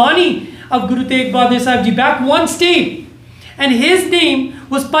took the Bani of Guru Teg Bahadur Sahib Ji back one state. And his name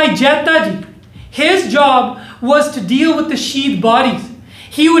was Bhai Ji. His job was to deal with the Shaheed bodies.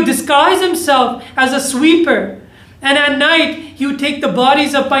 He would disguise himself as a sweeper. And at night, he would take the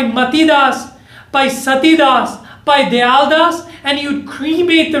bodies of Bhai Mati Das, Bhai Sati Das, Bhai Dayal Das, and he would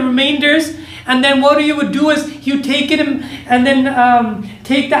cremate the remainders. And then what he would do is he would take it and then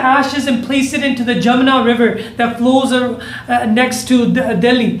take the ashes and place it into the Jamuna river that flows next to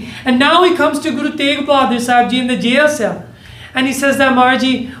Delhi. And now he comes to Guru Teg Bahadur Sahib Ji in the jail cell. And he says that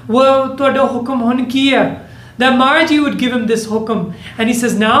Maharji, well, toda hukum hun ki hai? That Maharji would give him this hukum. And he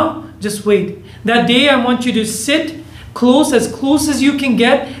says, now, just wait. That day I want you to sit as close as you can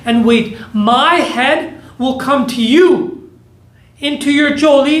get, and wait. My head will come to you, into your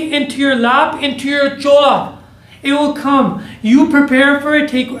choli, into your lap, into your chola. It will come. You prepare for it.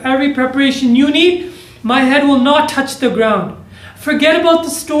 Take every preparation you need. My head will not touch the ground. Forget about the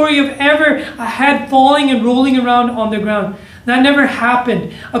story of ever a head falling and rolling around on the ground. That never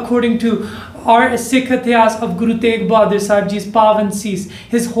happened according to our Sikh Ityas of Guru Teg Bahadur Sahib Ji's Pavan Sis,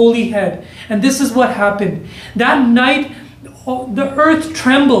 his holy head. And this is what happened. That night, the earth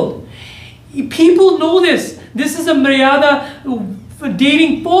trembled. People know this. This is a Maryada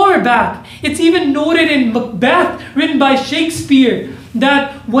dating far back. It's even noted in Macbeth, written by Shakespeare,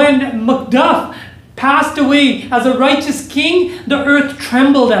 that when Macduff passed away as a righteous king, the earth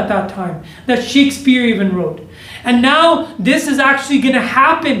trembled at that time. That Shakespeare even wrote. And now this is actually going to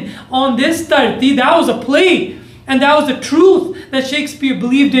happen on this Dharti. That was a play. And that was the truth that Shakespeare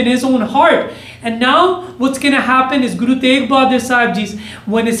believed in his own heart. And now what's going to happen is Guru Teg Bahadur Sahib Ji's,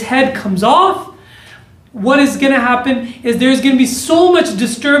 when his head comes off, what is going to happen is there's going to be so much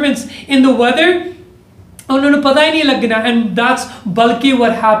disturbance in the weather. And that's balki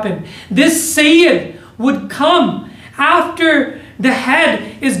what happened. This Sayyid would come after the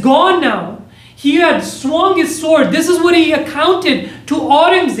head is gone now. He had swung his sword. This is what he accounted to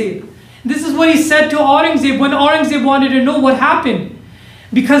Aurangzeb. This is what he said to Aurangzeb when Aurangzeb wanted to know what happened.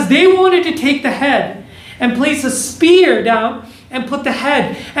 Because they wanted to take the head and place a spear down and put the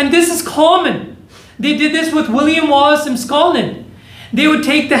head. And this is common. They did this with William Wallace in Scotland. They would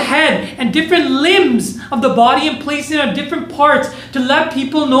take the head and different limbs of the body and place it on different parts to let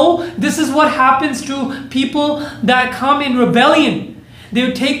people know this is what happens to people that come in rebellion. They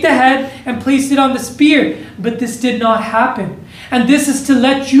would take the head and place it on the spear. But this did not happen. And this is to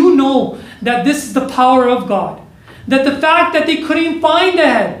let you know that this is the power of God. That the fact that they couldn't even find the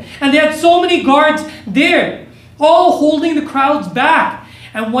head. And they had so many guards there, all holding the crowds back.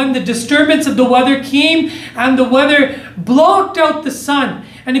 And when the disturbance of the weather came and the weather blocked out the sun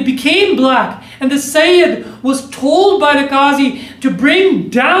and it became black, and the Sayyid was told by the Qazi to bring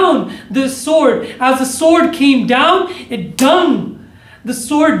down the sword. As the sword came down, it dung. The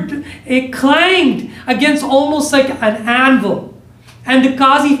sword, it clanged against almost like an anvil. And the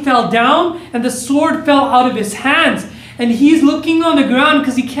Qazi fell down and the sword fell out of his hands. And he's looking on the ground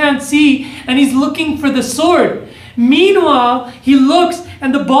because he can't see, and he's looking for the sword. Meanwhile, he looks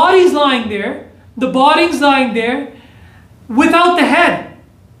and the body's lying there. The body's lying there without the head.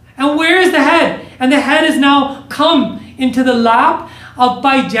 And where is the head? And the head has now come into the lap of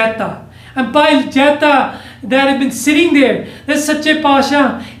Bhai Jeta. And Bhai Jeta that had been sitting there, that Sache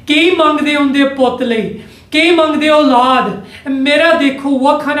Pasha, Kei mangde hunde put lai, Kei mangde aulad. And mera dekho,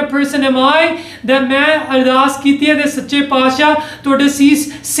 what kind of person am I that main ardas kiti hai that Sache Pasha tode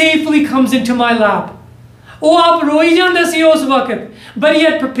cease safely comes into my lap. Oh, aap roi janda si us waqt. But he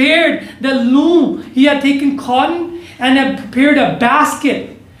had prepared the loom. He had taken cotton and had prepared a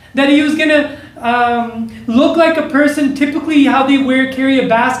basket that he was going to look like a person, typically how they carry a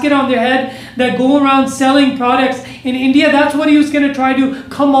basket on their head that go around selling products in India. That's what he was going to try to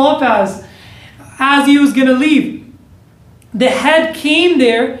come off as he was going to leave. The head came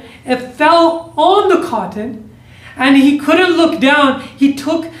there, it fell on the cotton, and he couldn't look down. He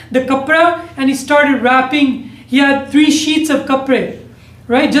took the kapra and he started wrapping. He had 3 sheets of kapre,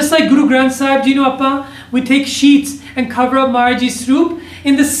 right? Just like Guru Granth Sahib Ji, we take sheets and cover up Maharaji's Swarup.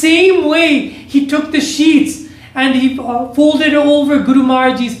 In the same way, he took the sheets and he folded over Guru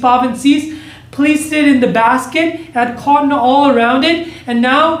Maharaji's Pavan Sis, placed it in the basket, had cotton all around it, and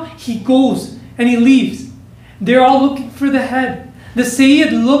now he goes and he leaves. They're all looking for the head. The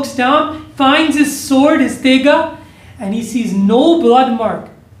Sayyid looks down, finds his sword, his tega, and he sees no blood mark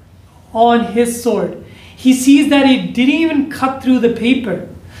on his sword. He sees that it didn't even cut through the paper.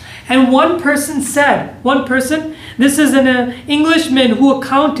 And one person said, that This is an Englishman who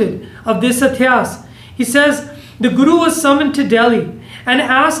accounted of this ityas. He says, the Guru was summoned to Delhi and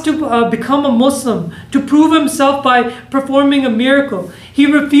asked to become a Muslim, to prove himself by performing a miracle. He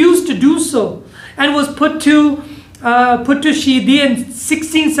refused to do so and was put to Shahidi in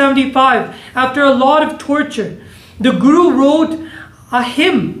 1675 after a lot of torture. The Guru wrote a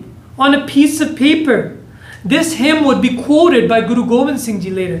hymn on a piece of paper. This hymn would be quoted by Guru Gobind Singh Ji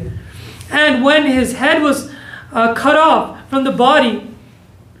later. And when his head was cut off from the body,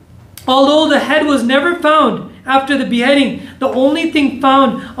 although the head was never found after the beheading, the only thing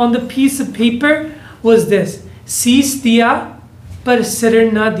found on the piece of paper was this: Sees diya, par sir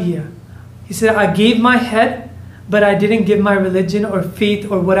na diya. He said, I gave my head, but I didn't give my religion or faith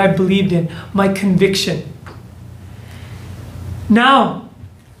or what I believed in, my conviction. Now,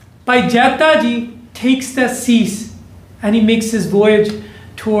 Bhai Jata Ji takes the cease and he makes his voyage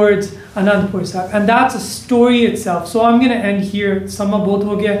towards Anandpur Sahib. And that's a story itself. So I'm going to end here. Sama bahut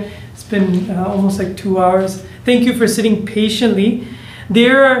ho gaya. It's been almost like 2 hours. Thank you for sitting patiently.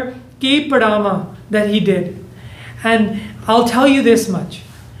 There are kei padama that he did. And I'll tell you this much,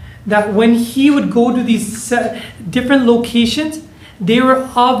 that when he would go to these different locations, they were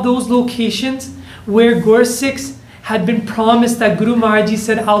of those locations where Gursikhs had been promised that Guru Maharaj Ji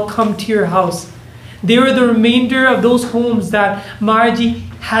said, I'll come to your house. They were the remainder of those homes that Maharaj Ji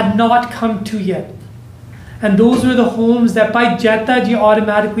had not come to yet. And those were the homes that Bhai Jata Ji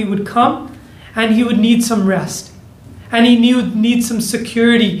automatically would come, and he would need some rest. And he would need some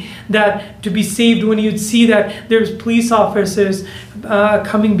security that to be saved when he would see that there's police officers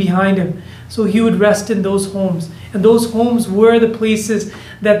coming behind him. So he would rest in those homes. And those homes were the places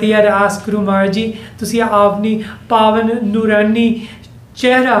that they had asked Guru Maharaj Ji, "Tusi avni pavan nurani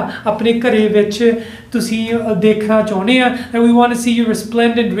chehra apne ghare vich tusi dekhna chahne ha, that we want to see your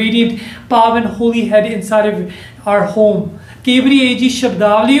resplendent, radiant, pavan, holy head inside of our home." The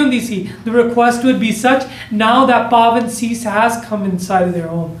request would be such, now that pavan cease has come inside of their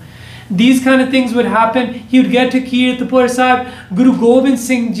home. These kind of things would happen. He would get to Kirtapur Sahib. Guru Gobind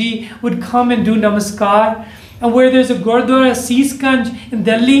Singh Ji would come and do namaskar. And where there's a Gurdwara Sees Ganj in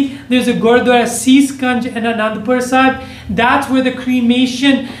Delhi, there's a Gurdwara Sees Ganj in Anandpur Sahib. That's where the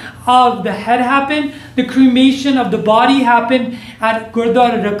cremation of the head happened. The cremation of the body happened at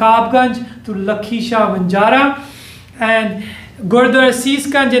Gurdwara Rakabganj to Lakhi Shah Manjara. And Gurdwara Sees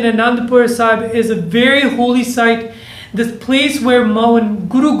Ganj in Anandpur Sahib is a very holy site. This place where when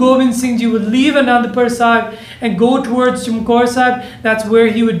Guru Gobind Singh Ji would leave Anandpur Sahib and go towards Chamkaur Sahib, that's where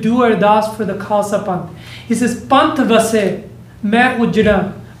he would do ardas for the Khalsa Panth. He says, "Panth vase, main ujra,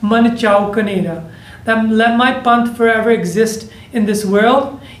 man chau kanera." That let my Panth forever exist in this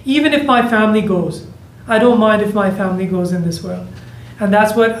world, even if my family goes. I don't mind if my family goes in this world. And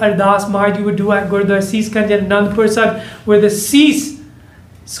that's what ardas Maharaj Ji would do at Gurdwara Sees Ganj at Anandpur Sahib, where the cease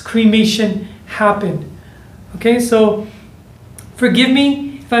cremation happened. Okay, so forgive me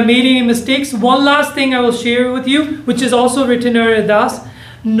if I made any mistakes. One last thing I will share with you, which is also written in Ardas.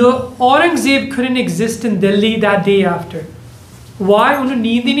 No, Aurangzeb couldn't exist in Delhi that day after. Why?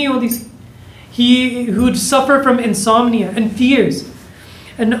 He would suffer from insomnia and fears.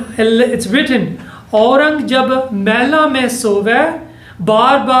 And it's written, Aurang jab mehla mein sove,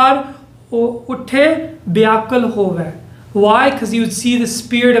 bar bar uthe byakal hove. Why? Because he would see the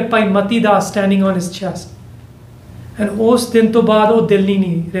spirit of Bhai Mati Das standing on his chest. And us din to baad oh Delhi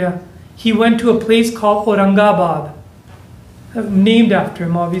nahi reha. He went to a place called Aurangabad, named after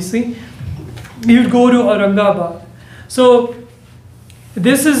him, obviously. He would go to Aurangabad. So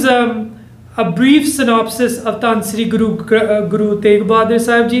this is a brief synopsis of Tan Sri Guru Teg Bahadur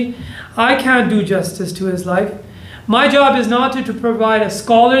Sahib Ji. I can't do justice to his life. My job is not to provide a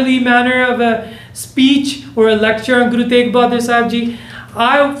scholarly manner of a speech or a lecture on Guru Teg Bahadur Sahib Ji.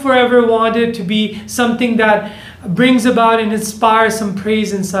 I forever wanted to be something that brings about and inspires some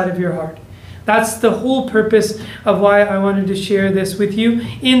praise inside of your heart. That's the whole purpose of why I wanted to share this with you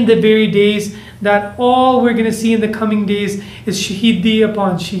in the very days that all we're going to see in the coming days is Shahidi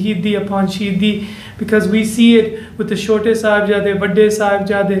upon Shahidi upon Shahidi, because we see it with the Chote Sahibzade, Vadde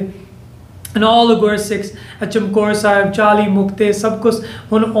Sahibzade, and all the Gursikhs at Chamkaur Sahib, Chali Mukte, sab kuch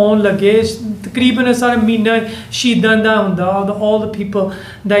hun aun lage. Takriban sara meena shahidan da hunda, all the people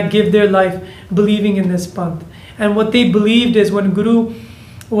that give their life believing in this Panth. And what they believed is when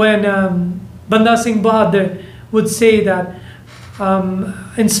Banda Singh Bahadur would say that,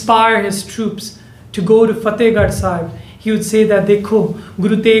 inspire his troops to go to Fatehgarh Sahib, he would say that, "Dekho,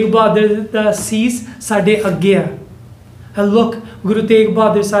 Guru Teg Bahadur da sees sade agge hai. And look, Guru Teg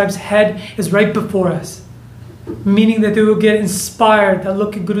Bahadur Sahib's head is right before us." Meaning that they will get inspired, that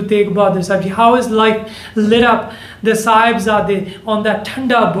look at Guru Teg Bahadur Sahib Ji, how his life lit up the Sahibzade on that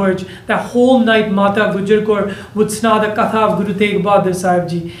Thanda Burj, that whole night Mata Gujjar Kaur would sna the Katha of Guru Teg Bahadur Sahib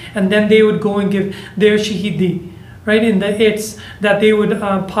Ji, and then they would go and give their Shahidi, right, in the hits that they would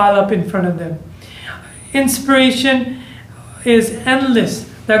pile up in front of them. Inspiration is endless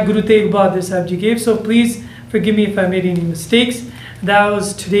that Guru Teg Bahadur Sahib Ji gave. So please forgive me if I made any mistakes. That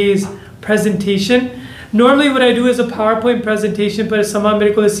was today's presentation. Normally what I do is a PowerPoint presentation, but somehow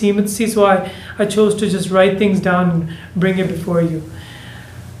miracle is so I chose to just write things down and bring it before you.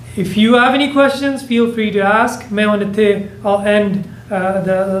 If you have any questions, feel free to ask. I'll end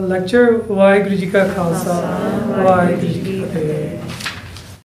the lecture. Waheguru Ji Ka Khalsa, Waheguru Ji Ki Fateh.